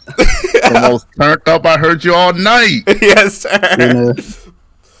cared about. The most turned up I heard you all night. Yes, sir.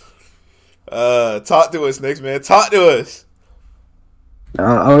 Talk to us, Nyx, man. Talk to us.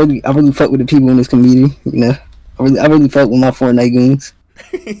 I really fuck with the people in this community. You know, I really fuck with my Fortnite goons.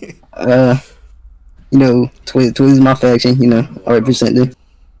 You know, Twiz is my faction. You know, I represent them.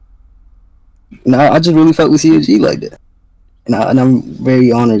 You know, I just really fuck with COG like that, and I'm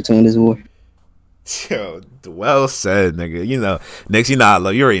very honored to win this award. Yo, Well said, nigga. You know, Nix, you know I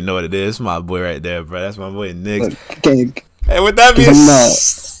love you. Already know what it is. My boy right there, bro. That's my boy Nix. Okay. Hey, with that being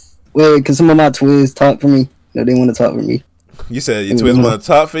wait, cause some of my twins talk for me. No, they want to talk for me. You said your twins want to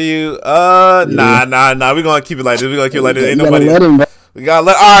talk for you? Nah. We gonna keep it like this. Ain't nobody. We gotta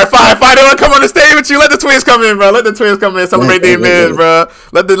let. All right, fine. They wanna come on the stage with you. Let the twins come in, bro. Let the twins come in and celebrate their man, bro.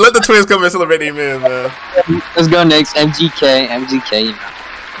 Let the twins come in and celebrate their man, man. Let's go next. MGK.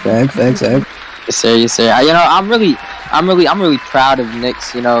 Thanks. Yes, sir. You know, I'm really proud of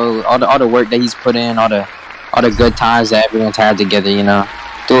Nix. You know, all the work that he's put in, all the good times that everyone's had together. You know,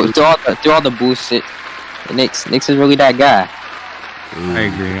 through all the bullshit. Nix is really that guy. I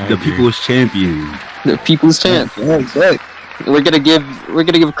agree. The people's champion. The people's champ. Yeah, exactly. We're gonna give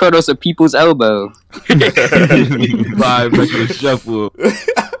Kurdos a people's elbow. Vibe like a shuffle.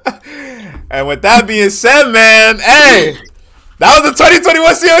 And with that being said, man, hey, that was the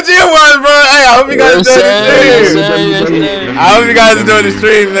 2021 COG Awards, bro. Hey, I hope you guys enjoyed the stream. I hope you guys enjoyed the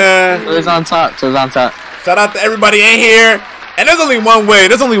stream, man. It was on top. Shout out to everybody in here. And there's only one way.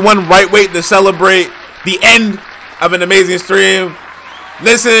 There's only one right way to celebrate the end of an amazing stream.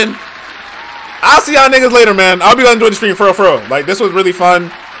 Listen, I'll see y'all niggas later, man. I'll be gonna enjoy the stream for real. Like, this was really fun.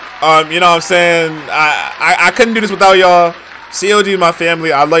 You know what I'm saying? I couldn't do this without y'all. COG is my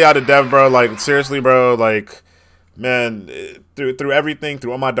family. I love y'all to death, bro. Like, seriously, bro. Like, man, through everything,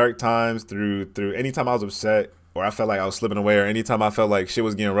 through all my dark times, through any time I was upset or I felt like I was slipping away or anytime I felt like shit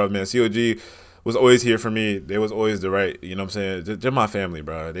was getting rough, man, COG was always here for me. They was always the right, you know what I'm saying? They're my family,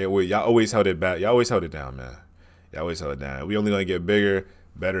 bro. Y'all always held it back. Y'all always held it down, man. Y'all always held it down. We only gonna get bigger,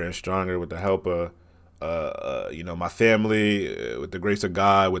 better, and stronger with the help of, you know, my family, with the grace of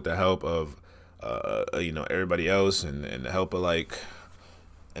God, with the help of, you know, everybody else, and the help of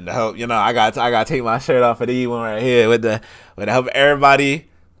you know, I got to take my shirt off for the one right here with the help of everybody.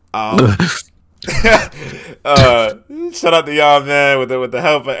 Shout out to y'all, man, with the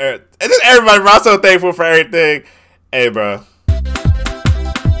help of and just everybody, bro. I'm so thankful for everything. Hey, bro.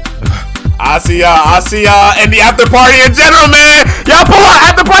 I see y'all in the after party in general, man. Y'all pull out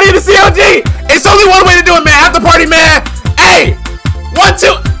after party in the COG. It's only one way to do it, man. After party, man. Hey, 1, 2.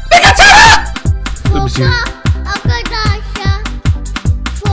 Nigga, turn up. Let me see.